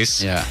his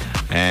face. Yeah.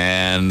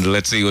 And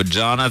let's see what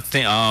Jana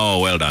thinks. Oh,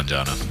 well done,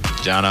 Jana.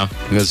 Jana.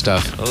 Good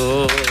stuff.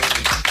 Oh,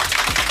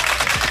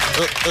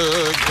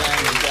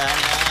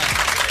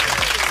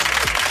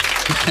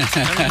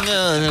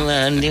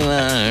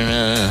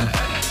 Jana.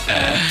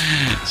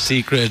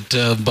 Secret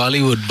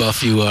Bollywood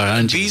buff you are,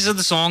 aren't you? These are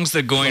the songs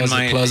that go in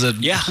my closet.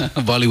 Yeah,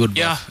 Bollywood buff.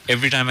 Yeah,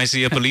 every time I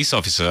see a police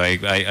officer,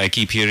 I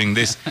keep hearing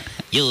this.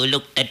 You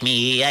looked at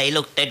me, I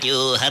looked at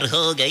you, har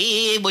ho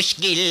gayi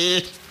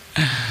mushkil.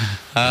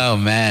 Oh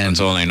man, that's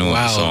all I know of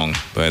the song,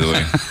 by the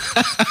way.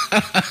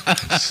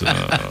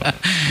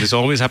 This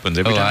always happens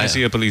every time I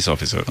see a police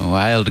officer.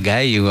 Wild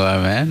guy you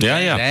are, man.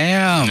 Yeah.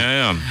 Damn.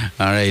 Yeah.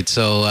 All right,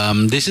 so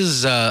this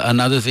is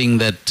another thing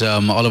that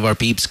all of our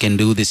peeps can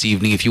do this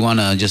evening. If you want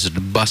to just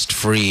bust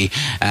free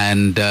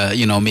and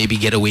maybe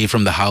get away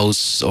from the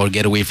house, or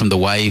get away from the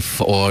wife,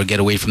 or get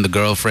away from the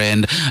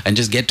girlfriend, and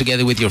just get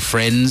together with your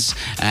friends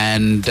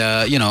and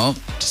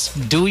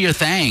just do your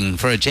thing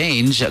for a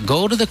change.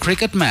 Go to the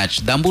cricket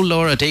match. Dambul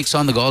Laura takes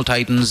on the Gaul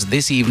Titans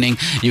this evening.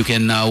 You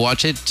can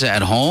watch it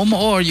at home,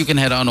 or you can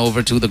head on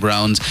over to the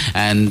grounds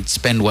and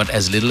spend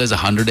as little as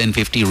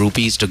 150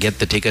 rupees to get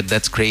the ticket.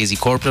 That's crazy.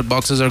 Corporate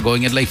boxes are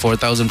going at like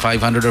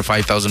 4,500 or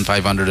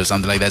 5,500 or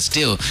something like that.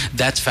 Still,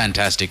 that's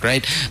fantastic,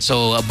 right?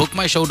 So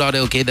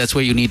bookmyshow.lk, that's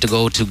where you need to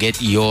go to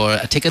get your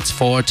tickets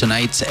for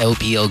tonight's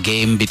LPL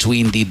game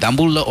between the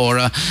Dambul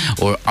Laura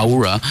or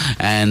Aura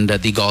and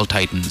the Gaul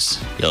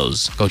Titans.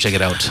 Yes. Go check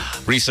it out.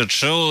 Research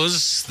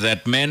shows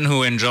that men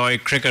who enjoy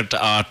cricket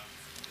are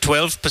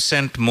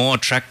 12% more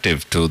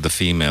attractive to the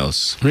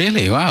females.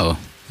 Really? Wow.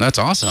 That's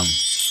awesome.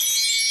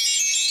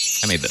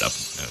 I made that up.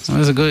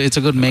 It's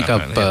a good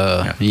makeup.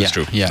 That's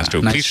true. Yeah, that's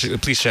true. nice.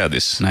 Please share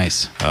this.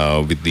 Nice.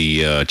 With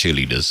the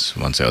cheerleaders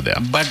once they're there.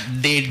 But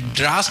they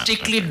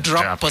drastically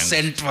drop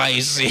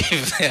percent-wise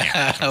if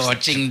they're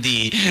watching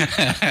the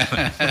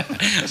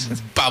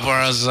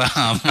Babar's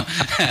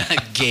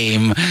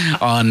game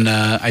on,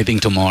 I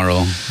think,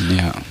 tomorrow.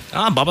 Yeah.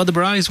 Baba the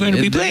Bra is going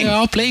to be playing. They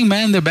are playing,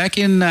 man. They're back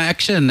in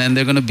action, and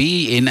they're going to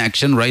be in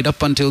action right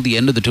up until the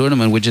end of the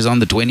tournament, which is on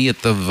the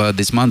 20th of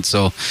this month.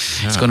 So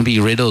it's going to be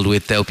riddled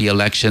with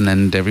LPL action,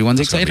 and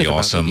everyone's excited. It's going to be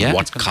awesome. Yeah,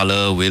 what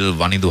color will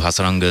Vanidu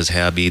Hasaranga's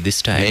hair be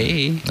this time?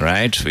 Hey.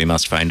 Right? We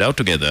must find out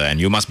together,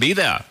 and you must be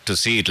there to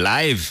see it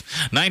live.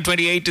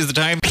 9:28 is the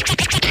time.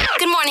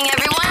 Good morning,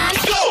 everyone.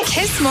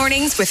 Kiss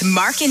Mornings with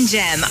Mark and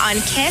Jem on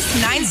Kiss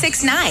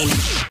 969.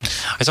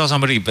 I saw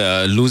somebody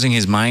losing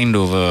his mind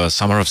over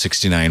Summer of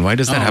 '69. Why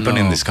does that happen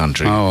in this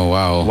country? Oh,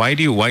 wow. Why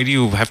do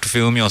you have to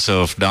film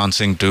yourself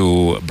dancing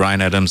to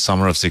Bryan Adams'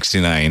 Summer of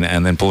 '69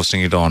 and then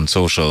posting it on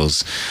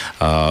socials,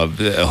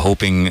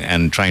 hoping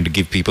and trying to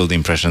give people the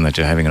impression that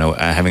you're having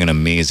an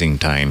amazing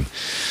time?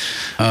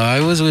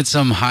 I was with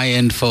some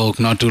high-end folk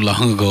not too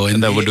long ago,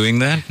 and they were doing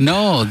that.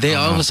 No, they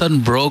all of a sudden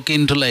broke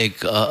into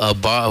like a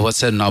bar. What's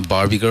that? Not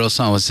Barbie Girl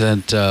song. What's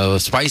that?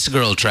 Spice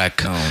Girl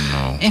track. Oh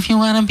no! If you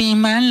wanna be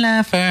my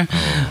lover,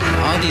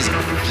 all these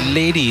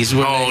ladies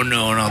were. Oh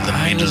no! Not the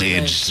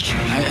middle-aged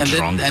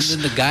drunks. And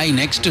then the guy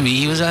next to me,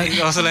 he was like,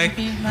 he also like,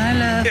 my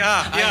love.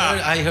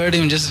 Yeah. I heard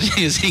him just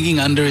singing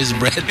under his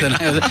breath, and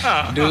I was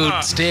like,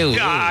 dude, stay away.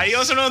 Yeah, I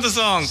also know the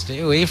song. Stay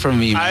away from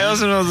me, man. I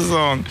also know the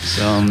song.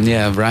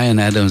 So Bryan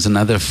Adams,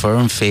 another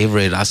firm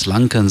favorite. Us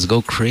Lankans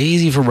go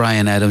crazy for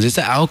Bryan Adams. It's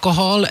the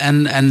alcohol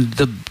and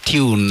the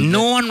tune.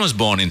 No one was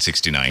born in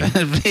 '69.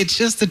 It's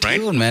just the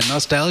tune, man.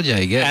 Nostalgia,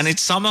 I guess. And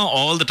it's summer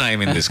all the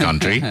time in this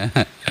country,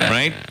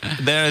 right?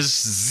 There's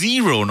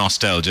zero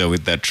nostalgia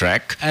with that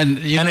track, and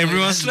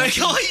everyone's like,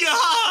 "Oh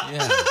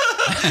yeah,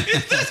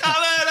 it's the summer."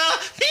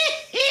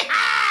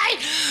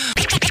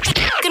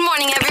 Good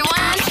morning, everyone.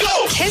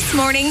 Kiss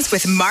Mornings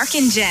with Mark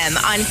and Jem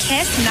on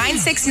Kiss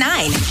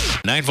 969.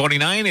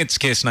 9:49, it's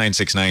Kiss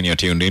 969 you're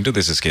tuned into.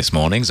 This is Kiss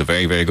Mornings. A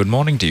very, very good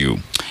morning to you.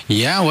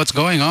 Yeah, what's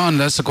going on?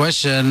 That's the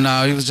question.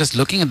 I was just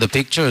looking at the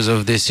pictures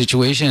of this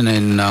situation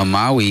in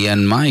Maui,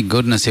 and my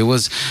goodness, it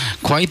was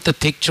quite the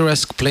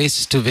picturesque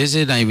place to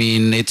visit. I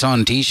mean, it's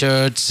on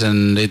T-shirts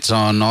and it's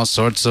on all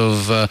sorts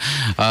of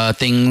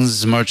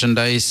things,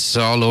 merchandise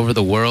all over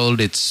the world.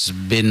 It's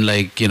been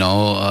like,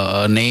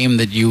 a name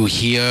that you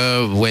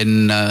hear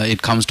when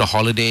it comes to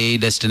holiday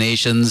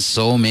destinations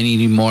so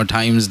many more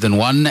times than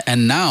one,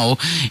 and now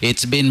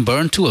it's been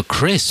burnt to a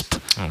crisp.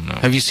 Oh, no.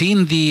 Have you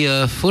seen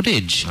the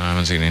footage? I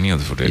haven't seen any of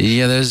the footage.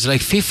 Yeah, there's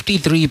like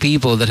 53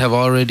 people that have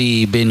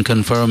already been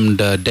confirmed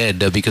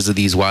dead because of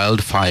these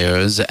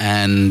wildfires,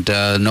 and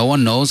no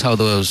one knows how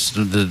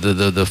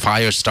the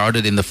fire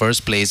started in the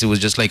first place. It was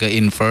just like an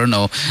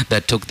inferno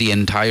that took the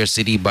entire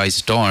city by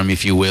storm,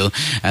 if you will,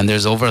 and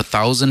there's over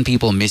 1,000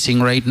 people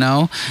missing right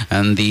now,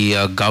 and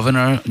the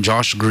governor,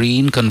 Josh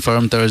Green,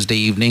 confirmed Thursday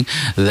evening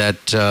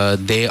that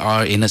they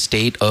are in a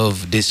state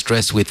of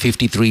distress with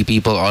 53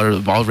 people are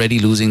already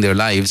losing their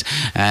lives,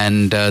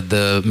 and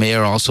the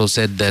mayor also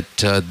said that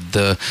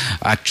the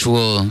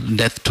actual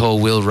death toll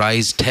will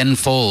rise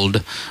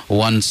tenfold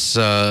once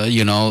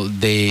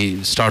they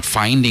start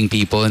finding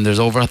people, and there's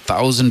over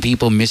 1,000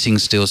 people missing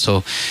still. So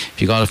if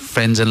you got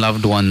friends and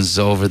loved ones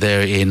over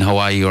there in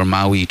Hawaii or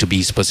Maui, to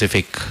be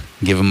specific,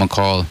 give them a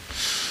call.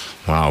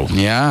 Wow.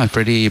 Yeah,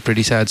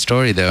 pretty sad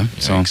story there.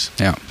 Yikes.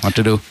 So yeah, what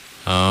to do?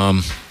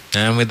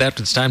 And with that,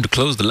 it's time to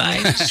close the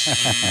lines.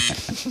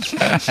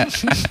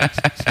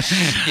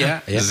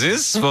 Yeah.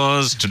 This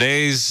was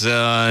today's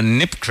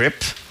Nip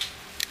Trip.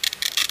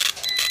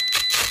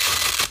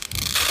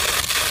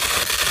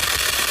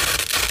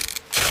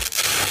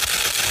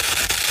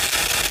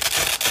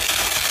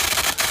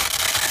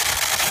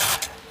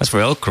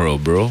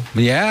 Velcro, bro.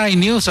 Yeah, I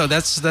knew. So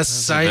that's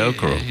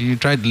Velcro. You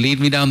tried to lead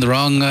me down the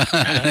wrong.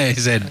 I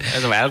said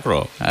That's a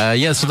Velcro.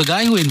 Yeah. So the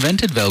guy who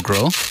invented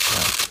Velcro,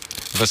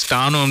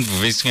 Vastano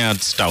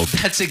Visnyad Stout.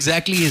 that's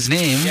exactly his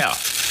name. Yeah.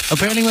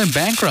 Apparently went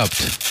bankrupt.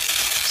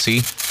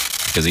 See?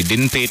 Because he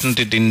didn't patent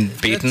it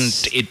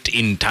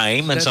in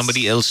time, and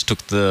somebody else took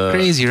the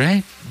Crazy,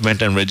 right?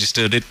 went and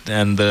registered it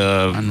and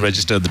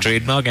registered the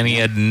trademark, and he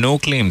had no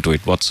claim to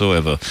it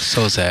whatsoever.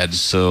 So sad.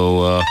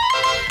 So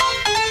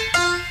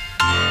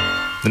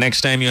the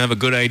next time you have a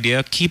good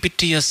idea, keep it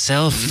to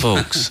yourself,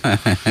 folks.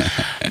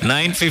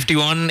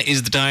 9:51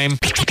 is the time.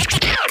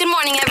 Good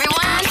morning, everyone.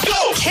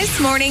 Kiss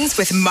Mornings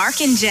with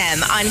Mark and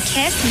Jem on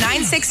Kiss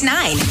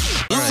 969.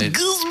 All right.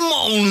 Good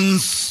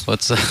mornings.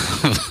 What's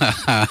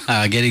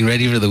getting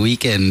ready for the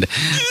weekend?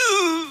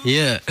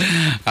 Yeah.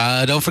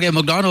 Don't forget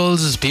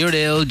McDonald's,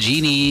 Peardale,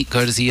 Genie,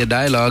 courtesy of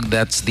Dialogue.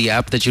 That's the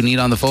app that you need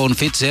on the phone.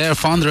 Fitzair,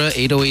 Fondra,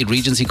 808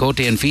 Regency,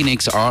 Cote, and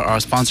Phoenix are our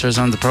sponsors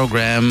on the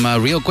program.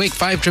 Real quick,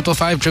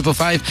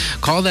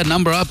 555-555. Call that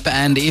number up,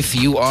 and if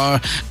you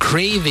are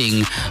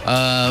craving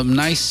a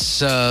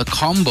nice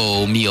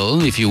combo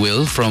meal, if you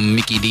will, from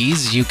Mickey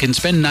D's, you can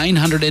spend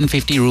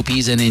 950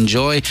 rupees and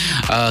enjoy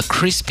a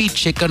crispy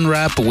chicken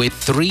wrap with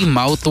 3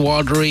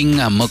 mouth-watering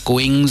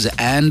McWings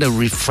and a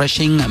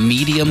refreshing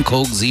medium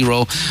Coke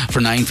Zero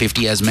for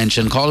 950 as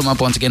mentioned. Call them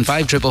up once again,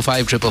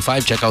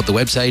 555-555. Check out the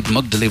website,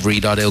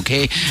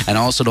 mugdelivery.lk. And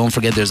also don't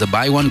forget there's a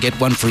buy one, get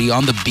one free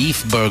on the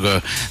beef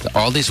burger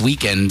all this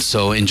weekend,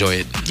 so enjoy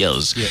it.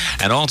 Yes. Yeah.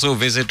 And also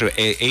visit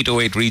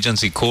 808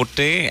 Regency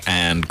Cote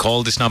and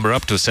call this number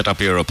up to set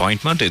up your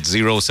appointment. It's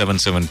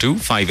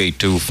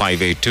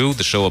 0772-582-582.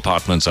 The show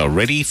apartments are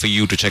ready for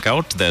you to check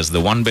out. There's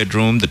the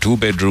 1-bedroom, the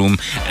 2-bedroom,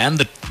 and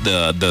the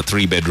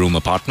 3-bedroom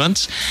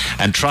apartments.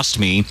 And trust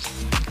me,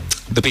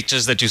 the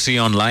pictures that you see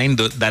online,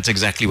 that's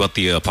exactly what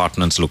the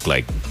apartments look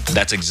like.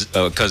 That's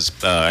because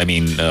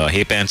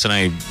Hey Pants and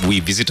I, we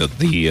visited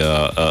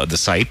the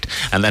site,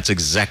 and that's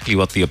exactly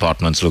what the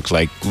apartments look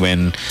like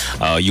when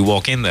you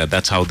walk in there.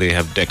 That's how they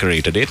have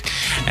decorated it.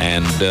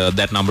 And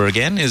that number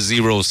again is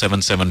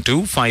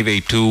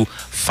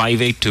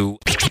 0772-582-582.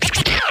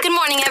 Good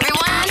morning, everyone.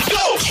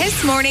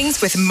 Kiss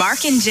Mornings with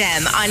Mark and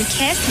Jem on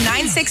Kiss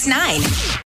 969.